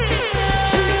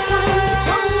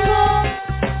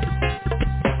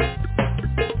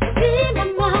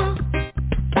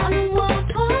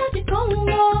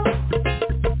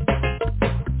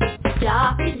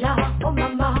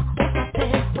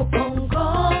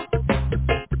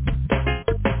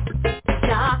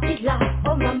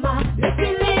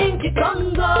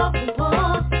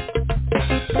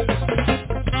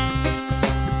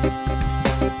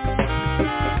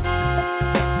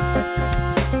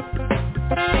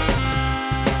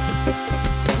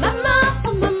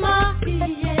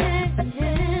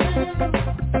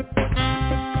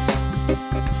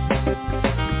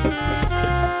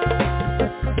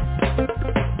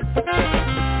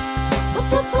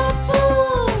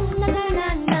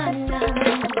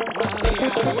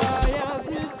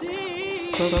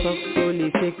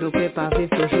 politique nous prépare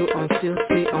toujours en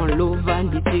sursis, en l'eau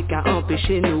vanité qu'a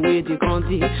empêché nous de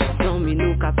grandir. Sans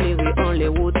nous qu'a plairé en les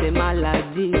routes et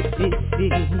maladies.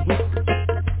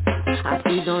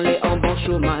 Assis dans les en bon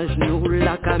chômage, nous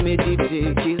la qu'à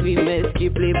méditer. Qui rimesse, qui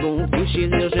plaît bon, qui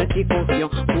chérir, je qui confiant.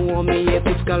 Pour en meilleur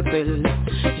pour scalpel,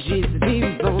 juste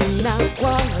vivant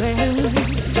aquarelle.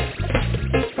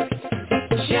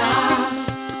 Jah,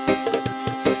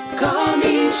 comme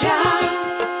il Jah.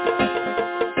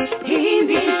 In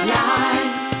this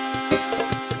life,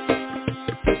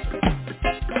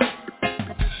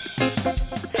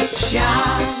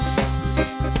 Jah,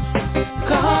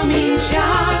 come in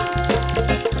Jah.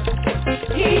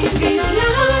 In this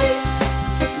life,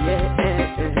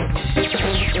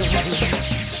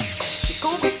 j'ai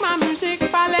compris que ma musique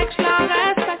fallait que je la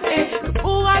respecte.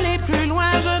 Pour aller plus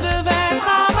loin, je devais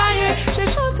travailler. J'ai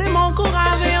chanté mon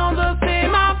courage et endossé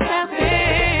ma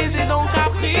fierté. J'ai donc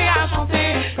appris à chanter.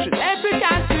 Je n'ai plus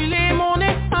calculé mon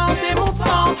essence et mon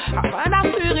temps afin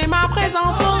d'assurer ma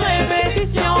présence aux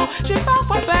répétitions. J'ai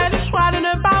parfois fait le choix de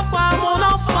ne pas voir mon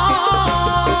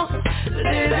enfant, de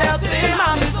déserter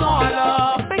ma maison.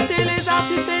 Alors respecter les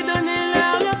artistes et donner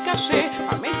leur lieu caché.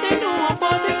 Mettez-nous en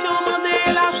position, demandez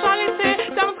la charité.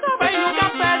 Dans le travail, nous qu'a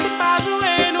fait, c'est pas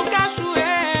jouer, nous qu'a joué.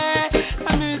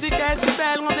 La musique est si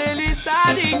belle, rendez-lui sa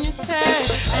dignité.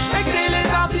 Respecter les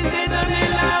artistes et donner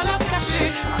leur lieu caché.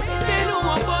 Mettez-nous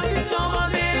en position,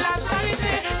 demandez la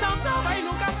charité. Dans le travail,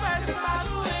 nous qu'a fait, c'est pas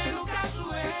jouer, nous qu'a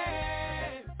joué.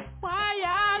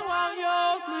 Royal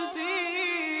Warriors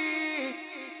music,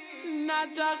 not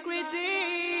just greedy.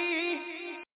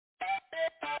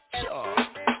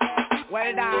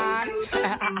 Well done.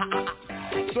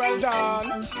 Well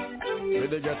done. We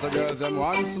dey get the girls them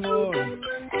once more.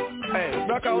 Hey,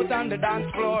 broke out on the dance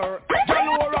floor.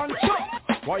 January and chuck.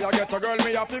 Why you get a girl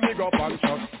me have to big up and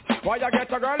chuck? Why you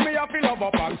get a girl me have to love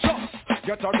up and chuck?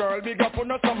 Get a girl big up on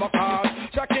the summer cars.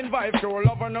 Checking vibes, your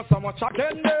love on the summer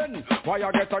checking then. Why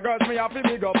you get a girl me have to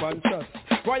big up and chuck?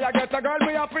 Why you get a girl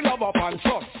me have to love up and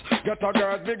chuck? Get a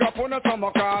girl big up on the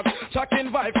summer cars. Checking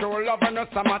vibes, your love on the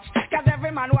summer. Cause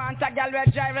every man wants a girl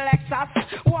with drive Lexus.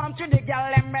 Want to the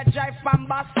girl them with drive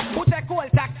Pambas. Who take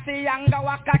old taxi and go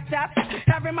a cactus.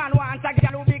 Every man wants a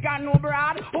girl who big and no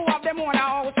broad. Who have them own a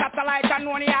house, satellite and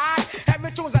one yard.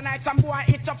 Every Tuesday night some boy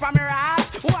eat up from me rat.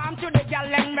 Want to the girl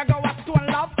them me go a stone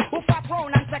love. Who fat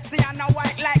round and sexy and a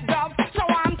white like dove. So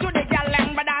want to the girl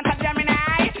them me dance a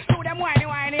Gemini. Do them whiny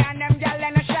whiny and them girl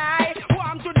them shy.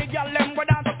 Want to the girl them me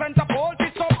dance a center pole.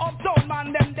 It's some uptown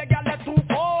man them the girl they too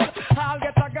cold. I'll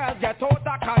get a girl get out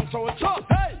of control. So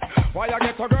hey, why you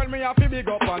get a girl me have to big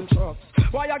up and trust?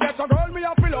 Why you get a girl me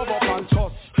have to love up and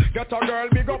trust? Get a girl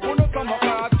big up on the summer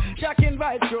class. She can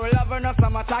invite you love her no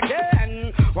summer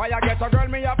again. Why you get a girl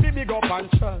me have to big up and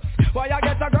trust? Why you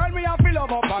get a girl me have to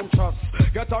love up and trust?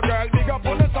 Get a girl big up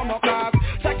on the summer class.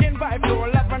 She can invite you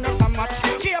love her no summer.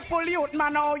 Careful youth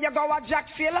man, how you go a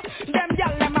Jacksonville. Them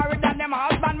gyal them married and them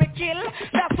husband we kill.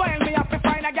 That's why me have to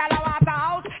find a gyal a water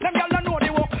house. Them gyal don't know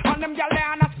the work and them gyal they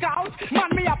on a scout.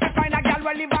 Man me have to find a gyal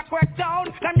where live a quick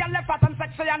town. Them gyal left fat and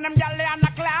sexy and them gyal they on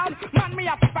a clown. Man me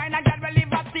have to find a gyal where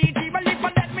live a CG. But live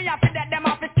for that me have to dead them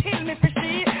have to kill me for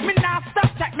she. Me nah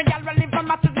stop check me gyal where live on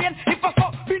Matazine. If I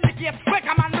so vindicate, wake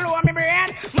a man blow me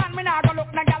brain. Man me nah go look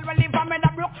na gyal where live on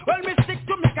Meadowbrook. Well me stick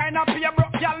to me kind of be a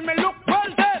broke gyal me look well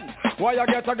then. Why you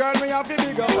get a girl me have to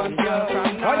big up and girl?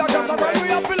 Why you get a girl me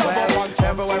have to love up and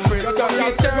everywhere free? You don't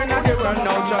get staring at the run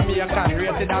now Jamaican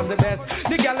rated as the best.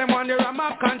 The girl them want the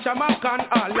Ramakan, Jamaican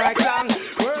all night long.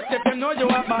 Worse if you know you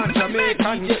are born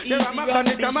Jamaican. The Ramakan,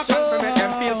 the Jamaican to make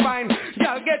them feel fine.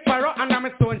 Girl get paro and I'm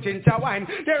a stone ginger wine.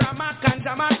 The Ramakan,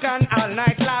 Jamaican all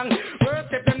night long. Worse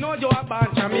if you know you are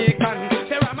born Jamaican.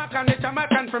 The Ramakan, the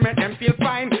Jamaican to make them feel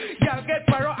fine. Girl get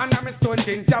paro and I'm a stone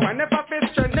ginger wine. If I feel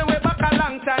straight, they way back a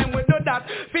long time with that.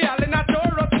 Feeling a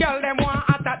Taurus, girl, them want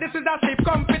attack. This is a stiff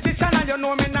competition and you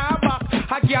know me now back.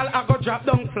 A girl, I go drop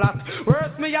down flat.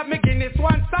 Worse, me have me Guinness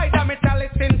one side and me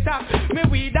chalice intact. Me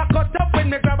weed a cut up when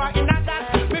me grab her in a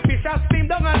that. Me fish a steam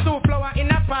down and two flour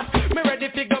in a pot. Me ready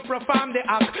to go perform the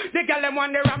act. The girl, them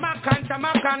want the Ramakan,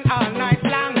 Jamaican all night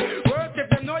long. Worse, if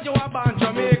them know you are born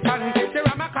Jamaican. The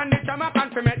Ramakan, the Jamaican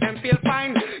to make them feel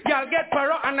fine. Girl, get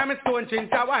paro and I'm a stone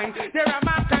ginger wine. The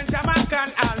Ramakan,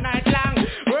 Jamaican all night long.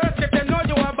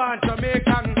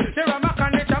 Jamaican, the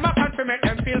Ramakan, the Jamaican to make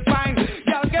them feel fine.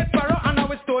 Y'all get paro and I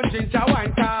will stone ginger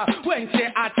wine car. When she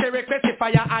at she request for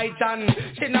your hygiene.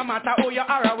 She no matter who you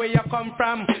are or where you come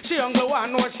from. She only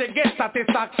want know she get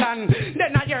satisfaction.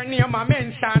 Then I hear name a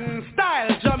mention.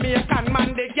 Style Jamaican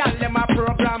man, the gyal them a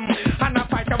program. And a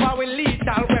fight over with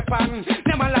lethal weapon.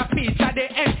 Them all a feature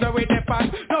the extra with the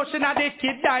pan. Now she not the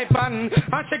kid dive on.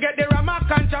 And she get the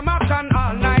Ramakan, Jamaican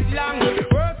all night long.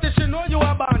 Worse if she know you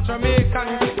are born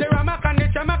Jamaican. The Ramakan, the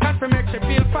Jamaican to make she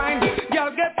feel fine.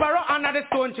 Girl get paro under the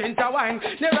stone ginger wine.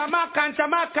 The Ramakan,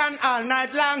 Jamaican all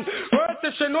night long. Worse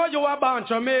if she know you are born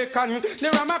Jamaican. The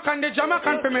Ramakan, the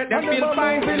Jamaican to make them feel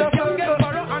fine. Girl get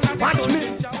paro under the stone ginger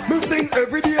wine. Me sing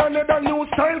every day another new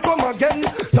style come again.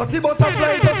 Dirty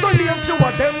butterfly, just don't leave you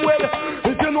at them well.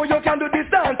 If you know you can do this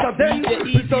dance then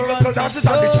the circle dance is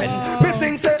at the trend. Me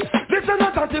sing say, listen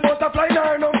not dirty butterfly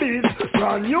nor no beats.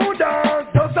 Brand new dance,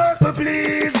 the circle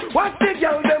please. Watch the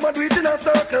girl them a do it in a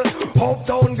circle.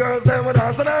 Uptown girls them a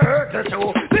dance and a hurt the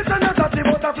show. Listen not dirty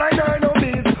butterfly nor no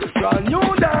beats. Brand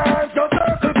new dance, the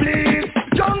circle please.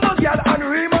 Jungle girl and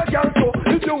Reba girl so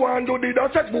if you want to do the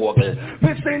dance at vocal.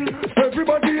 Me sing,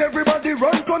 everybody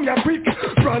run come ya quick.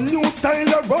 Brand new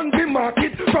style a run the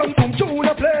market. From boom tune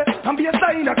a play and be a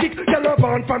sign a kick. Girl a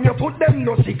born from your foot them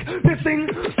no sick. Me sing,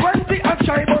 20 a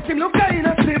shy but him look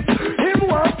kinda stiff. Him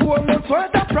want 4 months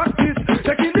worth of practice.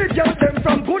 Taking the girls them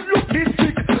from good look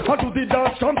district. I do the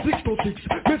dance from 6 to 6.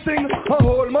 Me sing, a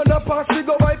whole man a pass we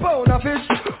go buy pound a fish.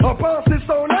 I pass the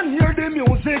sound and hear the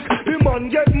music. The man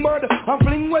get mad and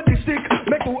fling with the stick.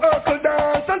 Make 2 Urkel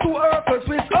dance and 2 Urkel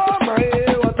twist. Oh my,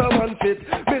 what a man fit.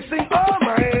 Me sing, oh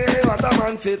my, what a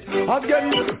man fit.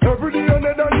 Again, every day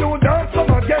another new dance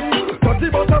come again. Dirty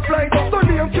butterfly, just don't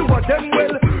name you at them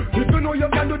well. If you know you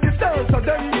can do this dance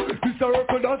then this a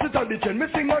Urkel dance it on the chain. Me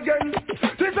sing again.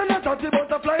 Listen to dirty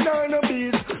butterfly nor no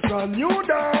beats. Brand new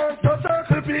dance, the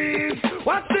circle please.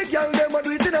 Watch the girl them a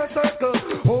do it in a circle.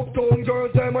 Uptown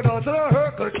girls them a dance in a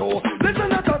circle show. Listen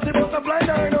to dirty butterfly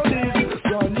nor no beats.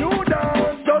 Brand new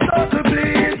dance, the circle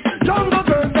please. Jungle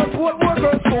girls and what more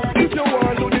girls so. If you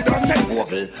want to do the dance next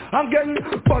vocal. Again,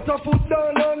 butterfoot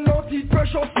down and no teeth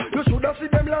precious. You should have seen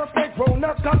them last night round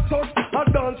a cactus. I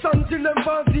dance until them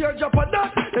fancy a drop a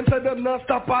dot. Them say them not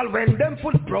stop all when them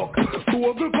foot broke.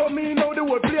 Google come in now the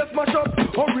whole place mash up.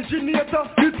 Originator,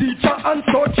 the teacher and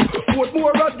such. What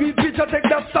more of the picture take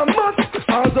that some must.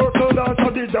 As Urkel dance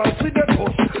or the dance with the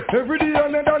bus. Every day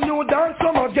another new dance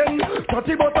come again.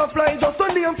 Dirty butterfly just to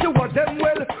name you what them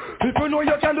well. If you know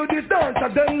you can do this dance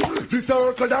then this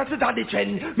Urkel dance is at the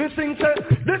trend. Me sing say,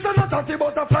 this is not dirty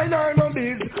butterfly nor no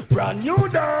bees. Brand new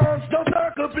dance, the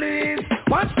circle please.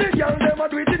 Watch the girl them a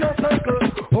do it in a circle.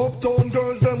 Uptown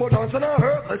girls them a dance in a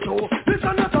circle show. This is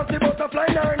not dirty butterfly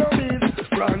nor no bees.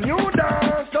 Brand new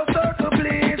dance, the circle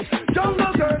please.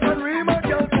 Jungle girls and Reba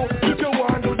girls so if you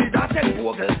want to do that and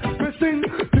vocal. Me sing,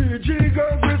 PG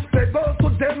girls respect girls to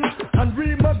them. And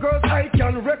Reba girls I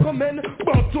can recommend.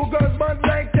 But 2 girls bad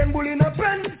like 10 bull in a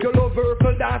pen. You love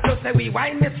Urkel say we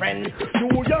wine, my friend.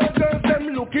 New York girls, them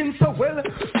looking so well.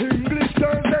 English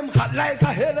girls, them hot like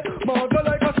a hell. Mother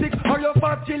like a stick, or your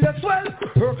fat till you swell.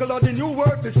 Hercle of the new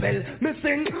word to spell. Me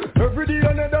sing, every day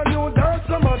another new dance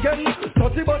come again.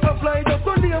 Naughty butterfly, just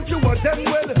to name few of them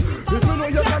well. If you know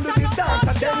you can do this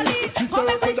dance again.